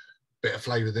 bit of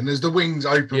flavour. Then as the wings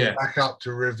open back up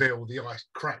to reveal, the ice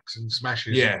cracks and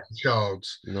smashes.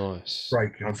 Shards. Nice.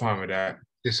 Break. I'm fine with that.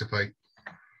 Dissipate.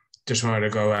 Just wanted to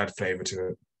go add flavour to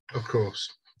it. Of course.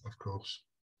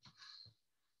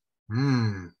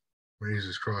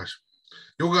 Jesus Christ.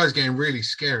 Your guy's getting really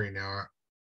scary now,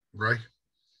 Ray.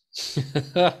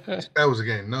 Spells are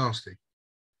getting nasty.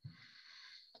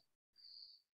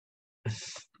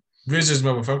 Wizards,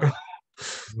 motherfucker.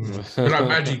 We're like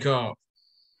magic art.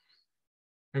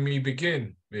 And we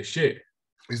begin with shit.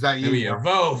 Is that you? And we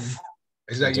evolve.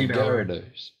 Is that you now?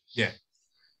 Yeah.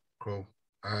 Cool.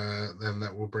 Then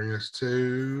that will bring us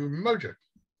to Mojo.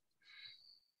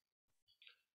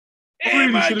 I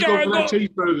really should have gone for that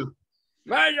cheeseburger.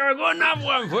 Mojo, I got another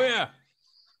one for you.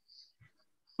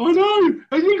 I know.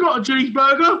 Have you got a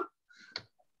cheeseburger?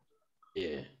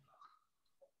 Yeah.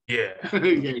 Yeah.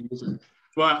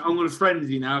 Right, I'm going to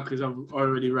frenzy now because I've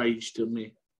already raged on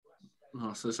me.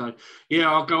 Oh, so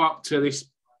I'll go up to this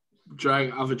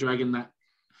other dragon that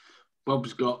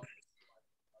Bob's got.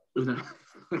 I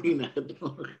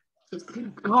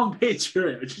can't picture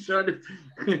it. I'm just trying to.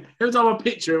 Every time I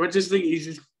picture him, I just think he's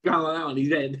just going like that on his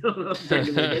head.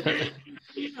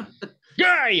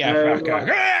 Yeah, yeah, fucker.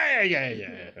 Right. Yeah,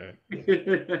 yeah.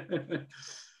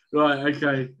 Right,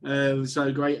 okay.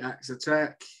 So great axe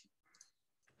attack.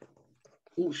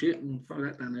 Oh shit, throw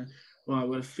that down there. Right,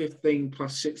 we're 15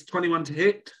 plus 6, 21 to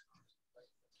hit.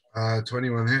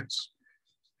 21 hits.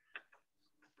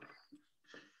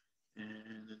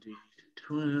 And a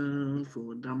D12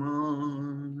 for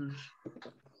damage.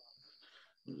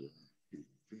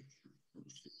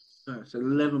 So it's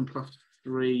 11 plus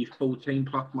 3, 14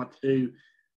 plus my 2,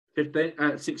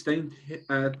 15, 16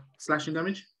 slashing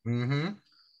damage. Mm-hmm.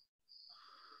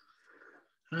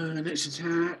 Next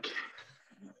attack.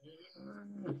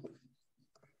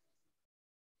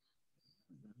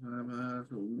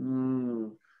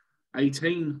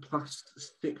 18 plus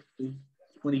 6 is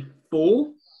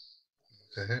 24.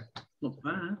 To hit. Not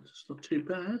bad. It's not too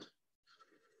bad.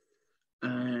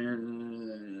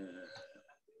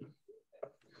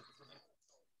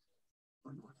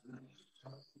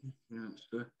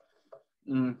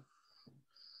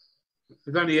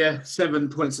 There's only 7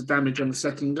 points of damage on the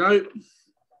second go.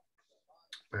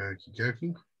 Okie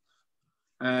dokie.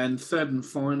 And third and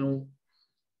final.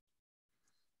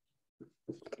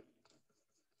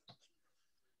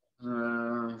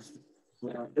 Oh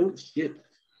shit.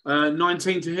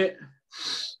 19 to hit.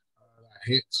 That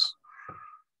hits.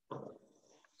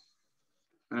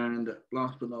 And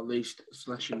last but not least,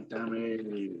 slashing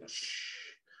damage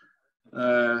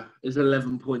is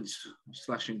 11 points of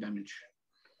slashing damage.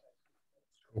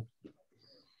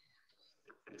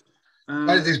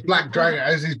 As this young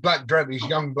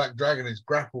black dragon is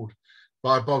grappled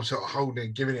by Bob, sort of holding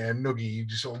it, giving it a noogie, you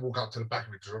just sort of walk up to the back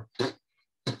of it,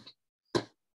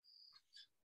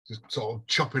 just sort of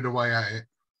chopping away at it.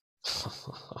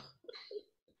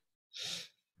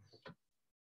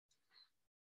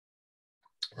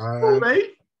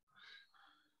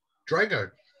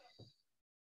 Drago,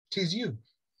 'tis you.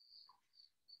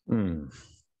 I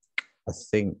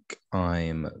think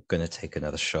I'm going to take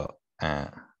another shot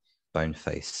at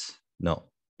Boneface. Not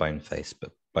Boneface,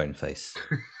 but Boneface.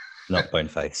 Not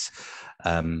Boneface.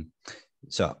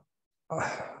 So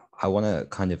I want to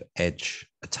kind of edge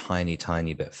a tiny,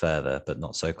 tiny bit further, but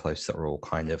not so close that we're all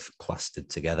kind of clustered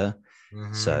together.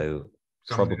 Mm-hmm. So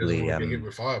Somebody probably doesn't want to be hit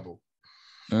with fireball.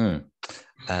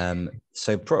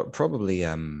 So probably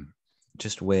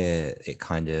just where it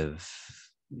kind of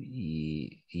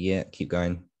keep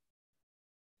going.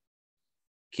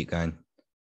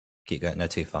 No,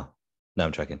 too far. No,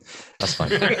 I'm joking. That's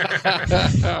fine.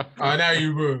 I know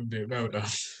you ruined it. Well done.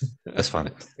 That's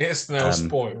fine. It's now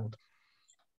spoiled.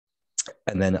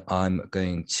 And then I'm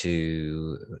going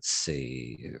to, let's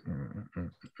see,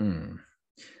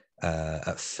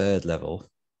 at third level,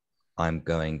 I'm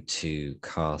going to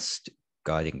cast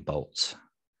Guiding Bolt.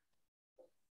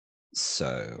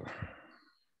 So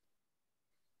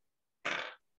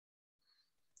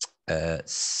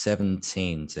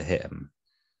 17 to hit him.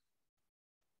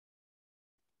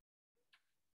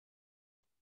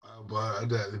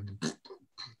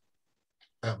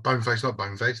 Boneface, not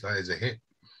Boneface, that is a hit.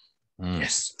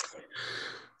 Yes.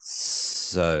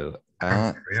 So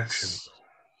at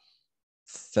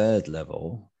third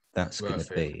level, that's going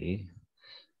to be,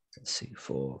 let's see,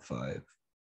 4, 5.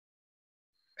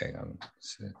 Hang on.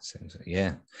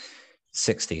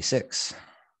 66.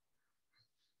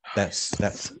 That's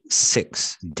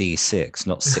 6d6,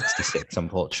 not 66,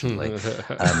 unfortunately.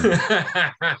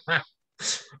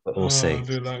 But we'll see.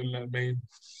 Do that mean?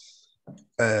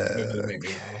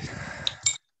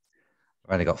 I've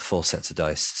only got 4 sets of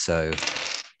dice, so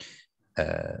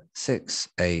 6,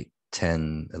 8,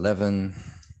 10, 11,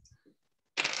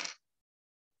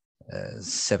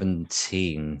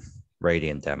 17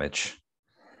 radiant damage.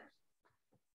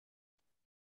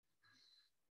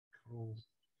 Cool.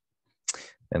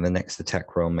 And the next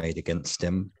attack roll made against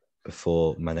him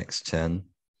before my next turn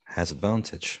has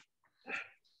advantage.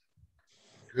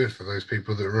 Good for those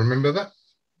people that remember that.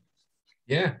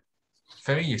 Yeah,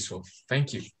 very useful.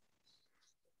 Thank you.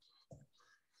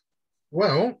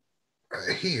 Well,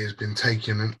 he has been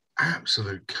taking an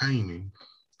absolute caning.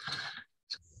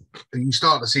 You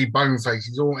start to see Boneface.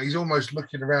 He's almost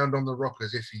looking around on the rock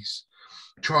as if he's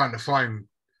trying to find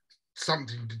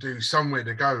something to do, somewhere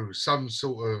to go, some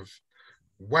sort of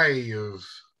way of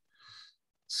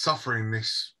suffering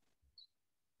this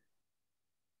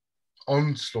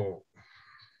onslaught.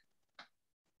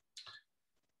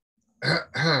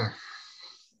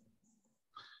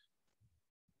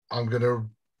 I'm going to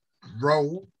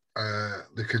roll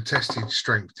the contested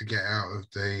strength to get out of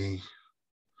the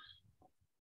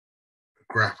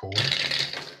grapple.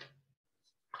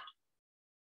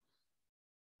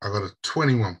 I got a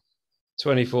 21.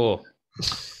 24.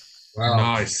 Wow.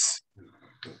 Nice.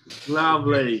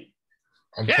 Lovely.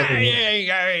 I'm Yeah, telling you you, ain't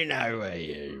going nowhere,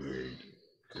 you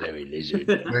silly lizard.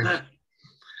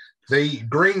 the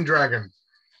green dragon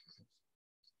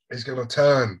is going to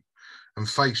turn and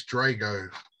face Drago,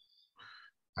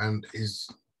 and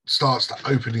starts to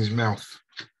open his mouth.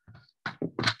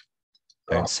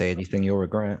 Don't say anything you'll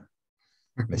regret,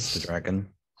 Mr. Dragon.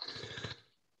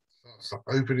 Starts to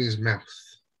open his mouth.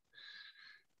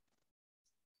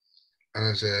 And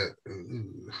as a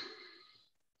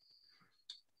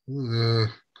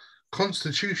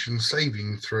Constitution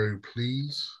saving throw,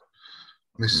 please,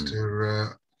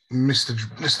 Mr.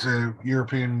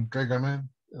 European Drago Man.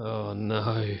 Oh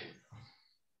no.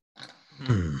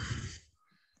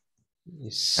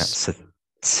 He's That's a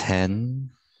 10.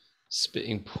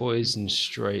 spitting poison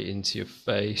straight into your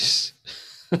face.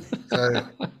 So,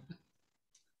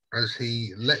 as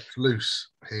he lets loose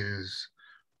his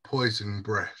poison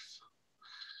breath,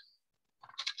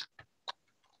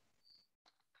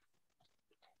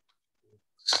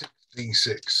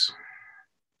 D6.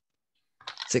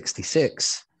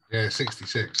 66. Yeah,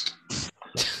 66.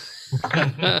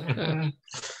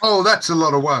 Oh, that's a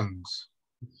lot of ones.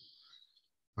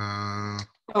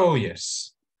 Oh,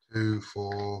 yes. 2,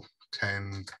 4,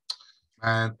 10,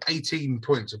 and 18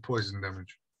 points of poison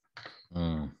damage.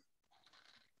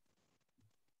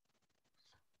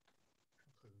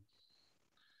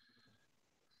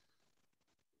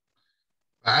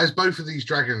 As both of these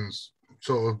dragons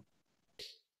sort of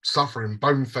suffering,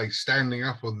 Boneface standing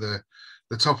up on the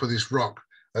top of this rock,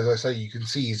 as I say, you can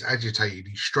see he's agitated,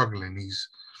 he's struggling, he's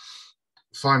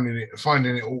finding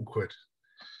it awkward.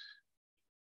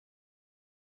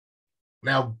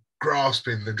 Now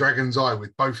grasping the dragon's eye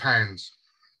with both hands,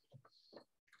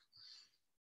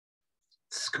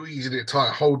 squeezing it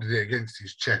tight, holding it against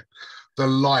his chest. The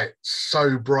light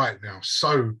so bright now,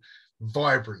 so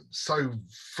vibrant, so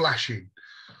flashing.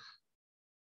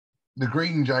 The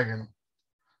green dragon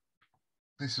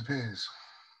disappears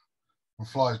and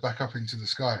flies back up into the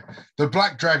sky. The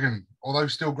black dragon, although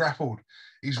still grappled,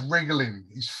 is wriggling,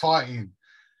 he's fighting.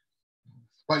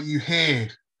 But you hear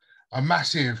a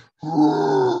massive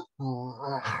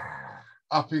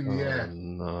up in the air.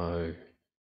 No.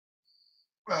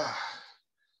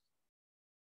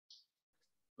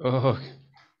 Oh.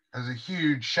 As a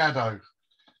huge shadow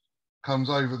comes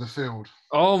over the field.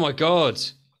 Oh my god.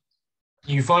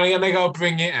 You finally gonna go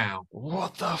bring it out.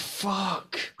 What the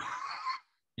fuck?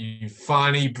 You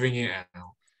finally bring it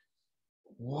out.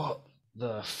 What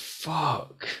the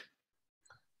fuck?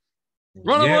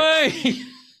 Run away!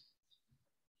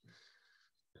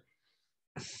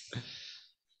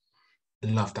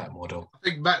 Love that model. I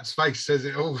think Matt's face says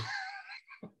it all.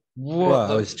 What?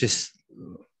 Well, I was just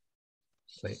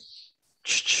like,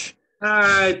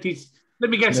 let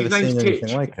me guess, his name's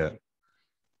Titch. Like it.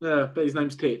 Yeah, but his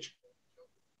name's Titch.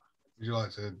 Would you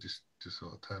like to just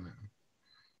sort of turn it?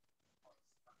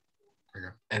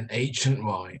 Okay. An ancient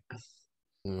white.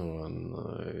 Oh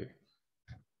no.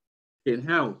 In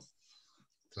hell.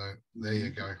 So there you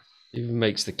go. Even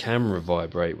makes the camera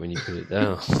vibrate when you put it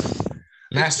down.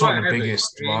 That's not the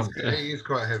biggest one. It is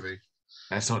quite heavy.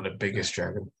 That's not the biggest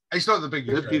dragon. It's not the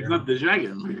biggest dragon. It's not the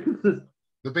dragon.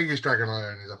 The biggest dragon I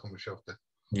own is up on the shelf there.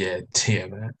 Yeah,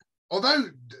 Tiamat. Although,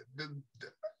 in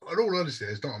all honesty,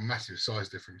 there's not a massive size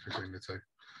difference between the two.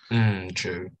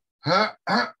 True.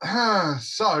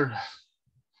 So,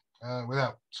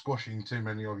 without squashing too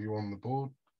many of you on the board,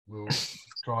 we'll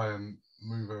try and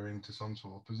move her into some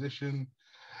sort of position.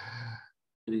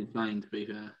 It is fine, to be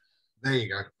fair. There you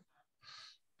go.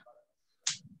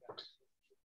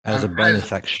 As a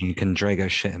bonus action, can Drago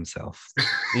shit himself?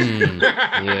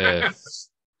 Yeah.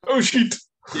 Oh, shit.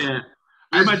 Yeah.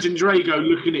 I imagine Drago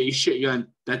looking at his shit going,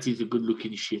 that is a good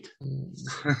looking shit.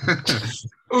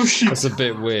 Oh, shit. That's a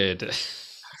bit weird.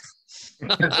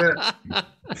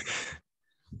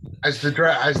 As the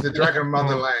dragon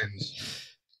mother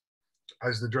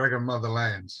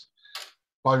lands,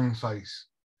 Boneface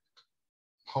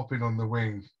hopping on the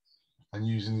wing and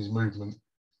using his movement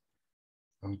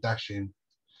and dashing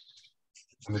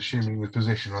and assuming the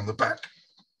position on the back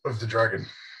of the dragon.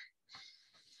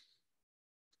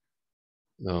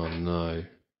 Oh no.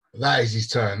 That is his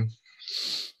turn.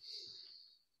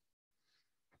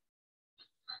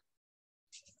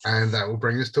 And that will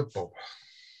bring us to Bob.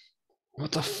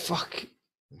 What the fuck?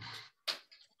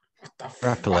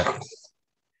 Grapple it.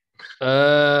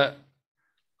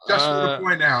 Just want to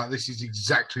point out, this is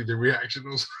exactly the reaction I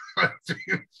was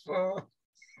hoping for.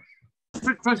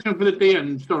 Quick question for the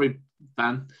DM, sorry,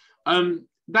 Dan.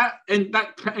 That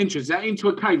entrance, is that into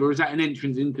a cave or is that an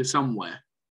entrance into somewhere?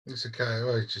 It's a cave.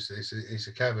 Well, it's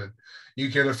a cavern. You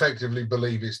can effectively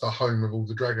believe it's the home of all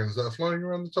the dragons that are flying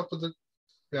around the top of the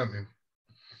mountain.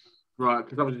 Right,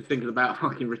 because I was just thinking about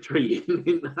fucking retreating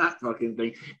into that fucking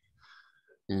thing.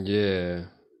 Yeah.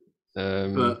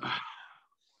 But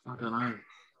I don't know.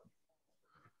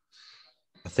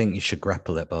 I think you should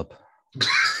grapple it, Bob.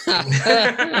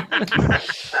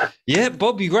 Yeah,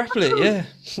 Bob, you grapple it, yeah.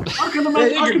 I can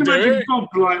imagine Bob,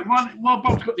 like, while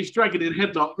Bob's got this dragon in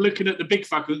headlock, looking at the big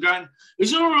fucker and going,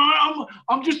 "It's all right,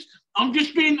 I'm just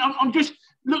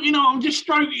look, you know, I'm just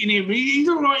stroking him. He's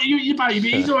all right, your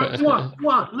baby, he's all right.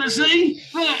 What? Let's see.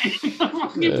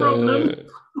 Fucking problem.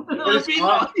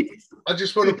 I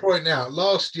just want to point out,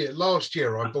 last year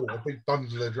I bought a big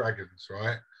bundle of dragons,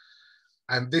 right?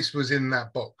 And this was in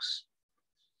that box.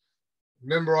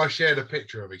 Remember, I shared a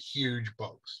picture of a huge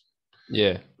box.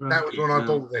 Yeah. That was when I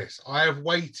bought this. I have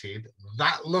waited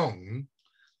that long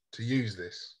to use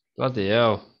this. Bloody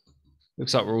hell.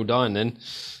 Looks like we're all dying then.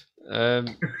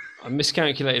 I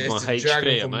miscalculated my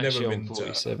HP. I'm actually on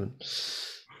 47.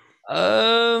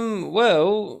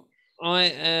 Well, I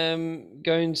am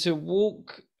going to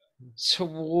walk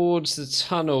towards the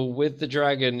tunnel with the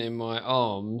dragon in my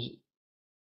arms.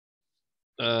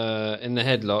 In the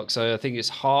headlock, so I think it's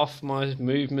half my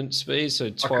movement speed,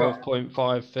 so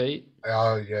 12.5 feet.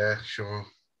 Oh yeah, sure.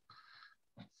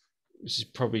 Which is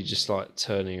probably just like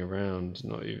turning around,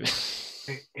 not even.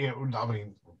 Yeah, I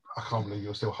mean, I can't believe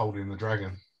you're still holding the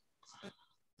dragon.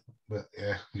 But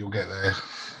yeah, you'll get there.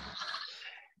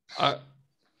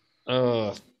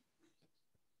 All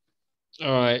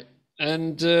right,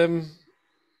 and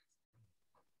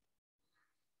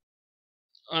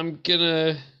I'm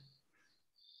gonna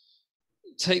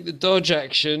take the dodge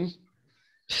action.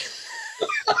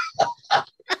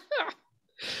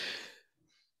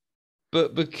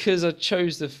 But because I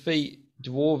chose the feat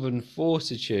Dwarven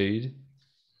Fortitude,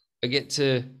 I get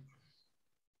to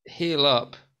heal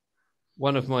up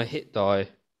one of my hit die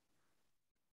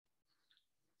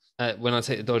when I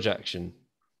take the dodge action.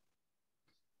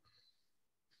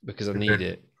 Because I need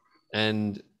it.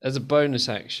 And as a bonus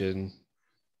action,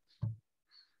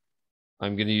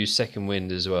 I'm going to use Second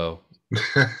Wind as well.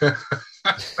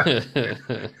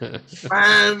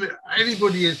 Man,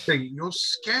 anybody is thinking you're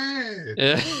scared.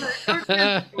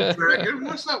 Dragon,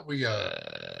 what's up with you?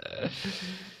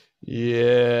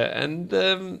 Yeah, and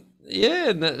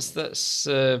that's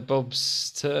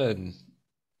Bob's turn.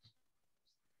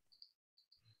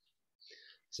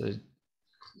 So,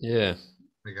 yeah.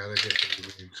 We gotta get to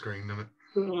the screen, doesn't it?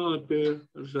 Oh dear,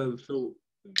 that's so thought.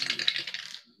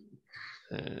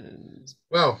 And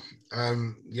well,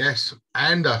 yes,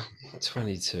 and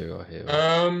 22, I hear.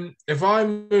 If I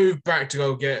move back to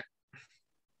go get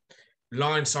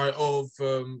line sight of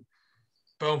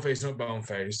Boneface, not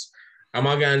Boneface, am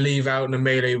I going to leave out the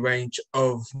melee range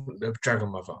of the Dragon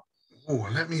Mother? Oh,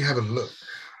 let me have a look.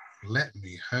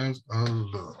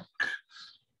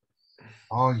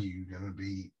 Are you going to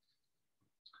be?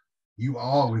 You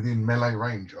are within melee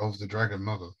range of the Dragon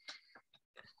Mother.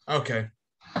 Okay.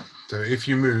 So if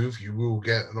you move, you will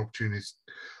get an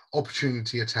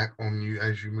opportunity attack on you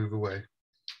as you move away.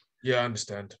 Yeah, I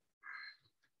understand.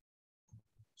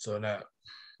 So that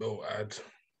will add.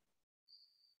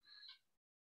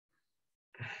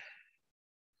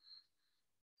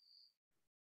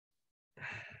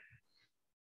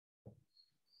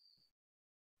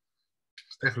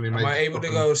 It's definitely. Am I able to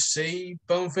go see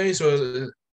Boneface,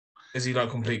 or is he like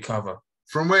complete cover?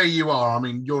 From where you are, I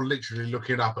mean, you're literally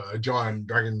looking up at a giant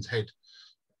dragon's head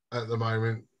at the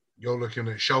moment. You're looking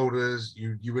at shoulders.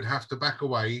 You would have to back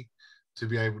away to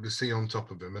be able to see on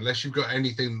top of him, unless you've got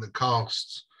anything that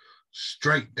casts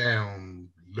straight down.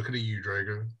 Looking at you,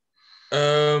 Drago.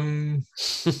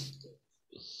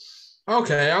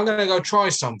 Okay, I'm going to go try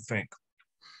something.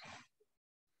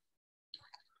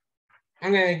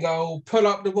 I'm going to go pull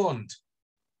up the wand.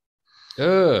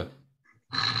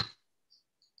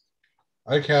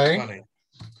 Okay. Funny.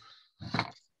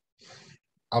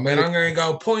 I'm going to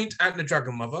go point at the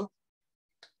Dragon Mother.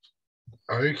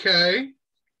 Okay.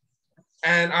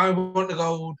 And I want to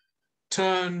go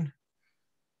turn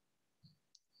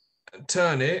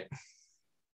it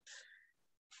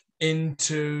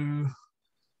into,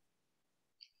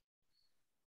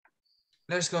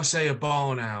 let's go say a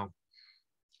barn owl.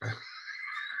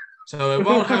 So it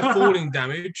won't have falling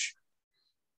damage,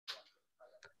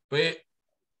 but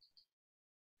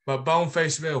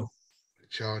Boneface will. It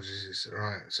charges it,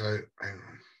 right. So hang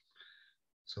on.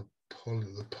 So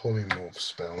the polymorph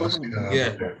spell.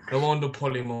 Yeah, the one the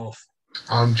polymorph.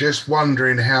 I'm just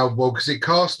wondering because it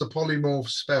casts the polymorph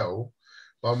spell,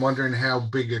 but I'm wondering how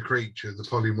big a creature the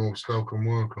polymorph spell can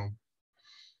work on.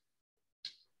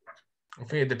 I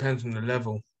think it depends on the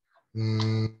level.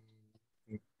 Let's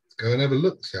go and have a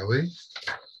look, shall we?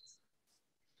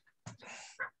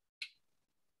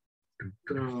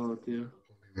 Oh dear.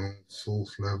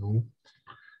 Fourth level.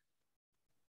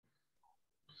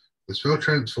 The spell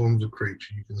transforms a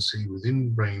creature you can see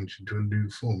within range into a new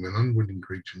form. An unwilling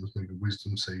creature must make a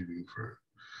wisdom saving throw.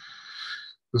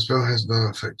 The spell has no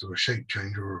effect of a shape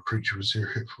change or a creature with 0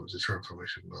 hit points. The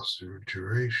transformation lasts 0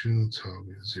 duration.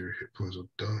 Target has 0 hit points or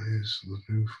dies. The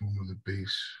new form of the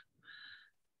beast.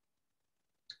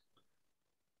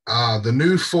 The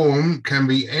new form can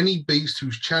be any beast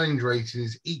whose challenge rating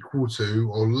is equal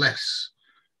to or less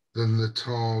than the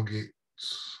target's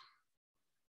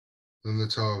or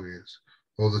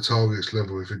the target's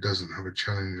level if it doesn't have a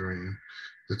challenge rating.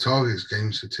 The target's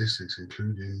game statistics,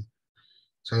 including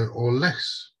or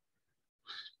less.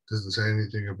 Doesn't say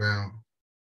anything about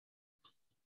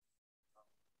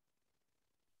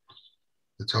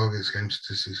the target's game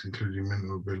statistics, including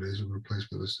mental abilities, are replaced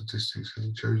by the statistics as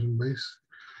a chosen base.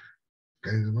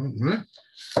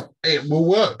 It will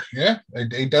work, yeah.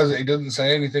 It does. It doesn't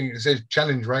say anything. It says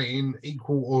challenge rating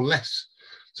equal or less,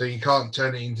 so you can't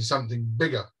turn it into something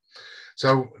bigger.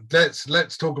 So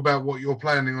let's talk about what you're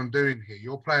planning on doing here.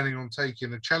 You're planning on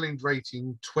taking a challenge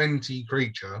rating 20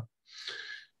 creature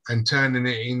and turning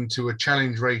it into a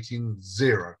challenge rating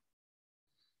 0.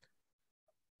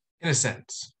 In a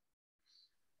sense.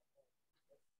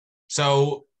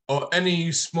 So, or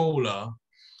any smaller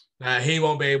that he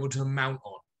won't be able to mount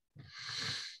on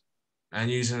and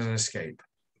use as an escape.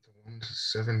 1 to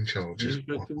 7 charges.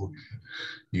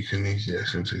 You can use the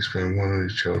action to expend one of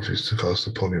these charges to cast a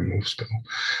polymorph spell.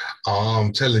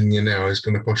 I'm telling you now, it's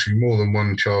going to cost you more than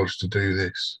 1 charge to do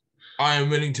this. I am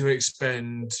willing to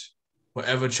expend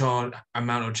whatever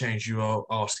amount of change you are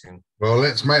asking. Well,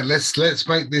 let's make this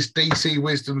DC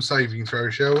Wisdom saving throw,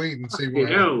 shall we? And see what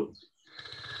happens.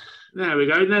 There we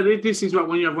go. No, this is like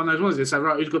when you have one of those ones. They say,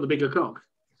 right, who's got the bigger cock?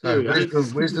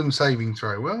 Wisdom saving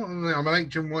throw. Well, I'm an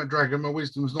ancient white dragon. My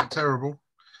wisdom's not terrible.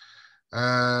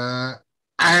 And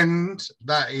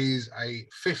that is a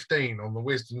 15 on the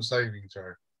wisdom saving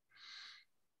throw.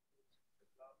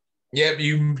 Yep,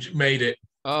 you made it.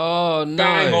 Oh, no.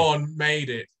 Bang on, made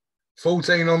it.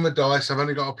 14 on the dice. I've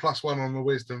only got a +1 on the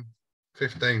wisdom.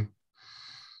 15.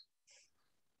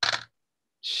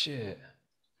 Shit.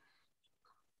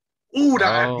 Ooh,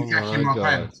 that had me catching my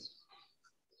pants.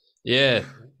 Yeah,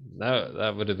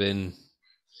 that would have been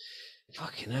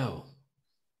fucking hell.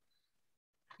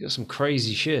 You got some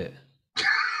crazy shit.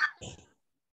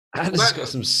 Adam's got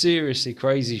some seriously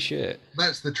crazy shit.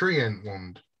 That's the Treant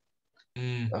wand.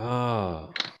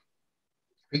 Oh.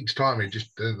 Each time it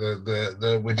just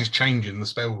we're just changing the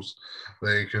spells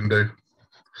that you can do.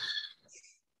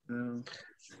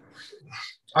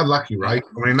 Unlucky, right?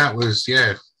 I mean, that was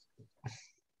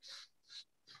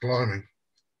blimey.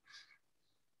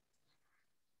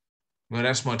 Well,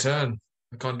 that's my turn.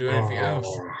 I can't do anything else.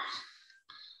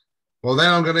 Well,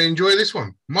 then I'm going to enjoy this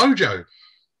one. Mojo.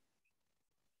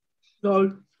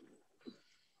 No.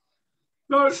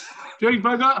 Jake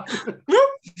bugger.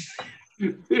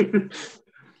 You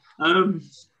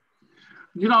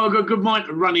know, I've got a good mind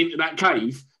to run into that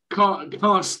cave,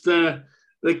 cast the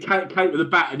cape with the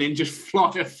bat, and then just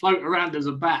float around as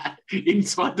a bat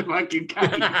inside the fucking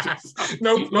cave.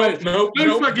 No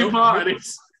fucking part of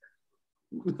this.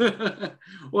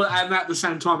 Well, and at the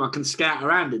same time, I can scout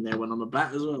around in there when I'm a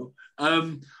bat as well.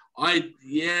 I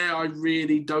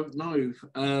really don't know.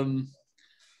 I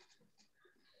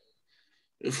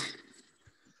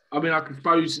mean, I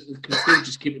suppose I can still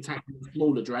just keep attacking the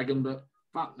smaller dragon, but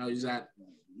fuck knows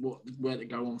where to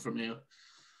go on from here.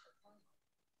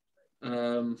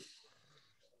 And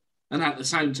at the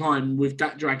same time, with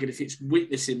that dragon, if it's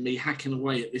witnessing me hacking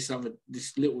away at this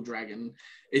little dragon,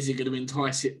 is it going to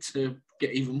entice it to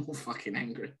get even more fucking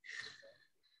angry?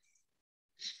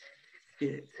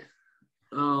 Shit.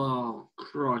 Oh,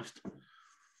 Christ.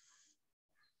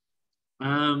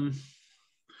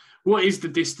 What is the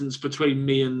distance between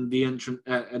me and the entrance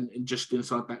and just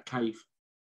inside that cave?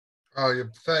 Oh,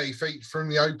 you're 30 feet from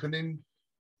the opening.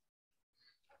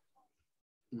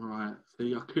 Right.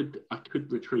 See, I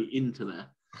could retreat into there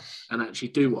and actually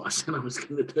do what I said I was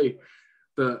going to do.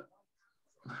 But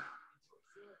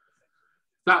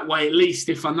that way, at least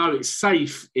if I know it's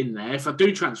safe in there, if I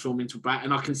do transform into a bat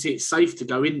and I can see it's safe to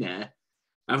go in there,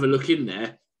 have a look in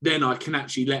there, then I can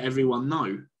actually let everyone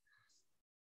know.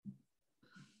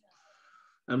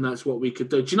 And that's what we could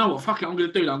do. Do you know what? Fuck it, I'm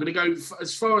going to do that. I'm going to go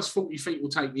as far as 40 feet will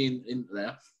take me into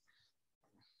there.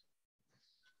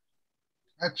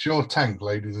 That's your tank,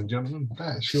 ladies and gentlemen.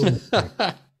 That's your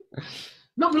tank.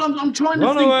 No, but I'm trying to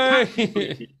Run think.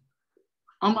 away!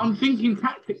 I'm thinking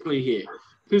tactically here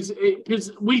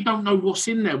because we don't know what's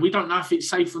in there. We don't know if it's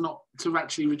safe or not to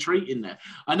actually retreat in there.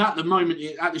 And at this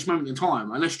moment in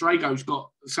time, unless Drago's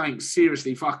got something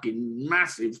seriously fucking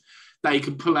massive, they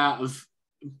can pull out of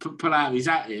his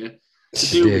hat here to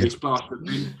deal with this bastard.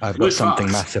 I've got something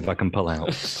massive I can pull out.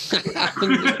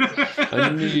 I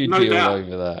knew you'd No be all doubt.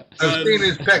 over that. I've seen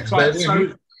his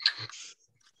pecs,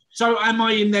 so am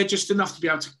I in there just enough to be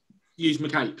able to use my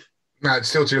cape? No, it's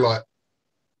still too light.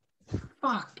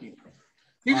 Fucking.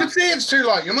 You can see it's too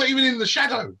light. You're not even in the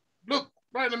shadow. Look,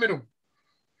 right in the middle.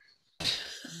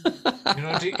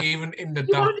 You're not even in the You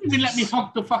dark. won't even let me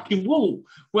hug the fucking wall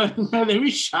where there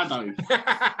is shadow.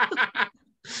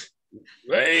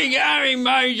 Where are you going,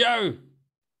 Mojo?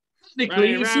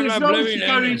 Technically, Running you see, around if like I was Bluey to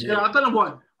go Lemons, into, I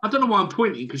don't know why I'm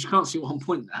pointing because you can't see what I'm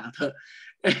pointing at. But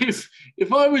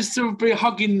if I was to be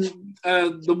hugging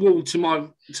the wall to my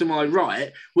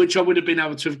right, which I would have been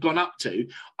able to have gone up to,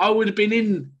 I would have been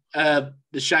in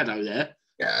the shadow there.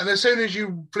 Yeah, and as soon as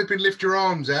you flipping lift your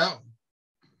arms out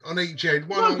on each end,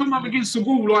 one I arm, put them up against the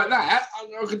wall like that.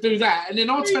 I could do that, and then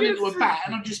I'll turn into a bat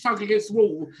and I'll just tug against the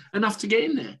wall enough to get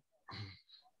in there.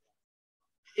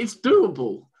 It's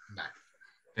doable.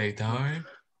 Daytime.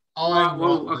 I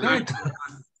Okay.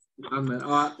 All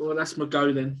right, well, that's my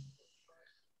go then.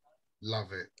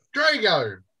 love it.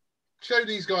 Drago, show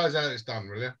these guys how it's done,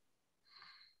 will you?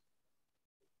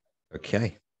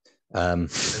 Okay. Everyone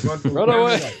Run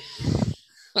away.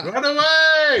 Run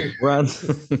away! Run.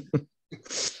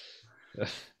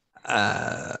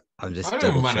 I'm just I don't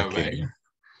double run checking away.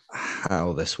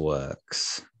 how this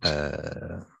works.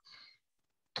 Okay.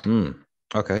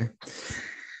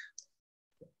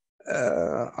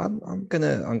 I'm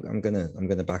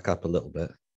gonna back up a little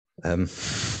bit,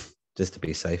 just to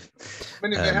be safe. I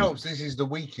mean, if it helps, this is the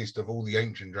weakest of all the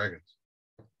ancient dragons.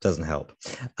 Doesn't help.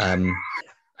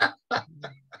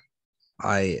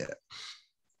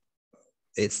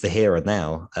 It's the here and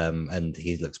now, and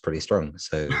he looks pretty strong,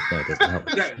 so no, it doesn't help.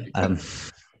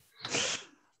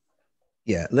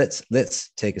 Yeah, let's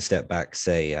take a step back,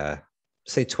 say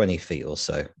 20 feet or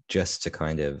so, just to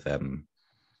kind of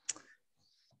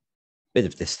bit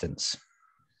of distance.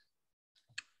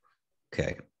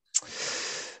 Okay.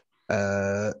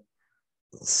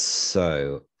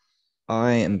 So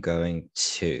I am going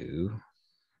to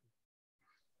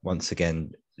once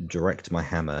again direct my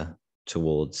hammer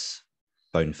towards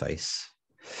Boneface.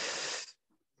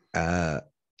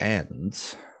 And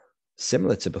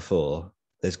similar to before,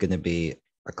 there's going to be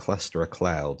a cluster of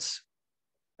clouds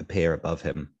appear above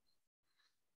him,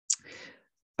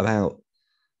 about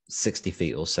 60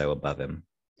 feet or so above him.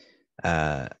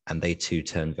 And they too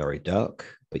turn very dark,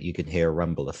 but you can hear a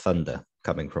rumble of thunder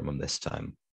coming from them this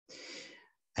time.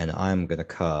 And I'm going to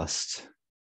cast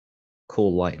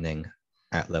Call Lightning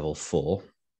at level 4.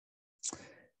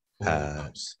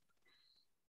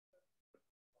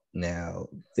 Now,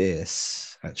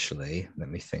 this actually, let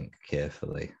me think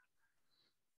carefully.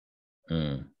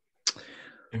 If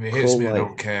it hits Call me, I light-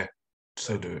 don't care.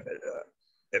 So do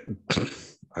it.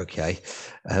 Okay.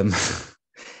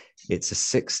 It's a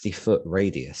 60-foot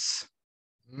radius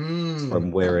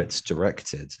from where it's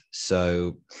directed.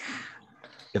 So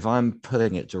if I'm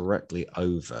putting it directly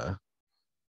over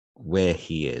where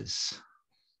he is.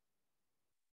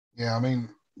 Yeah, I mean,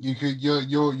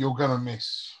 you're gonna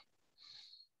miss.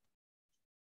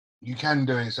 You can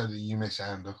do it so that you miss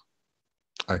Ander.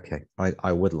 Okay,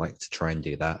 I would like to try and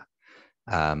do that.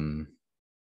 So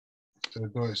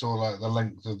it's all like the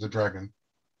length of the dragon.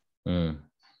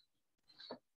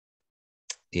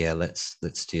 Yeah, let's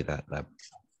do that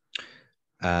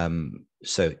then.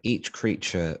 So each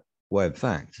creature, well, in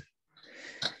fact,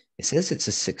 it says it's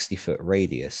a 60-foot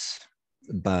radius,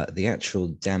 but the actual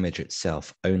damage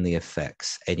itself only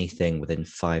affects anything within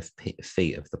 5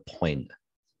 feet of the point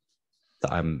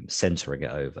that I'm centering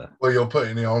it over. Well, you're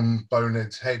putting it on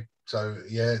Bonehead's head, so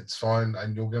yeah, it's fine,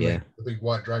 and you're gonna make the big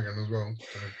white dragon as well.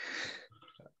 So.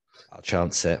 I'll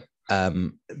chance it.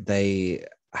 They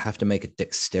have to make a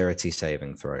dexterity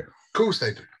saving throw. Of course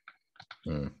they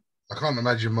do. I can't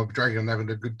imagine my dragon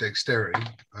having a good dexterity.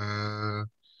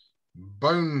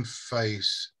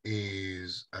 Boneface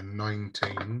is a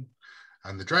 19,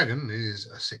 and the dragon is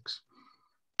a 6.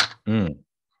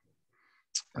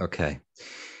 Okay.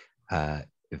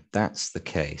 If that's the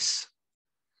case,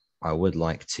 I would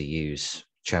like to use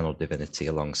Channel Divinity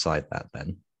alongside that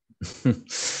then.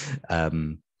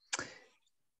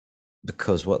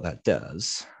 Because what that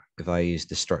does, if I use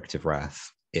Destructive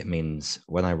Wrath, it means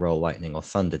when I roll lightning or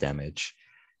thunder damage,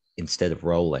 instead of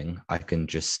rolling, I can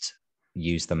just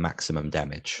use the maximum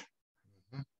damage.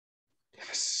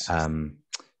 Yes.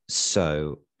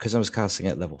 So because I was casting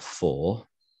at level 4,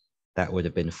 that would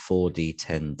have been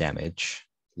 4d10 damage,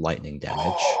 lightning damage.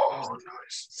 Oh,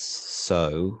 nice.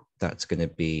 So that's going to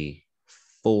be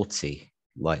 40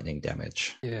 lightning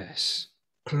damage. Yes.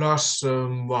 Plus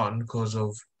 1 because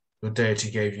of the deity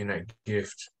gave you that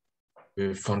gift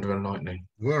with thunder and lightning.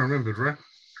 Well remembered, right?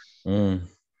 So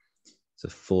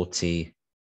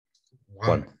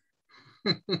 41.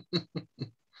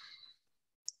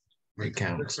 Makes a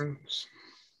counts. difference.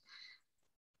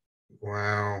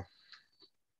 Wow.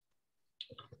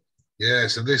 Yeah,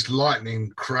 so this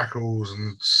lightning crackles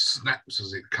and snaps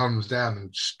as it comes down and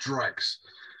strikes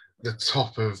the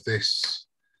top of this,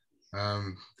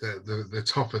 the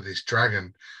top of this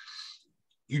dragon.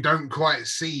 You don't quite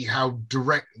see how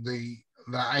direct the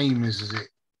aim is as it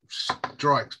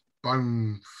strikes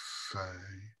Boneface.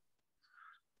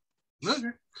 Okay.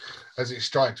 As it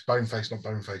strikes Boneface, not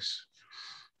Boneface.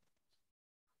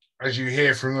 As you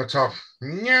hear from the top,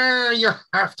 yeah, you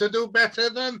have to do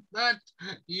better than that,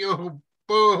 you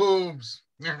boobs.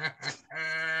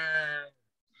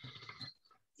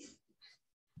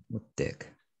 What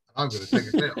dick? I'm going to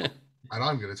take a hit, and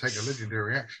I'm going to take a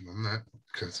legendary action on that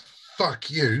because fuck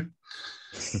you.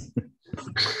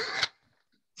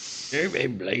 You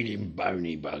been bleeding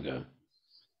bony bugger.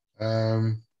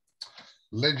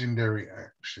 Legendary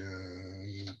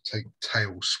action. Take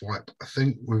tail swipe. I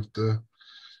think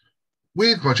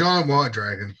with my giant white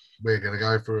dragon, we're going to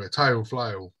go for a tail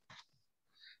flail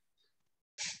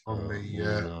on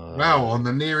on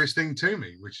the nearest thing to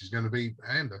me, which is going to be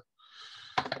Ander.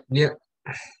 Yep.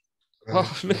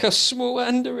 Oh, look how small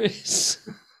Ander is.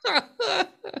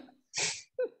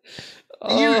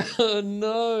 Oh,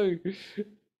 no.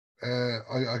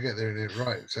 I get there in it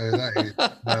right. So that is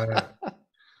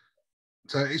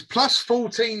so it's plus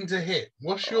 14 to hit.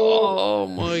 What's your Oh,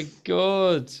 my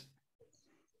God.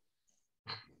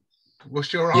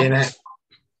 What's your Yeah,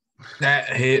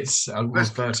 that hits. I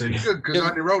was That's 13. good because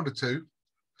I only rolled a 2.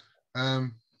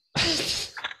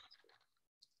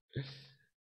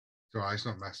 Right, it's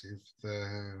not massive.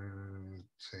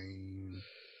 13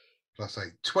 plus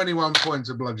 8. 21 points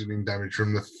of bludgeoning damage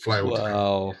from the flail.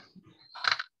 Wow.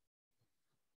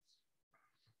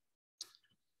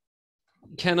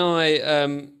 Can I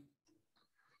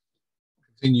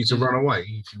Continue to run away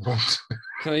if you want.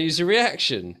 can I use a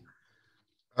reaction?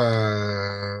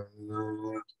 I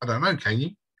don't know, can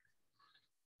you?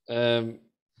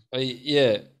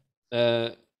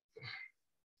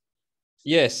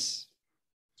 Yes.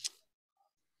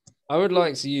 I would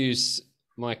like to use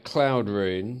my cloud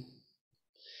rune,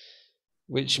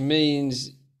 which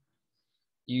means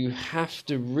you have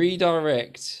to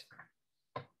redirect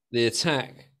the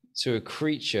attack to a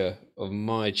creature of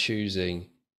my choosing,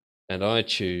 and I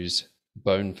choose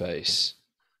Boneface.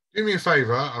 Do me a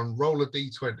favour and roll a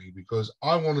d20 because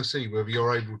I want to see whether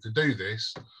you're able to do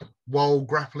this while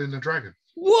grappling the dragon.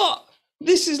 What?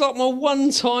 This is like my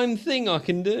one-time thing I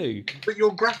can do. But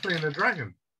you're grappling a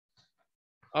dragon.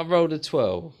 I rolled a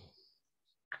 12.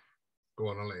 Go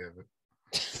on, I'll let you have it.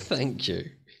 Thank you.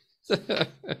 I'm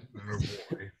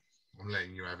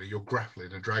letting you have it. You're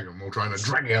grappling a dragon while trying to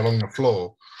drag it along the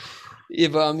floor. Yeah,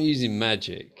 but I'm using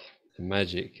magic.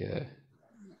 Magic's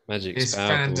It's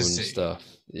powerful fantasy. and stuff.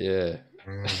 Yeah.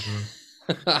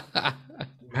 Mm-hmm.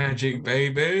 Magic,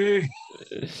 baby.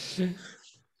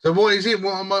 So what is it?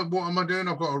 What am I doing?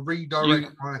 I've got to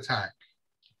redirect my attack.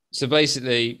 So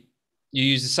basically, you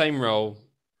use the same roll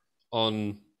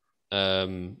on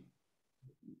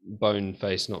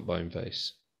Boneface, not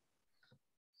Boneface.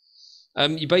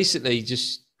 You basically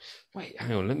just wait.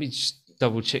 Hang on, let me just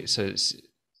double check. So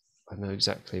I know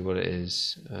exactly what it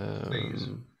is. Please.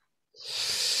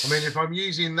 I mean, if I'm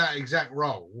using that exact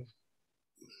roll,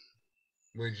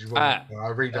 which is what I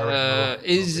redirect.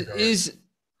 Is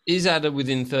Ada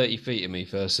within 30 feet of me?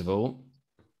 First of all.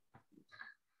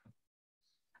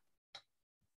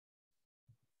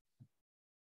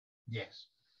 Yes.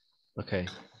 Okay.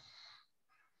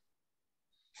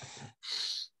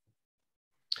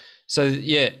 So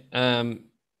yeah.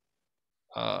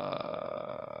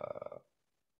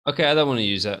 Okay, I don't want to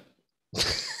use that.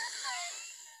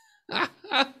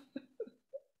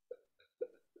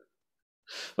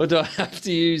 Or do I have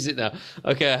to use it now?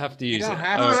 Okay, I have to use it.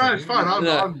 No, it's fine.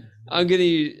 I'm gonna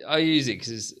use. I use it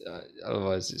because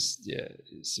otherwise it's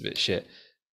a bit shit.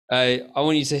 I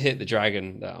want you to hit the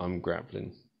dragon that I'm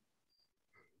grappling.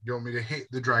 You want me to hit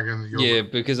the dragon?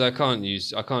 Because I can't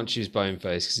choose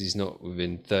Boneface because he's not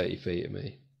within 30 feet of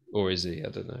me, or is he? I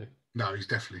don't know. No, he's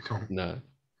definitely not. No.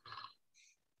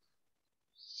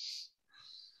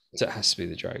 So it has to be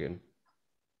the dragon.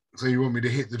 So you want me to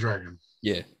hit the dragon?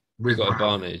 Yeah. With got my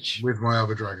advantage. with my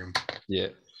other dragon. Yeah.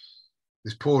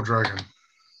 This poor dragon.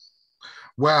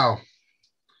 Wow.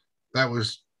 That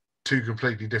was two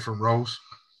completely different rolls.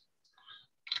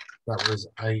 That was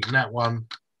a nat 1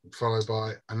 followed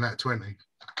by a nat 20.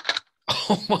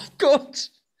 Oh my god!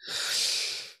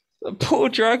 The poor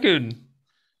dragon.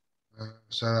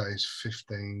 So that is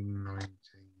 15, 19.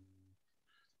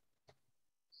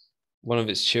 One of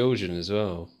its children as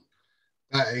well.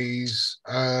 That is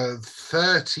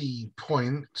 30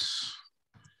 points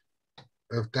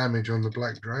of damage on the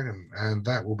black dragon. And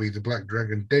that will be the black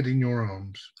dragon dead in your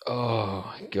arms. Oh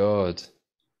my god.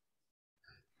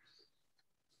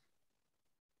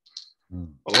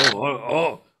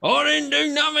 I didn't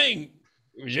do nothing.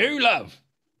 It was you, love.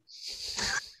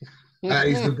 That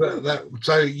is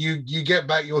so you get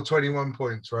back your 21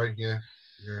 points, right? Yeah.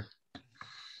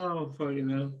 Oh, fucking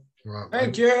hell. Right.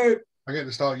 Thank you. I get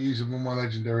to start using all my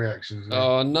legendary actions now.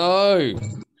 Oh no.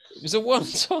 It was a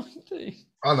one-time thing.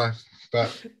 I know,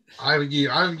 but I haven't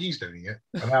used any yet.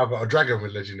 And now I've got a dragon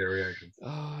with legendary actions.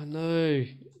 Oh no.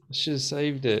 I should have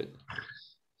saved it.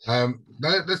 No,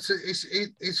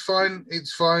 it's fine.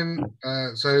 It's fine.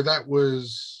 So that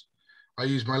was I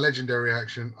used my legendary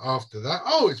action after that.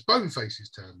 Oh, it's Boneface's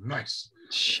turn. Nice.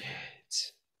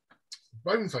 Shit.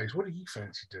 Boneface, what do you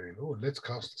fancy doing? Oh, let's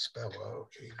cast a spell. Oh,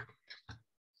 okay.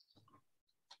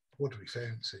 What do we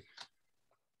fancy?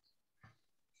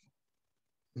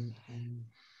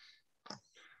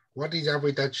 What is up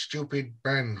with that stupid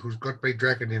man who's got my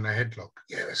dragon in a headlock?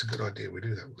 Yeah, that's a good idea. We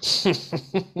do that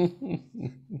one.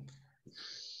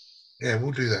 Yeah,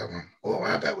 we'll do that one. Or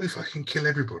how about we fucking kill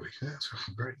everybody? That's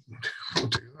fucking great. We'll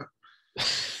do that.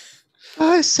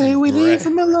 I say we leave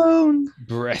him alone.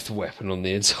 Breath weapon on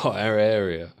the entire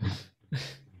area.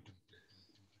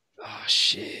 Oh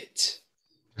shit.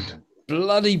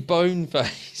 Bloody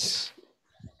Boneface.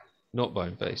 Not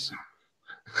Boneface.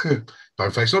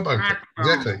 Boneface, not Boneface.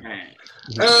 Exactly.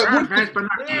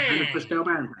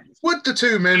 Would the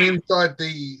two men inside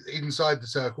the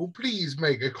circle please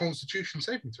make a Constitution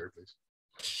saving throw, please?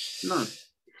 No.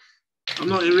 I'm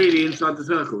not really inside the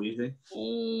circle, you see.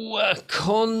 Ooh, a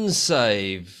con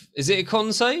save. Is it a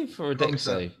con save or a deck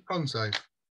save? Con save.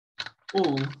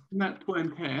 Or nat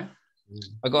 20 hair.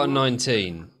 I got a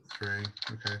 19. 3.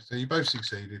 Okay, so you both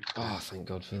succeeded. Oh, thank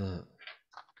God for that.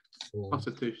 4, Plus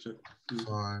a 2, so.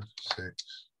 5,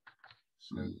 6,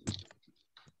 7.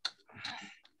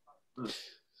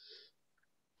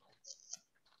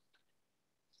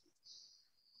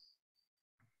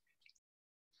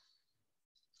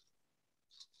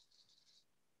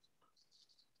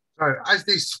 So as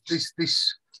this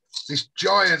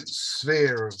giant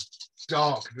sphere of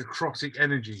dark necrotic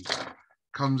energy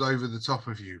comes over the top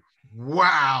of you,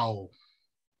 wow!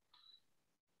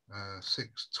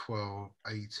 6, 12,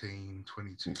 18,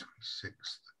 22,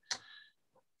 26,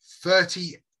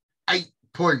 38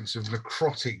 points of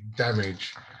necrotic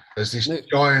damage as this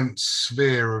giant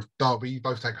sphere of dark, but you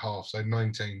both take half, so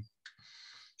 19.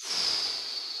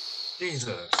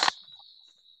 Jesus.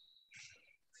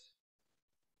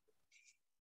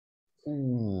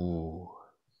 Ooh.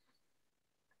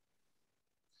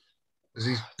 As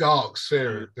this dark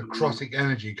sphere of necrotic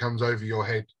energy comes over your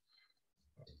head.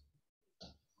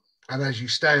 And as you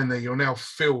stand there, you're now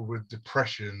filled with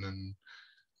depression and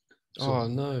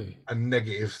and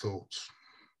negative thoughts.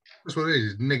 That's what it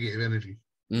is, negative energy.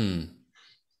 Mm.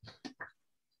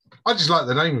 I just like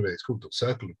the name of it. It's called the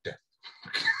Circle of Death.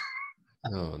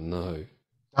 Oh no.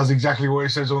 That's exactly what it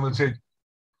says on the tin.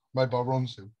 Made by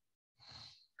Ronson.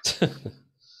 Right,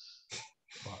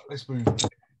 let's move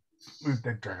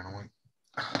Dead Dragon away.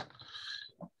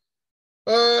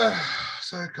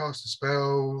 So cast a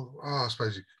spell. Oh, I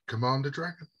suppose you could command a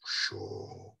dragon.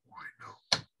 Sure, why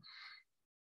not?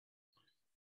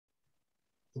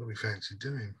 What do we fancy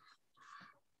doing?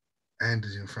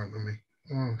 Anders in front of me.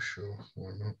 Oh, sure,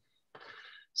 why not?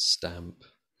 Stamp.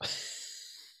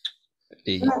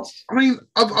 Eat. Well, I mean,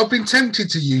 I've been tempted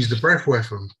to use the breath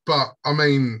weapon, but I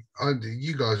mean,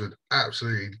 you guys would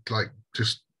absolutely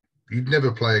you'd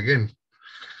never play again.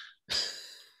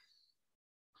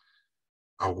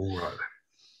 Oh, all right.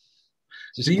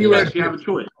 Do you actually have a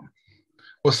choice?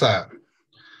 What's that?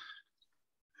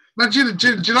 Now, do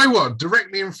you know what?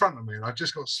 Directly in front of me, and I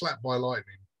just got slapped by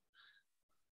lightning.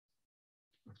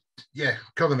 Yeah,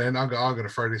 come on then. I'm going to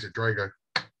throw this at Drago.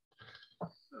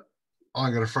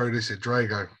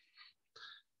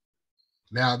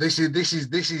 Now, this is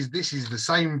the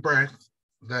same breath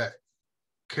that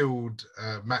killed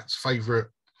Matt's favorite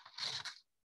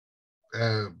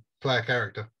player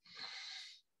character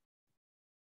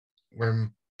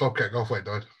when Bobcat Goldthwait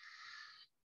died.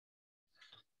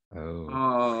 Oh.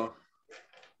 Oh.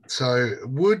 So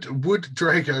would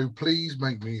Drago please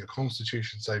make me a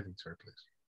Constitution saving throw,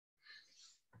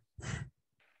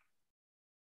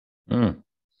 please?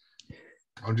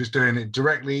 I'm just doing it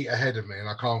directly ahead of me, and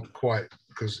I can't quite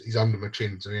because he's under my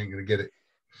chin, so he ain't going to get it.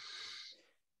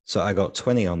 So I got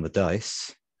 20 on the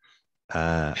dice,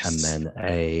 and then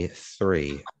a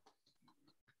 3.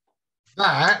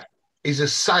 That is a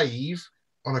save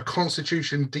on a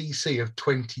Constitution DC of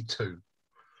 22.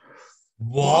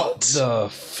 What? The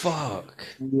fuck?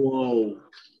 Whoa.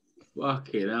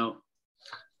 Fucking hell.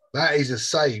 That is a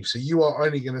save, so you are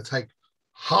only going to take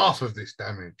half of this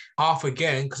damage. Half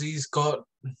again because he's got.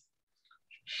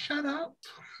 Shut up.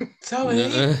 Sorry.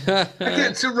 I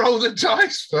get to roll the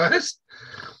dice first.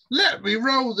 Let me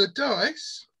roll the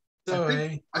dice.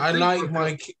 Sorry. I I think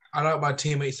like my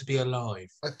teammates to be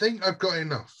alive. I think I've got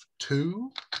enough.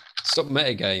 2, Stop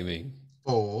metagaming.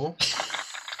 4,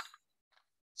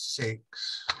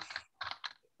 6,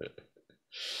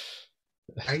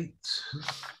 8,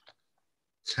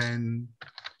 10,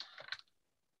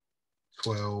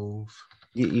 12,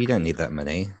 You don't need that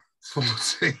many.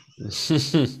 14,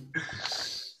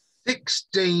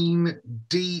 16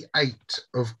 D8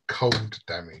 of cold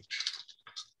damage.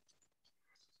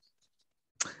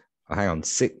 Oh, hang on,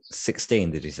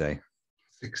 16, did you say?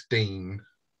 16.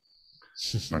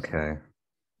 Okay.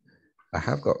 I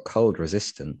have got cold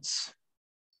resistance.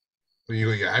 Well, you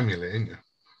got your amulet, ain't you?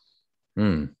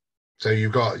 Hmm. So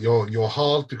you've got your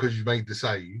halved because you made the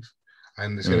save,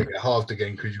 and it's going to get halved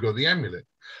again because you've got the amulet,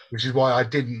 which is why I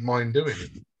didn't mind doing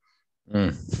it.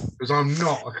 Because I'm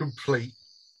not a complete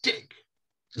dick.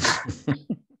 I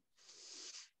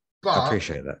But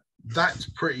appreciate that. that's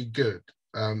pretty good.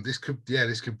 This could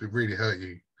really hurt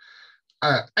you.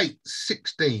 8,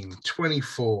 16,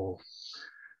 24,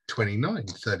 29,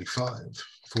 35,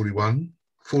 41,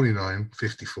 49,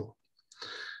 54.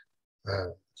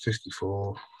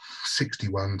 54,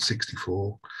 61,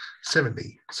 64,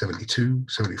 70, 72,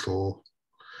 74,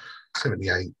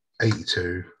 78,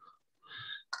 82.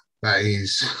 That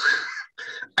is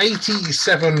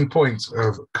 87 points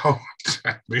of cold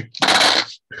damage.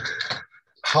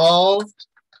 Halved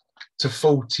to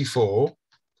 44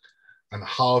 and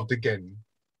halved again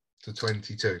to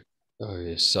 22. Oh,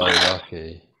 you're so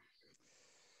lucky.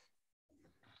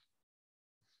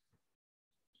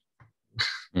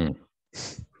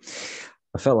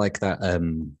 I felt like that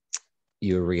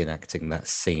you were reenacting that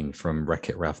scene from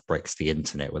Wreck-It Ralph Breaks the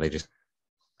Internet where they just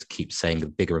keep saying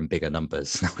bigger and bigger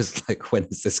numbers. And I was like, when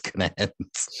is this going to end?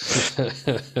 So,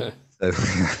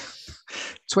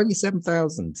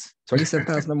 27,000,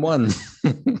 27,001.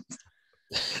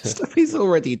 Stuffy's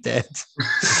already dead.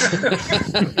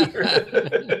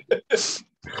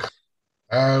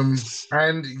 And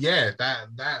yeah,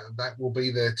 that will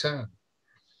be their turn.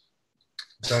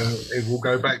 So it will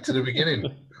go back to the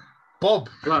beginning. Bob.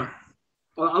 Right.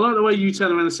 I like the way you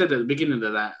turned around and said at the beginning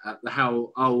of that,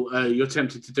 how you're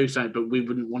tempted to do something, but we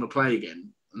wouldn't want to play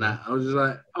again. And that I was just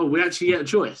like, we actually get a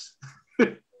choice.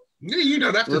 Yeah, you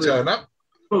don't have to turn up.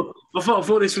 Well, I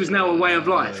thought this was now a way of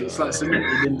life. It's like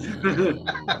cemented.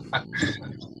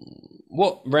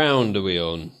 What round are we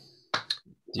on?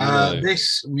 Do you know?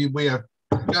 This we are.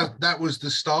 That was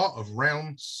the start of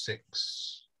round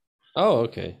 6. Oh,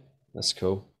 okay. That's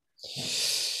cool.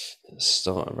 Let's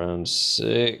start at round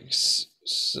 6.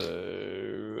 So,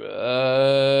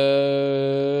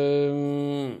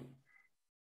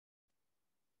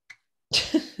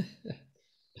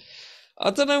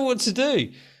 I don't know what to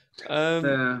do.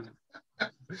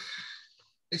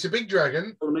 It's a big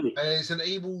dragon, and it's an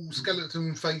evil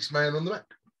skeleton faced man on the back.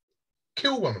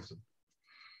 Kill one of them.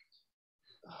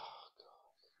 Oh,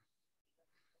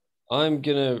 God. I'm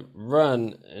gonna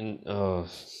run and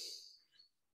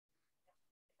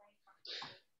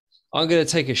I'm going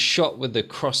to take a shot with the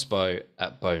crossbow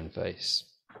at Boneface.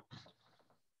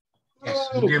 Yes,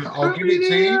 I'll give it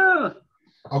to you.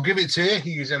 I'll give it to you.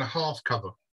 He is in a half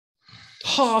cover.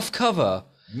 Half cover?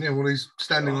 Yeah, well, he's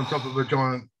standing on top of a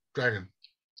giant dragon.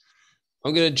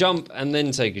 I'm going to jump and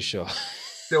then take a shot.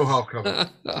 Still half cover.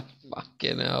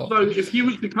 Fucking hell. So if you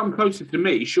were to come closer to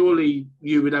me, surely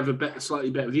you would have a slightly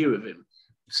better view of him.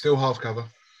 Still half cover.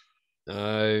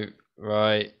 Oh,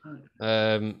 right.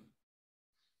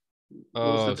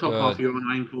 What's the top half you're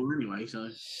on aim for anyway? So,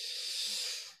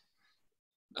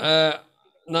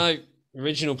 no,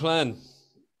 original plan.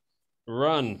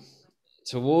 Run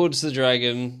towards the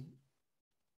dragon,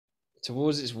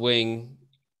 towards its wing,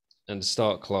 and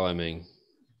start climbing.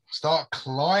 Start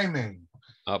climbing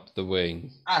up the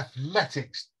wing.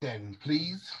 Athletics, then,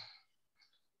 please.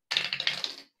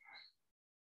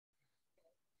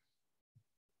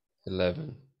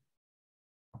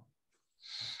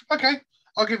 Okay,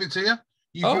 I'll give it to you.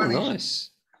 You've Oh, managed- nice.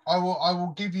 I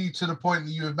will give you to the point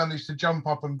that you have managed to jump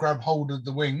up and grab hold of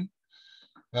the wing.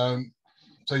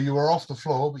 So you are off the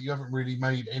floor, but you haven't really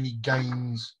made any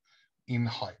gains in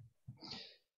height.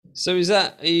 So is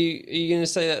that, are you going to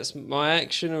say that's my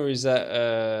action, or is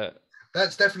that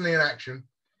That's definitely an action.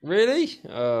 really?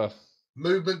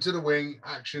 Movement to the wing,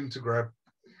 action to grab.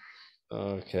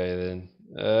 Okay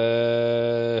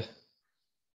then.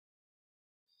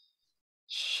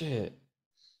 Shit.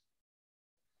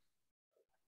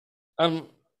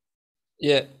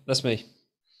 Yeah, that's me.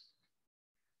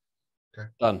 Okay.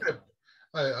 Done.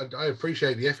 I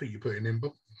appreciate the effort you're putting in,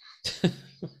 Bob.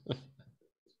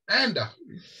 And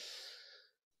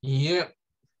Yep.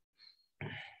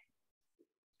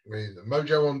 with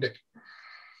Mojo on deck.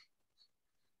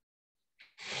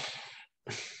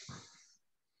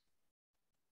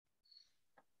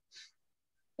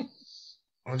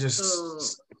 I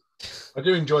just I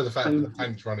do enjoy the fact that the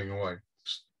tank's running away.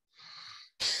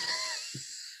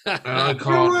 I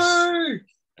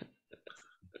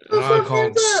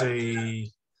can't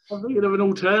see. I'm thinking of an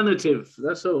alternative.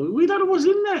 That's all. We don't know what's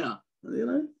in there. You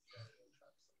know.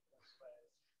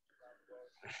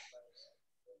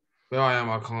 Where I am,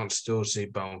 I can't still see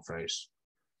Boneface.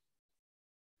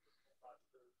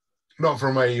 Not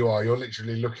from where you are. You're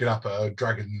literally looking up at a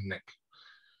dragon neck.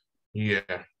 Yeah.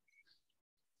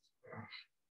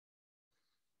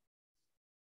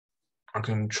 I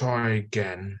can try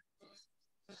again.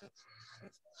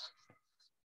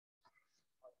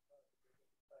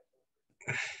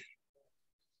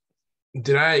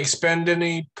 Did I expend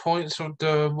any points of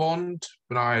the wand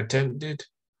when I attempted?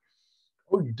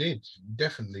 Oh, you did. You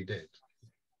definitely did.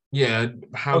 Yeah,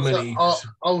 how many?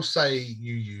 I'll say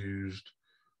you used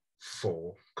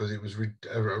 4 because it was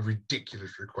a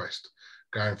ridiculous request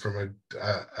going from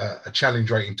a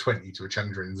challenge rating 20 to a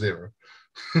challenge rating 0.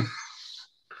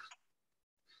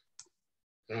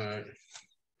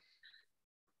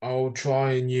 I'll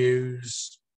try and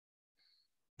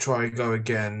go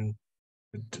again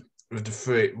with the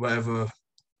 3, whatever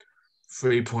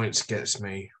 3 points gets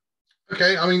me.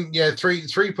 Okay, I mean, yeah, 3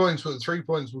 points. 3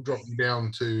 points will drop you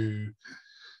down to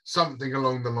something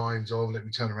along the lines of. Let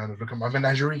me turn around and look at my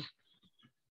menagerie.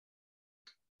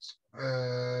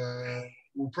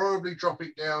 We'll probably drop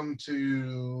it down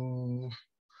to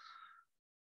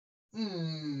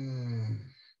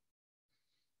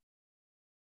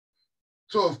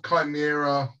sort of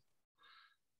chimera,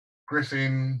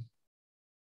 griffin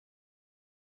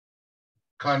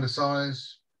kind of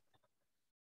size.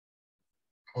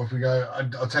 Or if we go,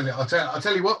 I'll tell you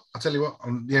what.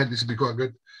 Yeah, this would be quite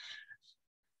good.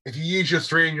 If you use your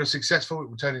 3 and you're successful, it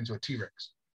will turn into a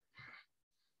T-Rex.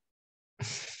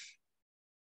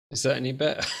 Is that any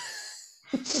better?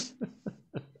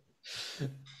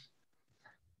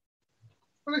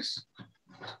 Well,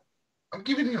 I'm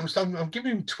giving him 12. I'm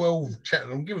giving him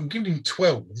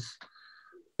 12.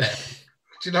 Do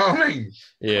you know what I mean?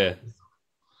 Yeah.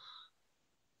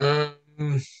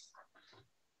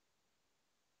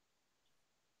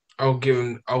 I'll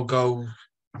go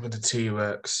with the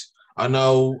T-Rex. I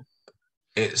know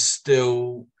it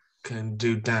still can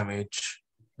do damage.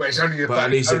 But it's only but at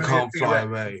least it can't fly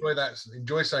away.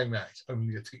 Enjoy saying that. It's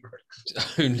only a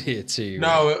T-Rex. Only a T-Rex.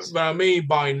 No, but I mean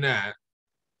by that,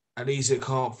 at least it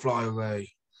can't fly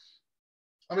away.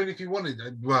 I mean, if you wanted,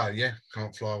 well, yeah,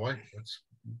 can't fly away. That's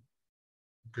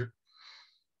good.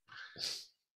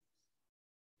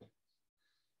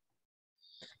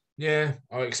 Yeah,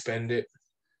 I'll expend it.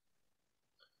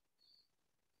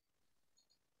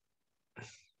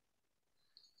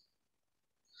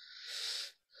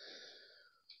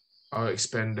 I'll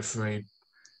expend the 3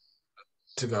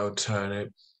 to go turn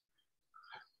it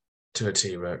to a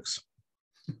T-Rex.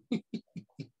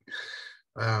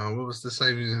 What was the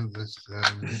saving?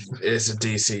 It's a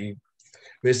DC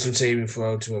wisdom saving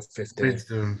throw to a 15.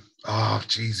 Wisdom. Oh,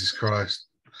 Jesus Christ.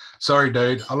 Sorry,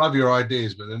 dude. I love your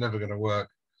ideas, but they're never going to work.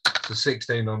 It's a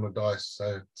 16 on the dice,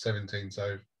 so 17.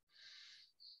 So.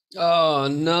 Oh,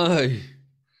 no.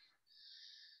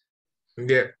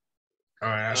 Yeah. All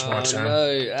right, that's my turn.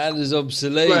 No, Anna's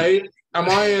obsolete. Wait,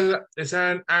 is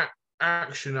there an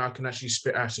action I can actually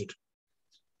spit acid?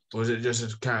 Or is it just a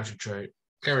character trait?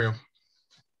 Carry on.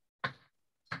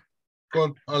 Go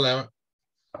on, I'll allow it.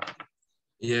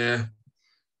 Yeah,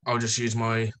 I'll just use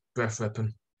my breath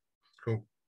weapon. Cool.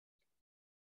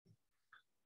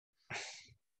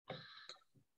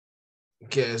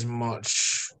 Get as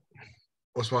much.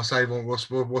 What's my save on? What's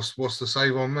the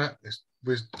save on that? It's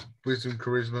wisdom,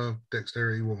 charisma,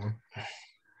 dexterity, woman.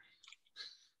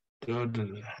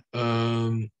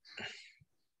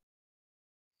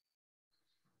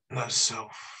 That's so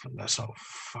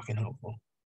fucking helpful.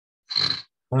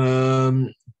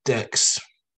 Dex.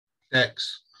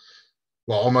 Dex.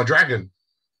 Well, on my dragon.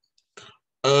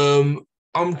 I'm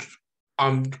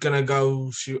gonna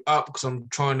go shoot up because I'm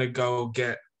trying to go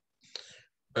get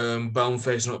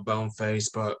Boneface, not Boneface,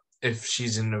 but if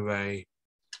she's in the way.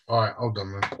 All right, hold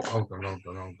on, man. Hold on.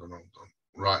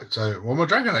 Right, so well, my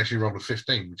dragon actually rolled a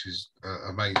 15, which is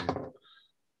amazing.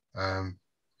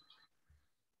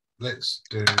 Let's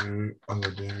do. I'm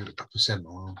gonna do a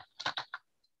percentile.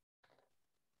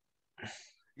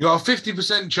 You got a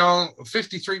 50% chance,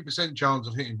 53% chance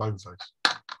of hitting Boneface.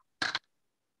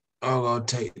 I'll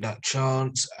take that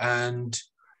chance, and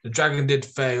the dragon did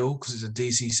fail because it's a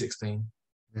DC 16.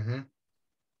 Mm-hmm.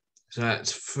 So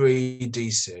that's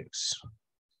 3d6.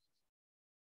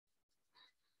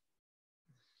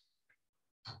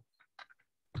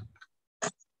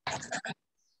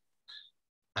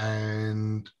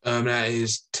 And that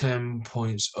is 10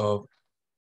 points of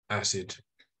acid.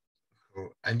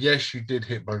 and yes, you did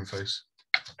hit Boneface.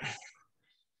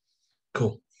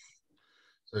 Cool.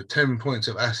 So 10 points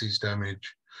of acid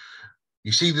damage.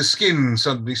 You see the skin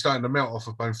suddenly starting to melt off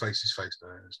of Boneface's face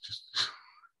there. It's just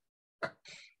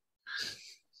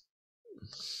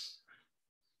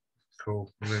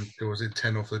cool. And then was it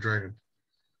 10 off the dragon?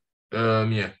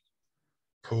 Yeah.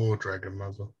 Poor dragon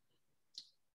mother.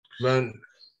 Then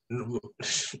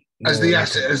As the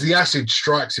acid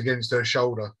strikes against her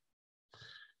shoulder,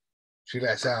 she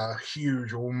lets out a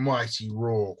huge, almighty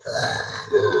roar.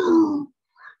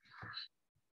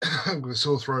 I've got a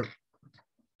sore throat.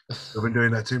 I've been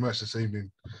doing that too much this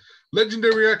evening.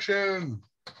 Legendary action.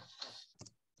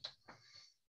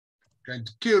 Going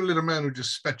to kill a little man who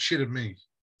just spat shit at me.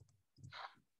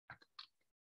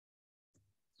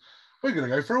 We're going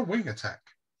to go for a wing attack.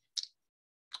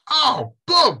 Oh,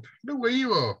 Bob, look where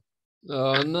you are.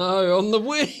 Oh no, on the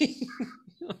wing.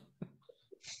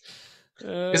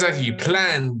 It's like you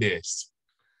planned this.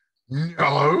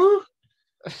 No.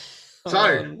 So,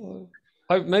 no.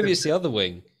 Oh, maybe it's the other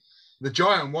wing. the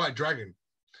giant white dragon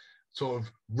sort of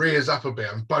rears up a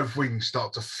bit and both wings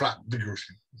start to flap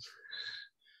vigorously.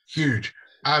 Huge.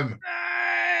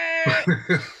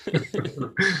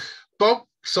 Bob,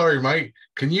 sorry, mate.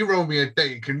 Can you roll me a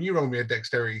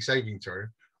dexterity saving throw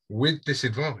with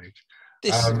disadvantage?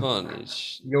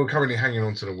 Disadvantage. You're currently hanging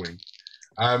on to the wing.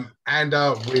 And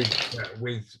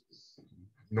with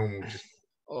normal just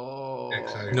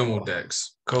dex saving. Normal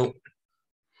dex. Cool.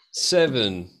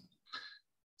 7.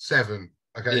 7.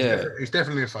 Okay, Yeah. it's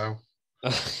definitely a fail.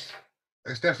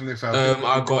 It's definitely a fail.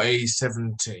 I got a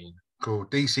 17. Cool.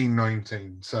 DC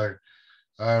 19. So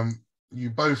you're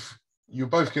both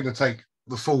going to take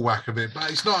the full whack of it,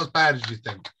 but it's not as bad as you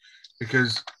think,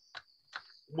 because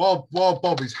while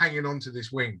Bob is hanging onto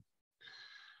this wing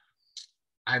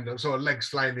and the sort of legs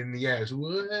flying in the air,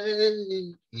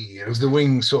 as the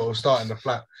wings sort of starting to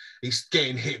flap, he's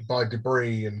getting hit by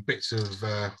debris and bits of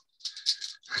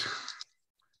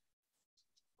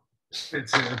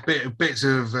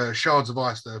shards of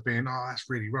ice that have been. Oh, that's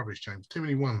really rubbish, James. Too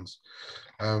many ones.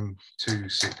 2,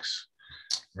 6.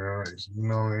 Right, it's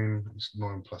 9. It's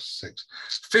 9 plus 6.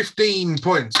 15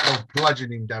 points of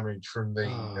bludgeoning damage from the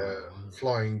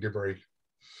flying debris.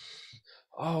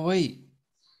 Oh wait.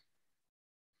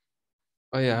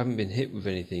 Oh yeah, I haven't been hit with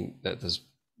anything that does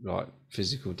like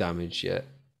physical damage yet.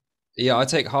 Yeah, I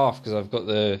take half because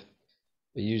I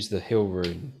use the heal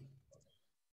rune.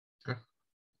 Okay.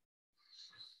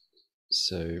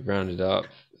 So round it up.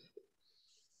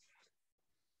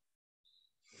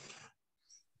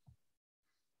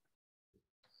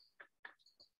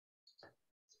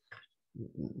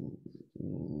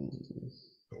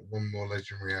 Got one more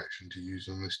legendary action to use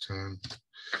on this turn.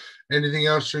 Anything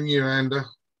else from you, Ander?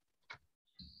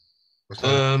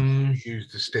 You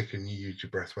use the stick and you use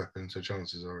your breath weapon, so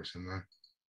chances are it's in there.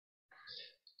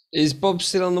 Is Bob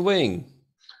still on the wing?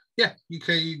 Yeah, you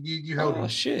can. You hold on. Oh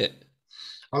shit!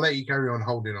 I'll let you carry on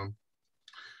holding on.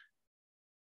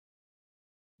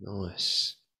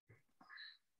 Nice.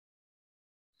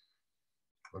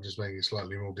 I'll just make it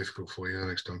slightly more difficult for you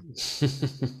next time.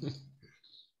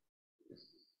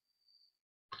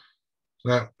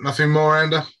 No, nothing more,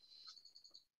 Ander?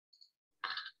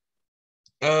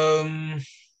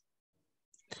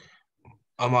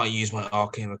 I might use my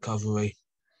arcane recovery.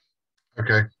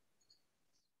 Okay.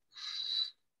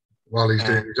 While he's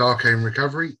doing his arcane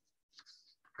recovery,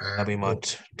 that'll be my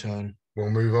turn.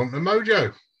 We'll move on to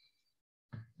Mojo.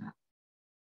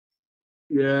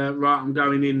 Yeah, right. I'm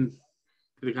going in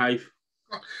to the cave.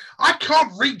 I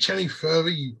can't reach any further,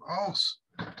 you arse.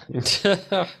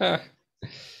 I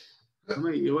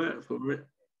mean, you wait for it.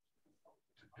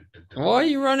 Why are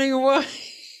you running away?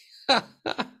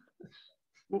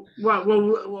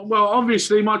 Well,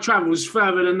 obviously my travel's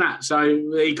further than that, so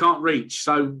he can't reach.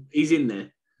 So he's in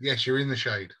there. Yes, you're in the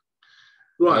shade.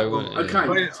 Right. Oh, Well, yeah.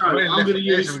 okay. So I'm I'm going to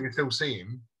use. So we can still see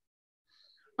him.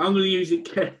 I'm going to use it.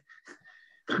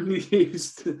 I'm going to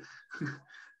use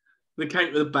the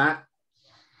cape with the bat,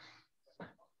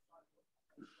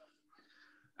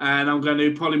 and I'm going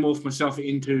to polymorph myself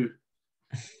into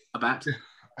a bat.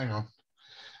 Hang on.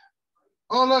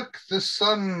 Oh look, the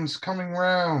sun's coming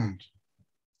round.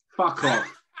 Fuck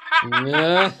off.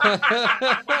 Yeah.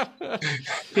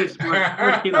 Kiss my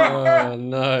freaking off. Oh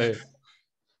no.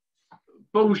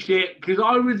 Bullshit, because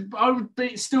I would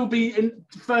still be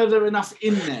further enough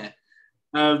in there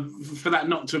for that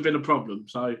not to have been a problem.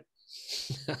 So,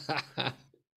 right,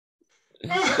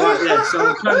 yeah.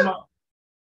 So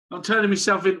I'm turning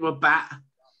myself into a bat,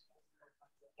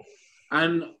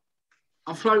 and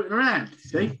I'm floating around.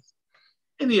 See,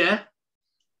 in the air,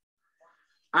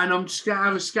 and I'm just gonna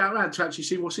have a scout around to actually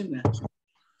see what's in there.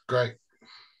 Great.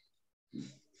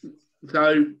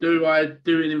 So, do I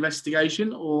do an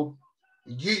investigation or?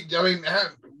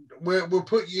 We'll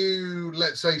put you,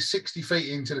 let's say, 60 feet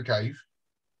into the cave.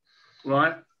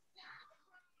 Right.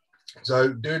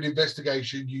 So do an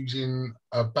investigation using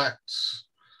a bat's,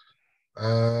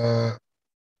 I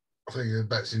think a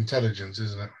bat's intelligence,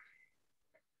 isn't it?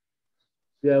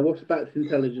 Yeah, what's bat's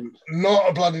intelligence? Not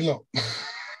a bloody lot.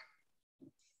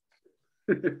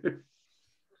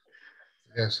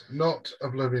 Yes, not a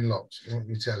bloody lot, let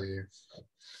me tell you.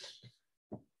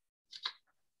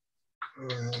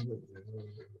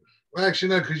 Well, actually,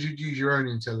 no, because you'd use your own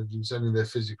intelligence, only their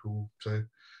physical. So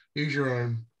use your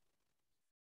own.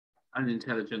 And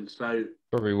intelligence. So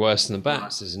Probably worse than the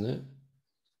bats, isn't it?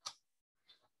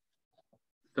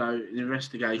 So an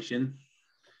investigation.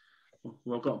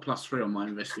 Well, I've got a +3 on my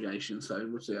investigation, so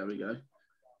we'll see how we go.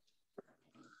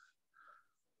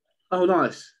 Oh,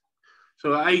 nice.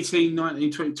 So 18,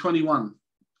 19, 20, 21.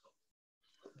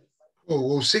 Oh,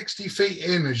 well, 60 feet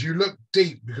in as you look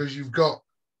deep, because you've got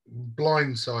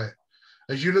blind sight.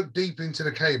 As you look deep into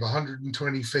the cave,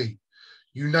 120 feet,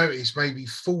 you notice maybe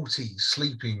 40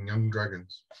 sleeping young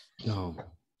dragons. Oh,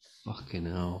 fucking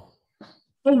hell.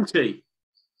 40?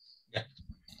 Yeah.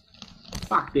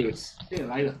 Fuck this. See you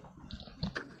later.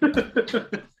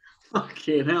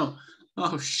 Fucking hell.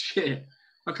 Oh, shit.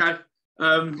 Okay.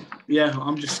 Yeah,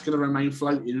 I'm just going to remain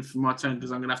floating for my turn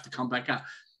because I'm going to have to come back out.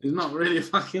 There's not really a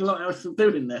fucking lot else to do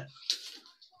in there.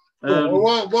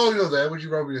 While you're there, would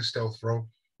you roll me a stealth roll?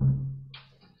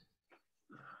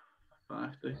 I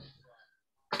have to.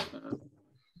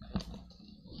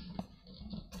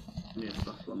 Yeah,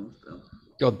 +1 on stealth.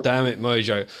 God damn it,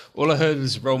 Mojo. All I heard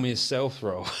was roll me a stealth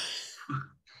roll.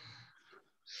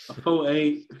 A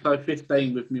 14, so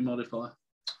 15 with me modifier.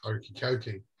 Okie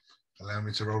dokie. Allow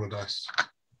me to roll a dice.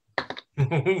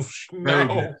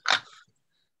 No.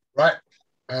 Right.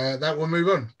 That will move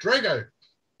on. Drago,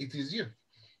 it is you.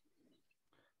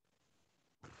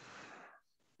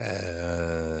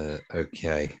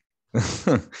 Okay.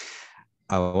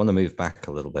 I want to move back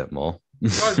a little bit more.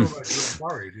 Guys almost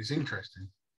look worried. It's interesting.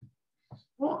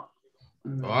 What?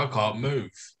 Oh, I can't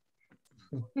move.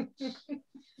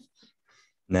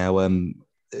 Now,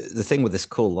 the thing with this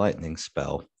Call Lightning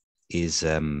spell is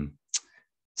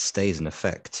stays in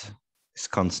effect. It's a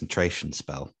concentration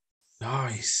spell.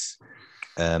 Nice.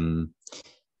 And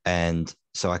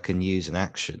so I can use an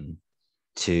action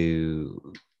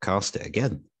to cast it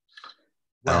again.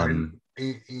 Well,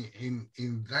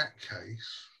 in that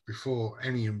case, before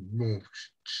any more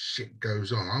shit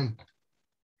goes on,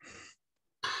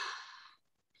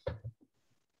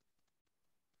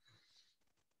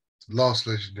 last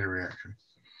legendary action.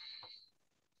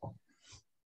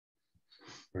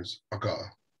 I got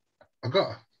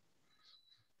her.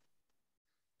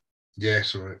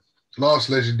 Yes, all right. Last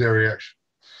legendary action.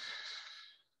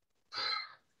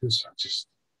 Because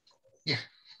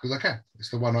I can. It's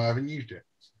the one I haven't used yet.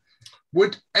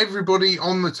 Would everybody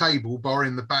on the table,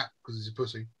 barring the bat, because he's a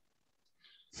pussy,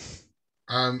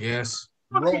 Yes.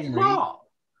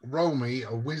 roll me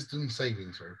a wisdom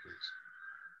saving throw, please.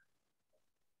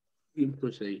 You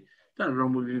pussy. Don't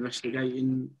wrong with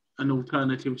investigating an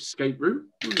alternative escape route,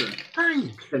 was it? Bang!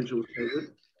 Potential escape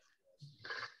route.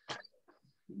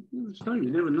 So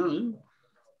you never know.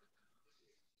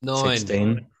 9.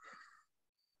 16.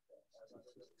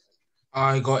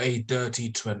 I got a dirty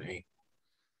 20.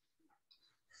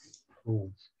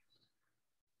 Cool.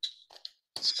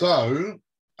 So,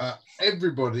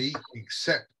 everybody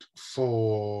except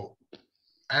for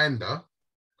Ander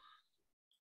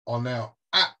are now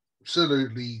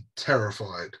absolutely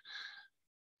terrified.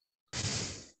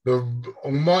 The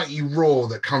almighty roar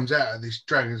that comes out of this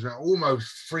dragon's mouth almost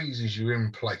freezes you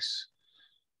in place.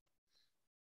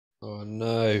 Oh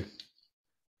no.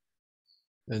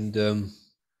 And and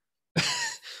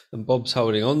Bob's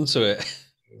holding on to it.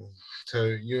 So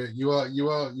you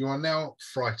are now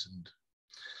frightened.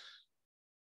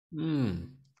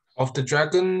 Of the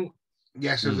dragon.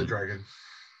 Yes, of the dragon.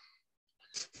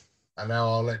 And now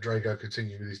I'll let Drago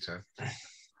continue with his turn.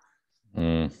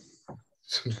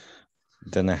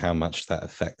 Don't know how much that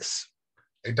affects.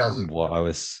 It doesn't. What I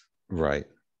was right.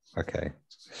 Okay.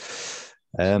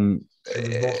 In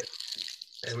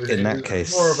that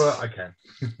case, more of a I can.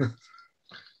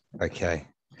 Okay.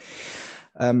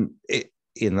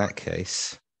 In that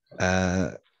case,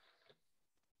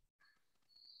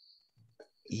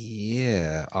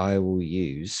 yeah, I will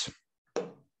use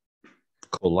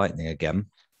Call Lightning again.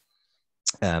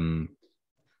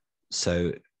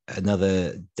 So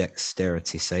another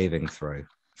dexterity saving throw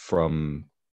from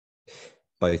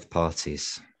both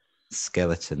parties,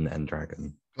 skeleton and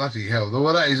dragon. Bloody hell.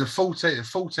 Well, that is a 14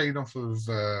 off of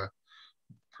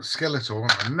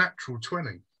Skeletor, a natural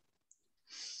 20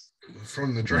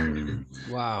 from the dragon.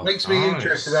 Wow. Makes me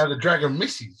interested how the dragon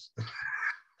misses.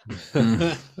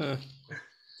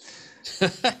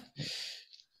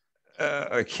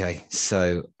 Okay,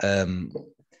 so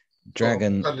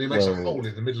dragon Suddenly makes a hole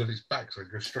in the middle of its back so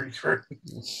it goes straight through.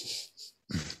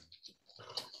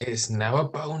 It's now a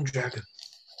bone dragon.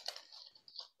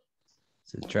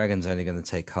 So the dragon's only going to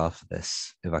take half of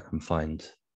this if I can find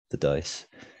the dice.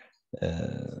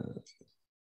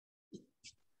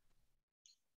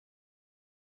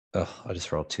 I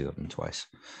just rolled 2 of them twice.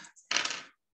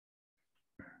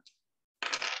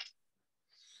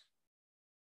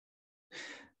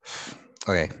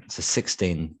 Okay, so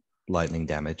 16 lightning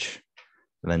damage,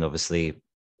 and then obviously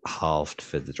halved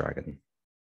for the dragon.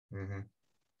 Mm-hmm.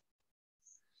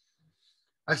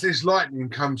 As this lightning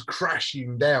comes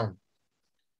crashing down,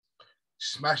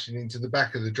 smashing into the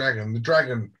back of the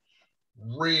dragon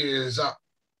rears up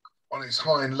on its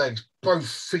hind legs, both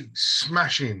feet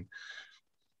smashing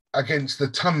against the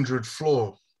tundrad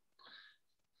floor.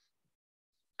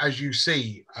 As you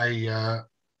see a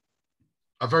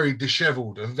very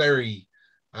disheveled, a very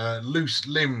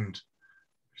loose-limbed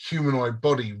humanoid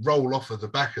body roll off of the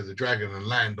back of the dragon and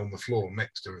land on the floor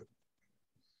next to it.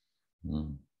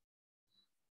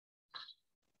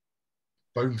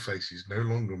 Boneface is no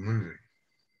longer moving.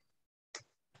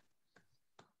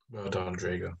 Well done,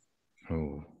 Drago.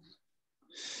 Oh.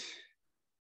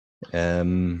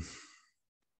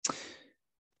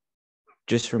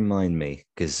 Just remind me,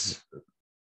 because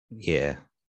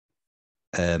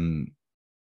I've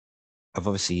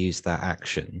obviously used that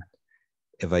action.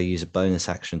 If I use a bonus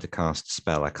action to cast a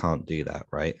spell, I can't do that,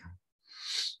 right?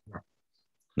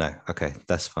 No. Okay,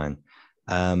 that's fine.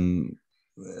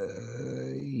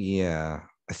 Yeah,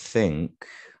 I think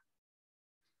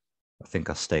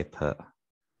I'll stay put,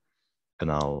 and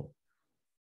I'll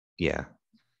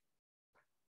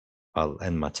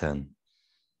end my turn.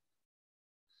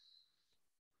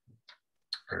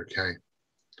 Okay.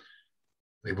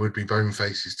 It would be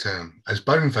Boneface's turn. As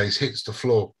Boneface hits the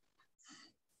floor,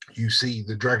 you see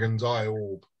the dragon's eye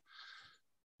orb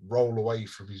roll away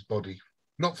from his body.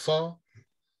 Not far,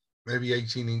 maybe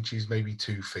 18 inches, maybe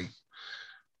 2 feet.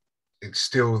 It's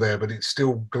still there, but it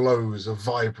still glows a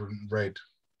vibrant red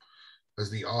as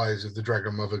the eyes of the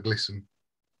dragon mother glisten.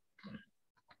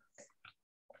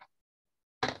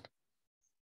 The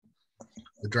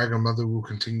dragon mother will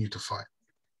continue to fight.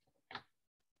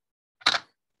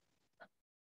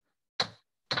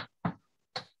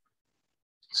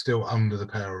 Still under the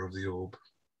power of the orb.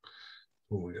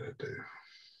 What are we going to do?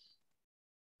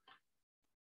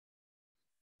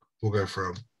 We'll go for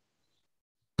a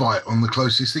bite on the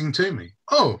closest thing to me.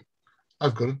 Oh,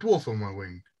 I've got a dwarf on my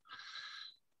wing.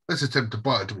 Let's attempt to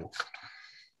bite a dwarf.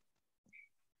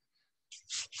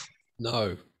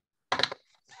 No.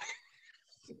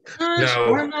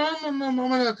 No. I'm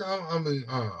allowed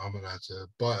to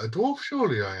bite a dwarf.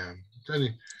 Surely I am.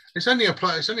 It's only a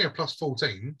plus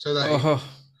 14, so that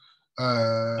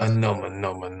A nom.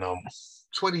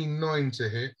 29 to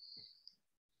hit.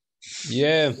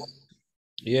 Yeah,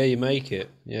 you make it.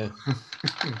 Yeah.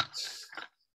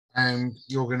 And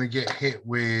you're going to get hit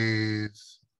with.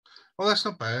 Well, that's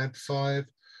not bad. 5.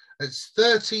 It's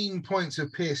 13 points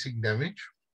of piercing damage.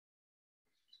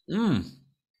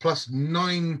 Plus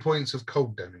 9 points of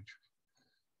cold damage.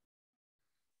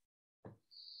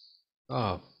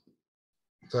 Oh.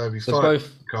 So it'll be So 5 both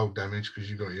cold damage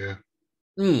because you got your.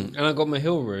 and I got my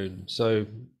heal rune, so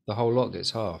the whole lot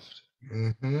gets halved.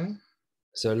 Mm-hmm.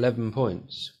 So 11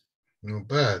 points. Not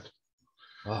bad.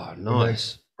 Oh,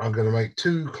 nice. I'm going to make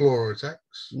 2 claw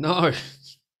attacks. No.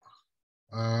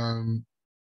 I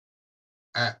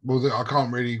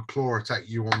can't really claw attack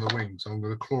you on the wing, so I'm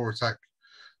going to claw attack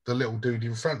the little dude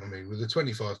in front of me with a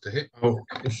 25 to hit. Oh,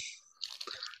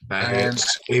 that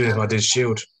hits. Even if I did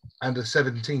shield. And a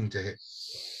 17 to hit.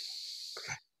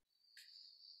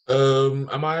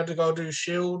 Am I able to go do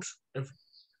shield?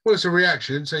 Well, it's a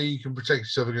reaction, so you can protect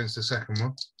yourself against the second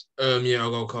one. Yeah,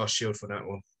 I'll go cast shield for that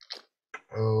one.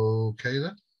 Okay,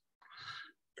 then.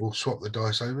 We'll swap the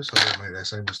dice over so I don't make that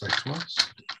same mistake twice.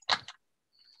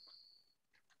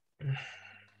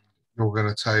 You're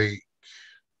going to take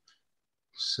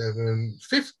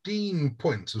 15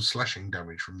 points of slashing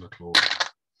damage from the claw.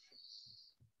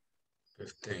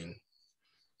 15.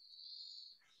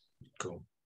 Cool.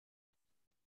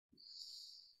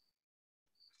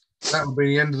 That will be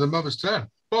the end of the mother's turn.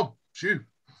 Bob, shoot.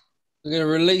 I'm going to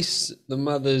release the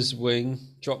mother's wing,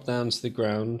 drop down to the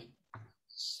ground,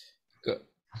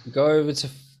 go over to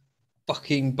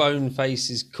fucking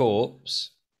Boneface's corpse.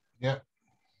 Yeah.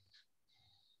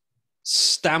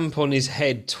 Stamp on his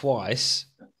head twice.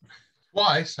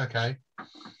 Twice? Okay.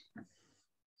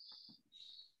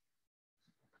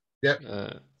 Yep.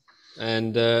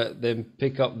 And then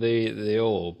pick up the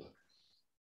orb.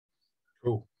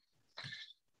 Cool.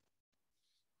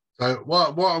 So what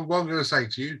I'm going to say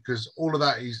to you, because all of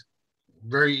that is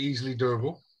very easily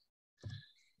doable.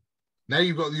 Now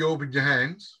you've got the orb in your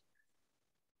hands.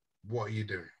 What are you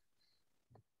doing?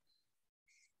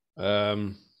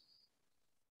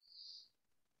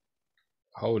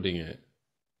 Holding it.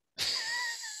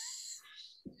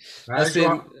 That's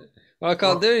Well, I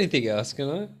can't do anything else, can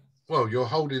I? Well, you're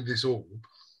holding this orb.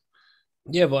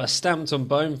 Yeah, but I stamped on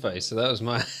Boneface, so that was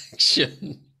my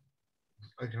action.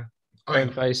 Okay.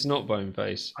 Boneface, not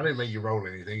Boneface. I didn't make you roll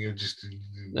anything. You're just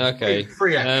Okay.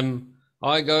 Free action.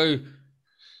 I go.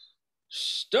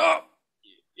 Stop,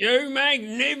 you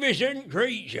magnificent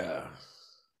creature!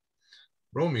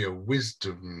 Roll me a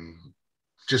wisdom.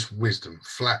 Just wisdom.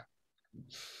 Flat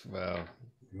Well,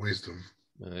 wisdom.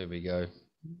 there we go.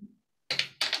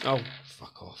 Oh,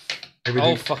 fuck off.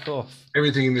 Everything, Fuck off.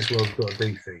 Everything in this world's got a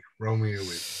DC. Roll me a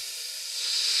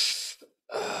wisdom.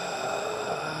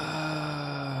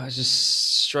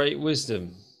 Just straight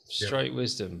wisdom. Straight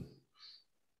wisdom.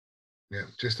 Yeah,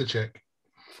 just a check.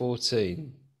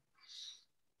 14.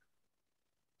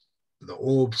 The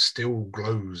orb still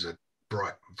glows a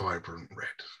bright, vibrant red.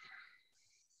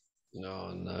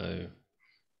 Oh, no.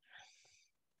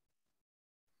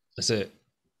 That's it.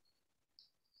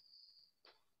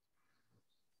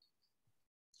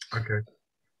 Okay.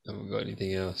 Haven't got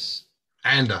anything else.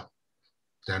 Ander,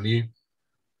 down to you.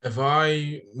 If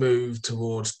I move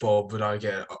towards Bob, would I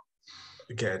get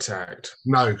attacked?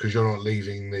 No, because you're not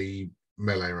leaving the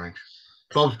melee range.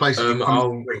 Bob's basically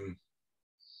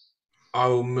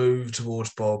I'll move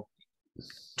towards Bob,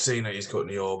 seeing that he's got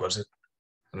the orb, and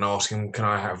ask him, can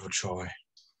I have a try?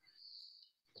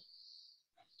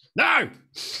 No!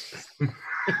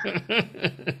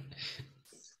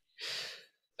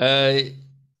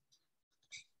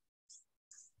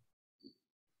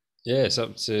 Yeah, it's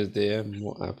up to DM.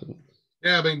 What happened?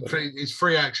 Yeah, I mean, it's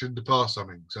free action to pass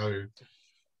something. So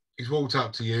he's walked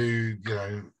up to you, you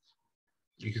know,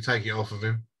 you can take it off of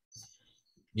him.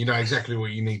 You know exactly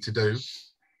what you need to do.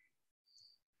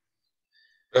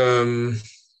 Yeah,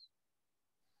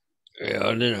 I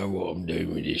don't know what I'm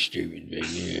doing with this stupid thing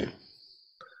here.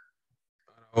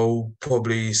 I'll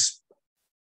probably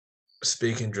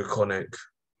speak in Draconic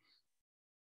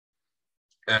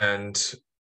and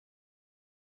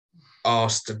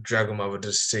ask the Dragon Mother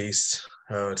to cease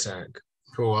her attack.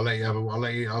 Cool. I'll let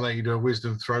you do a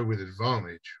wisdom throw with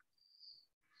advantage,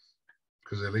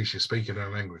 because at least you're speaking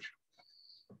her language.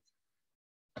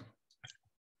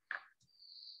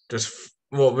 Just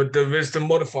what with the wisdom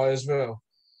modifier as well,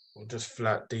 or just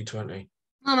flat D20?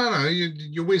 No.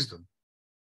 Your wisdom.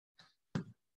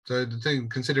 So the thing,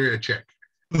 consider it a check.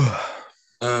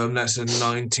 That's a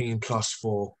 19 plus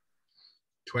 4.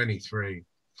 23.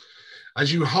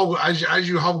 As you hold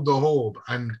the orb,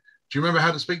 and do you remember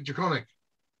how to speak Draconic?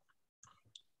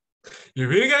 You're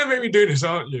really gonna make me do this,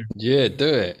 aren't you? Yeah,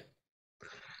 do it.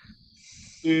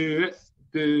 Do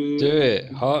Do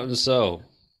it. Heart and soul.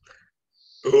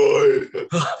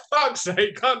 Fuck's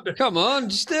sake, can't do it. Come on,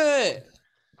 just do it.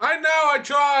 I know, I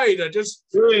tried. I just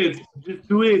do it. Just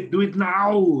do it. Do it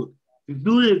now. Just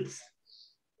do it.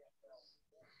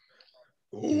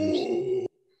 Ooh.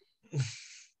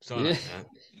 Sorry,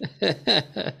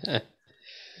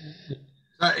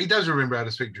 He does remember how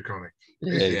to speak Draconic.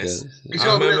 Yeah, he yes. does.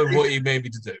 I remember what you made me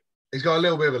to do. He's got a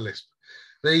little bit of a lisp.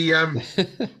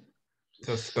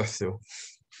 That's still.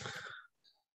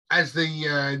 as the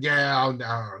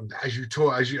as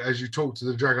you talk to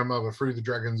the dragon mother through the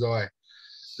dragon's eye,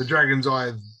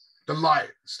 the light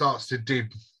starts to dim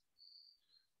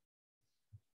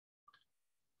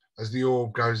as the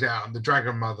orb goes out, and the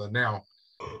dragon mother now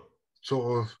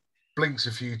sort of blinks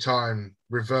a few times,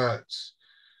 reverts,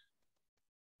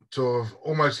 sort of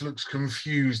almost looks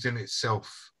confused in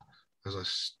itself as I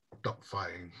stop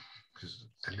fighting because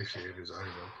initiative is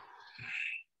over.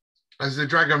 As the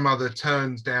dragon mother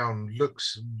turns down,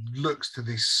 looks to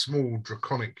this small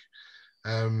draconic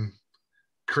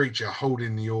creature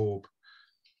holding the orb,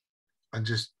 and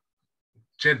just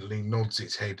gently nods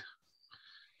its head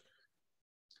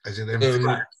as it then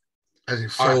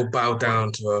I will bow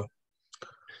down to her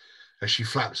as she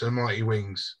flaps her mighty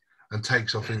wings and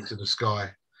takes off into the sky.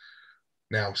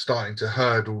 Now starting to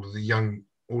herd all of the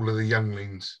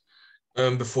younglings.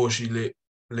 Before she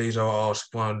leaves, I'll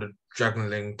ask one of the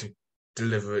dragonling to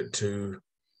deliver it to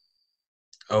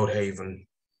Old Haven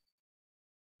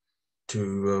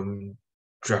to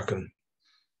Draken.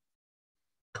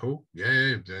 Cool.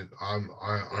 Yeah, I'm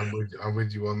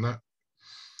with you on that.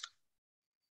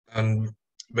 And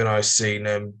when I see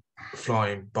them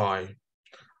flying by,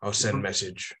 I'll send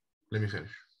message. Let me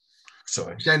finish.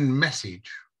 Sorry. Send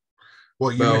message.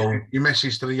 What you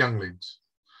message to the younglings?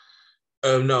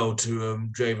 No, to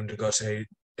Draven to go say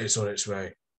it's on its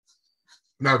way.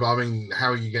 No, but I mean,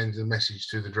 how are you getting the message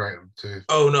to the dragon?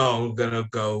 Oh no, I'm gonna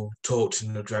go talk to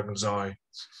the Dragon's Eye.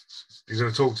 He's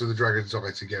gonna talk to the Dragon's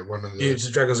Eye to get one of the. Use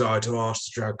the Dragon's Eye to ask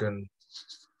the dragon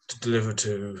to deliver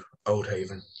to Old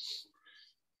Haven.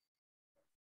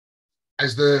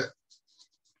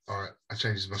 All right, I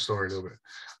changed my story a little bit.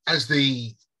 As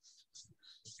the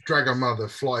dragon mother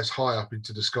flies high up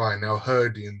into the sky, now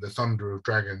herding the thunder of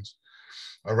dragons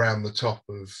around the top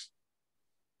of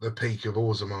the peak of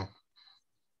Orzammar.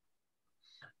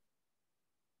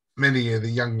 Many of the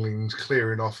younglings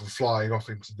clearing off and flying off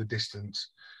into the distance,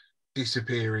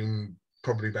 disappearing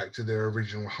probably back to their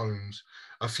original homes.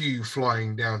 A few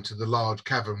flying down to the large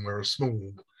cavern where a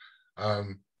small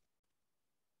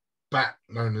bat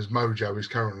known as Mojo is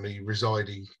currently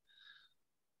residing,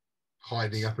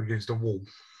 hiding up against a wall.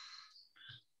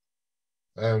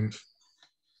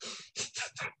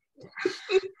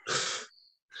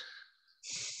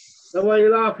 So why are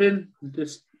you laughing?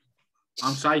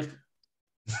 I'm safe.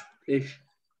 Ish.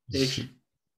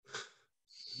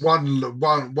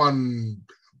 One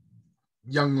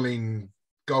youngling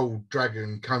gold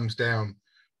dragon comes down,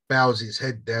 bows its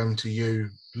head down to you,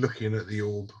 looking at the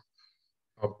orb.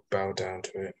 I'll bow down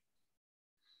to it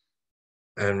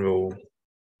and we'll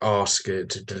ask it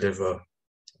to deliver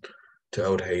to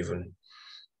Old Haven.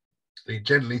 It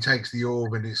gently takes the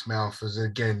orb in its mouth as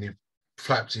again it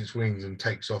flaps its wings and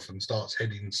takes off and starts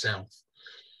heading south.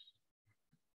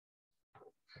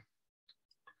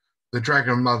 The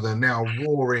dragon mother now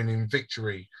roaring in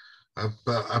victory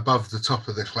above the top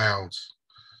of the clouds.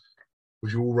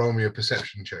 Would you all roll me a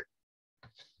perception check?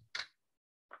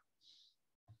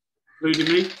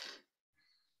 Including me?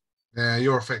 Yeah,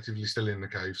 you're effectively still in the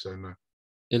cave, so no.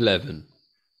 11.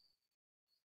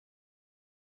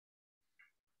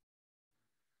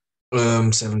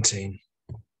 17.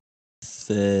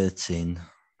 13.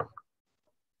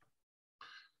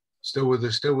 Still with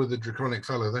the draconic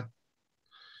fellow then.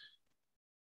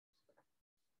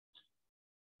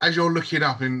 As you're looking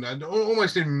up in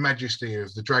almost in majesty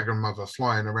of the dragon mother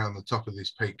flying around the top of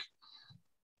this peak,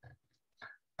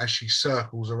 as she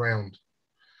circles around,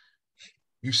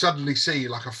 you suddenly see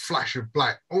like a flash of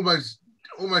black, almost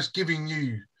giving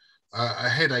you a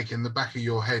headache in the back of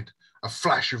your head. A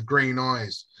flash of green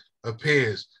eyes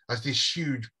appears as this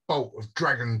huge bolt of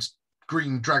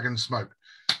green dragon smoke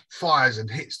fires and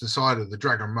hits the side of the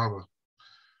dragon mother.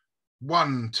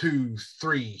 1, 2,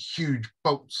 3 huge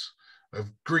bolts of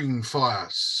green fire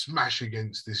smash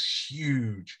against this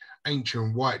huge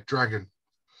ancient white dragon.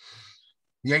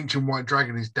 The ancient white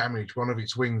dragon is damaged, one of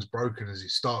its wings broken as it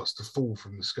starts to fall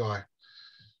from the sky,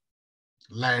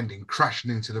 landing, crashing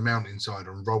into the mountainside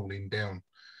and rolling down,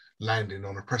 landing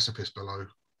on a precipice below.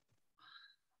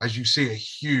 As you see a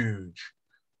huge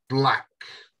black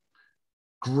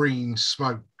green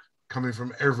smoke coming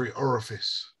from every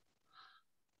orifice.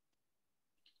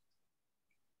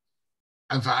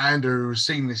 And for Andrew, who's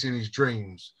seen this in his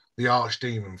dreams, the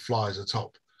archdemon flies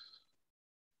atop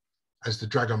as the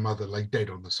dragon mother lay dead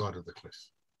on the side of the cliff.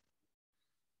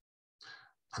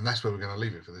 And that's where we're going to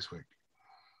leave it for this week.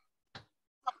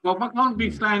 Well, I can't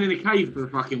be staying in a cave for a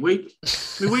fucking week.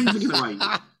 My wings are going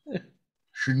to wait.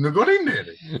 Shouldn't have got in there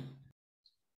then.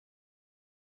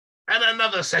 And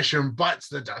another session bites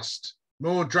the dust.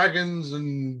 More dragons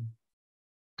and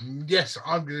yes,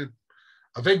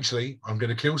 eventually I'm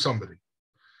going to kill somebody.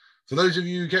 For those of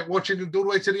you who kept watching all the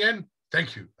way to the end,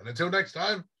 thank you. And until next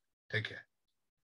time, take care.